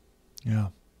 years. Yeah.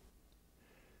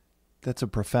 That's a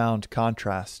profound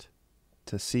contrast,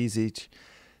 to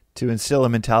instill a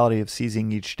mentality of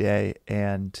seizing each day,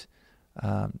 and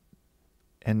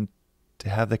to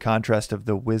have the contrast of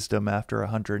the wisdom after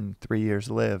 103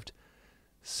 years lived,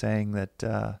 saying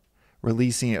that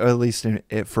releasing, or at least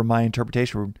for my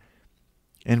interpretation,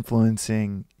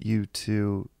 influencing you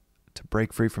to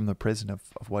break free from the prison of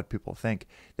what people think.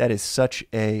 That is such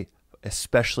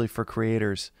especially for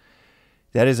creators,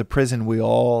 that is a prison we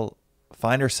all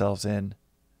find ourselves in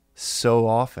so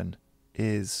often,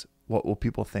 is what will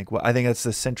people think. Well, I think that's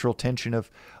the central tension of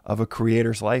a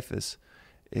creator's life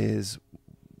is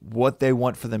what they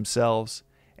want for themselves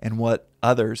and what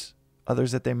others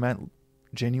that they meant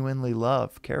genuinely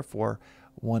love, care for,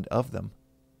 want of them.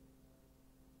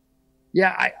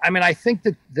 Yeah, I mean, I think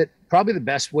that probably the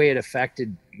best way it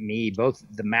affected me, both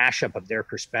the mashup of their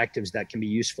perspectives that can be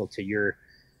useful to your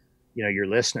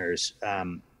listeners,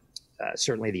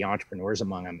 certainly the entrepreneurs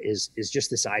among them, is just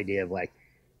this idea of like,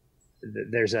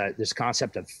 there's this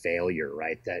concept of failure,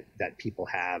 right? That people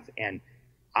have, and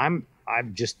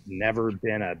I've just never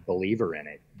been a believer in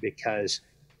it, because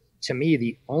to me,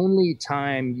 the only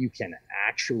time you can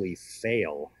actually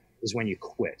fail is when you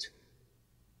quit.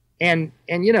 And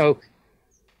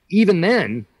even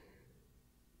then,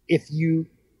 if you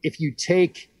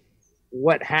take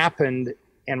what happened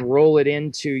and roll it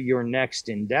into your next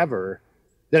endeavor,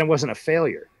 then it wasn't a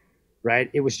failure, right?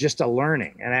 It was just a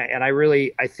learning. And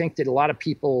I think that a lot of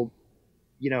people,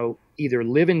 either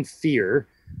live in fear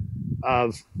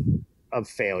of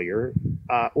failure,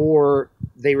 or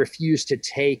they refuse to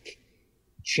take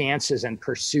chances and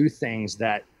pursue things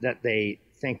that they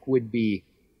think would be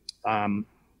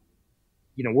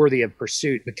worthy of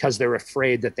pursuit, because they're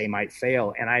afraid that they might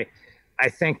fail. And I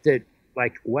think that,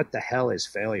 like, what the hell is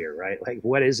failure, right? Like,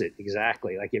 what is it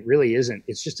exactly? Like, it really isn't.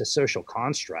 It's just a social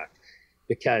construct,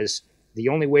 because the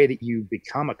only way that you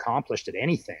become accomplished at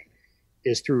anything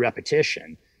is through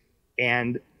repetition.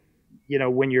 And,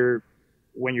 when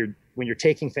you're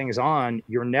taking things on,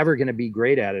 you're never going to be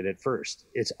great at it at first.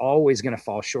 It's always going to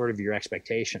fall short of your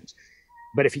expectations.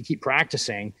 But if you keep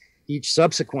practicing, each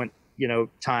subsequent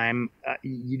time,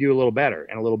 you do a little better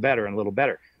and a little better and a little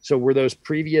better. So were those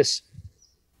previous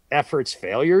efforts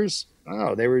failures?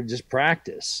 Oh, they were just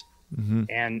practice. Mm-hmm.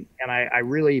 And I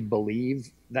really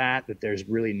believe that there's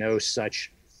really no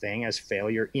such thing as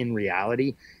failure in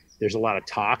reality. There's a lot of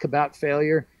talk about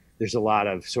failure. There's a lot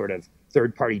of sort of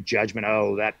third-party judgment.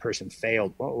 Oh, that person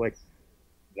failed. Well, like,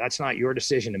 that's not your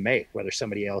decision to make, whether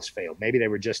somebody else failed. Maybe they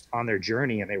were just on their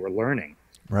journey and they were learning.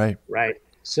 Right.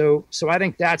 So I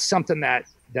think that's something that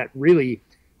really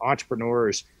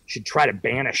entrepreneurs should try to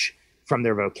banish from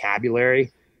their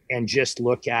vocabulary, and just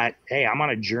look at, hey, I'm on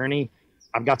a journey.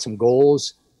 I've got some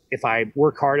goals. If I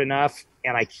work hard enough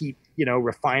and I keep,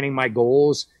 refining my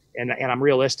goals, and I'm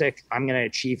realistic, I'm going to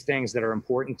achieve things that are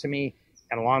important to me.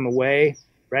 And along the way,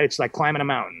 right, it's like climbing a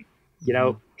mountain.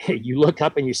 You look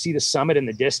up and you see the summit in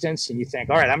the distance and you think,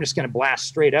 all right, I'm just going to blast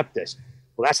straight up this.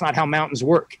 Well, that's not how mountains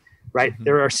work. Right. Mm-hmm.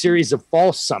 There are a series of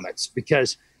false summits,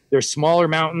 because there's smaller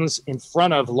mountains in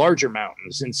front of larger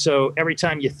mountains. And so every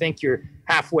time you think you're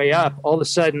halfway up, all of a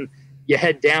sudden you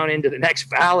head down into the next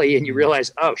valley and you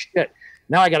realize, oh shit,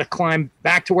 now I got to climb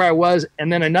back to where I was,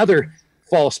 and then another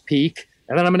false peak,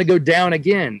 and then I'm going to go down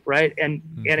again. Right. And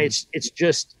it's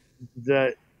just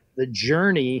the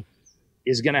journey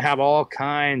is going to have all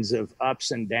kinds of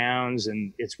ups and downs.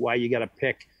 And it's why you got to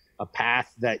pick a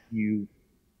path that you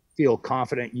feel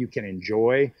confident you can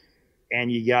enjoy, and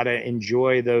you got to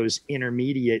enjoy those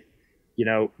intermediate,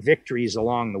 victories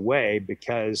along the way,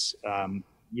 because,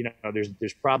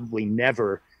 there's probably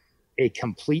never a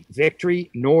complete victory,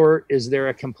 nor is there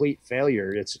a complete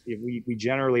failure. We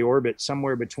generally orbit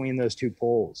somewhere between those two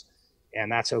poles, and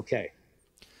that's okay.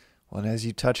 Well, and as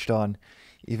you touched on,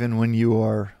 even when you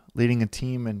are leading a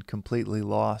team and completely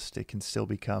lost, it can still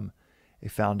become a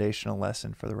foundational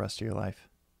lesson for the rest of your life.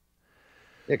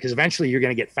 Yeah, because eventually you're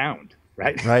going to get found,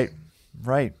 right?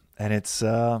 Right. And it's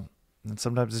and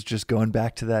sometimes it's just going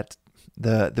back to that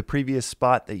the previous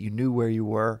spot that you knew where you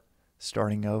were,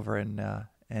 starting over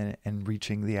and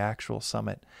reaching the actual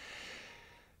summit,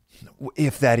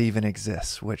 if that even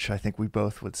exists, which I think we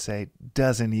both would say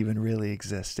doesn't even really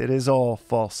exist. It is all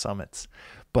false summits.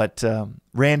 But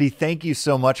Randy, thank you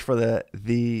so much for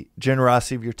the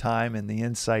generosity of your time and the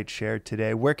insight shared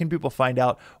today. Where can people find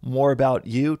out more about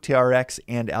you, TRX,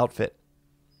 and Outfit?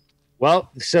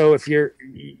 Well, so if you're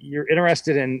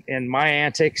interested in my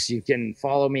antics, you can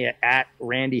follow me at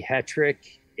Randy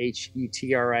Hetrick,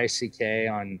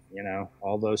 Hetrick, on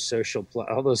all those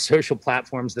social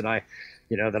platforms that I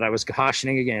was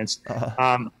cautioning against.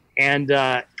 And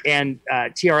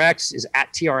TRX is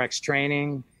at TRX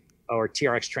Training, or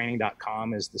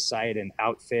trxtraining.com is the site, and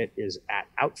Outfit is at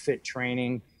Outfit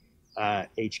Training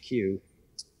HQ,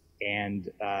 and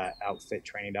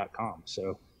outfittraining.com.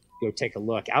 So go take a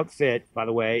look. Outfit, by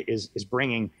the way, is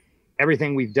bringing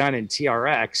everything we've done in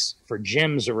TRX for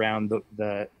gyms around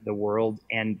the world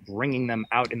and bringing them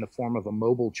out in the form of a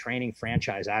mobile training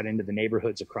franchise out into the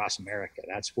neighborhoods across America.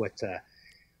 That's what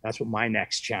my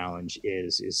next challenge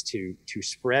is to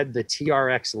spread the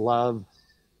TRX love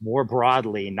more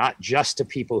broadly, not just to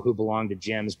people who belong to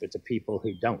gyms, but to people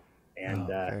who don't. And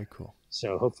very cool.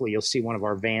 So hopefully you'll see one of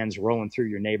our vans rolling through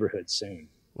your neighborhood soon.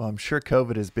 Well, I'm sure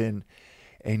COVID has been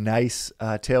a nice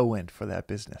tailwind for that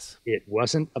business. It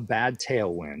wasn't a bad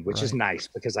tailwind, which is nice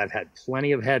because I've had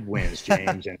plenty of headwinds,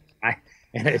 James, and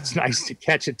it's nice to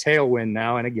catch a tailwind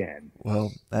now and again.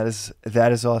 Well, that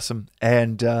is awesome.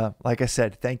 And like I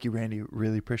said, thank you, Randy.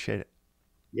 Really appreciate it.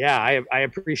 Yeah, I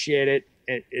appreciate it.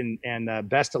 And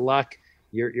best of luck.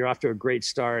 You're off to a great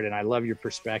start, and I love your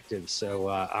perspective. So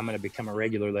I'm going to become a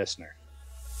regular listener.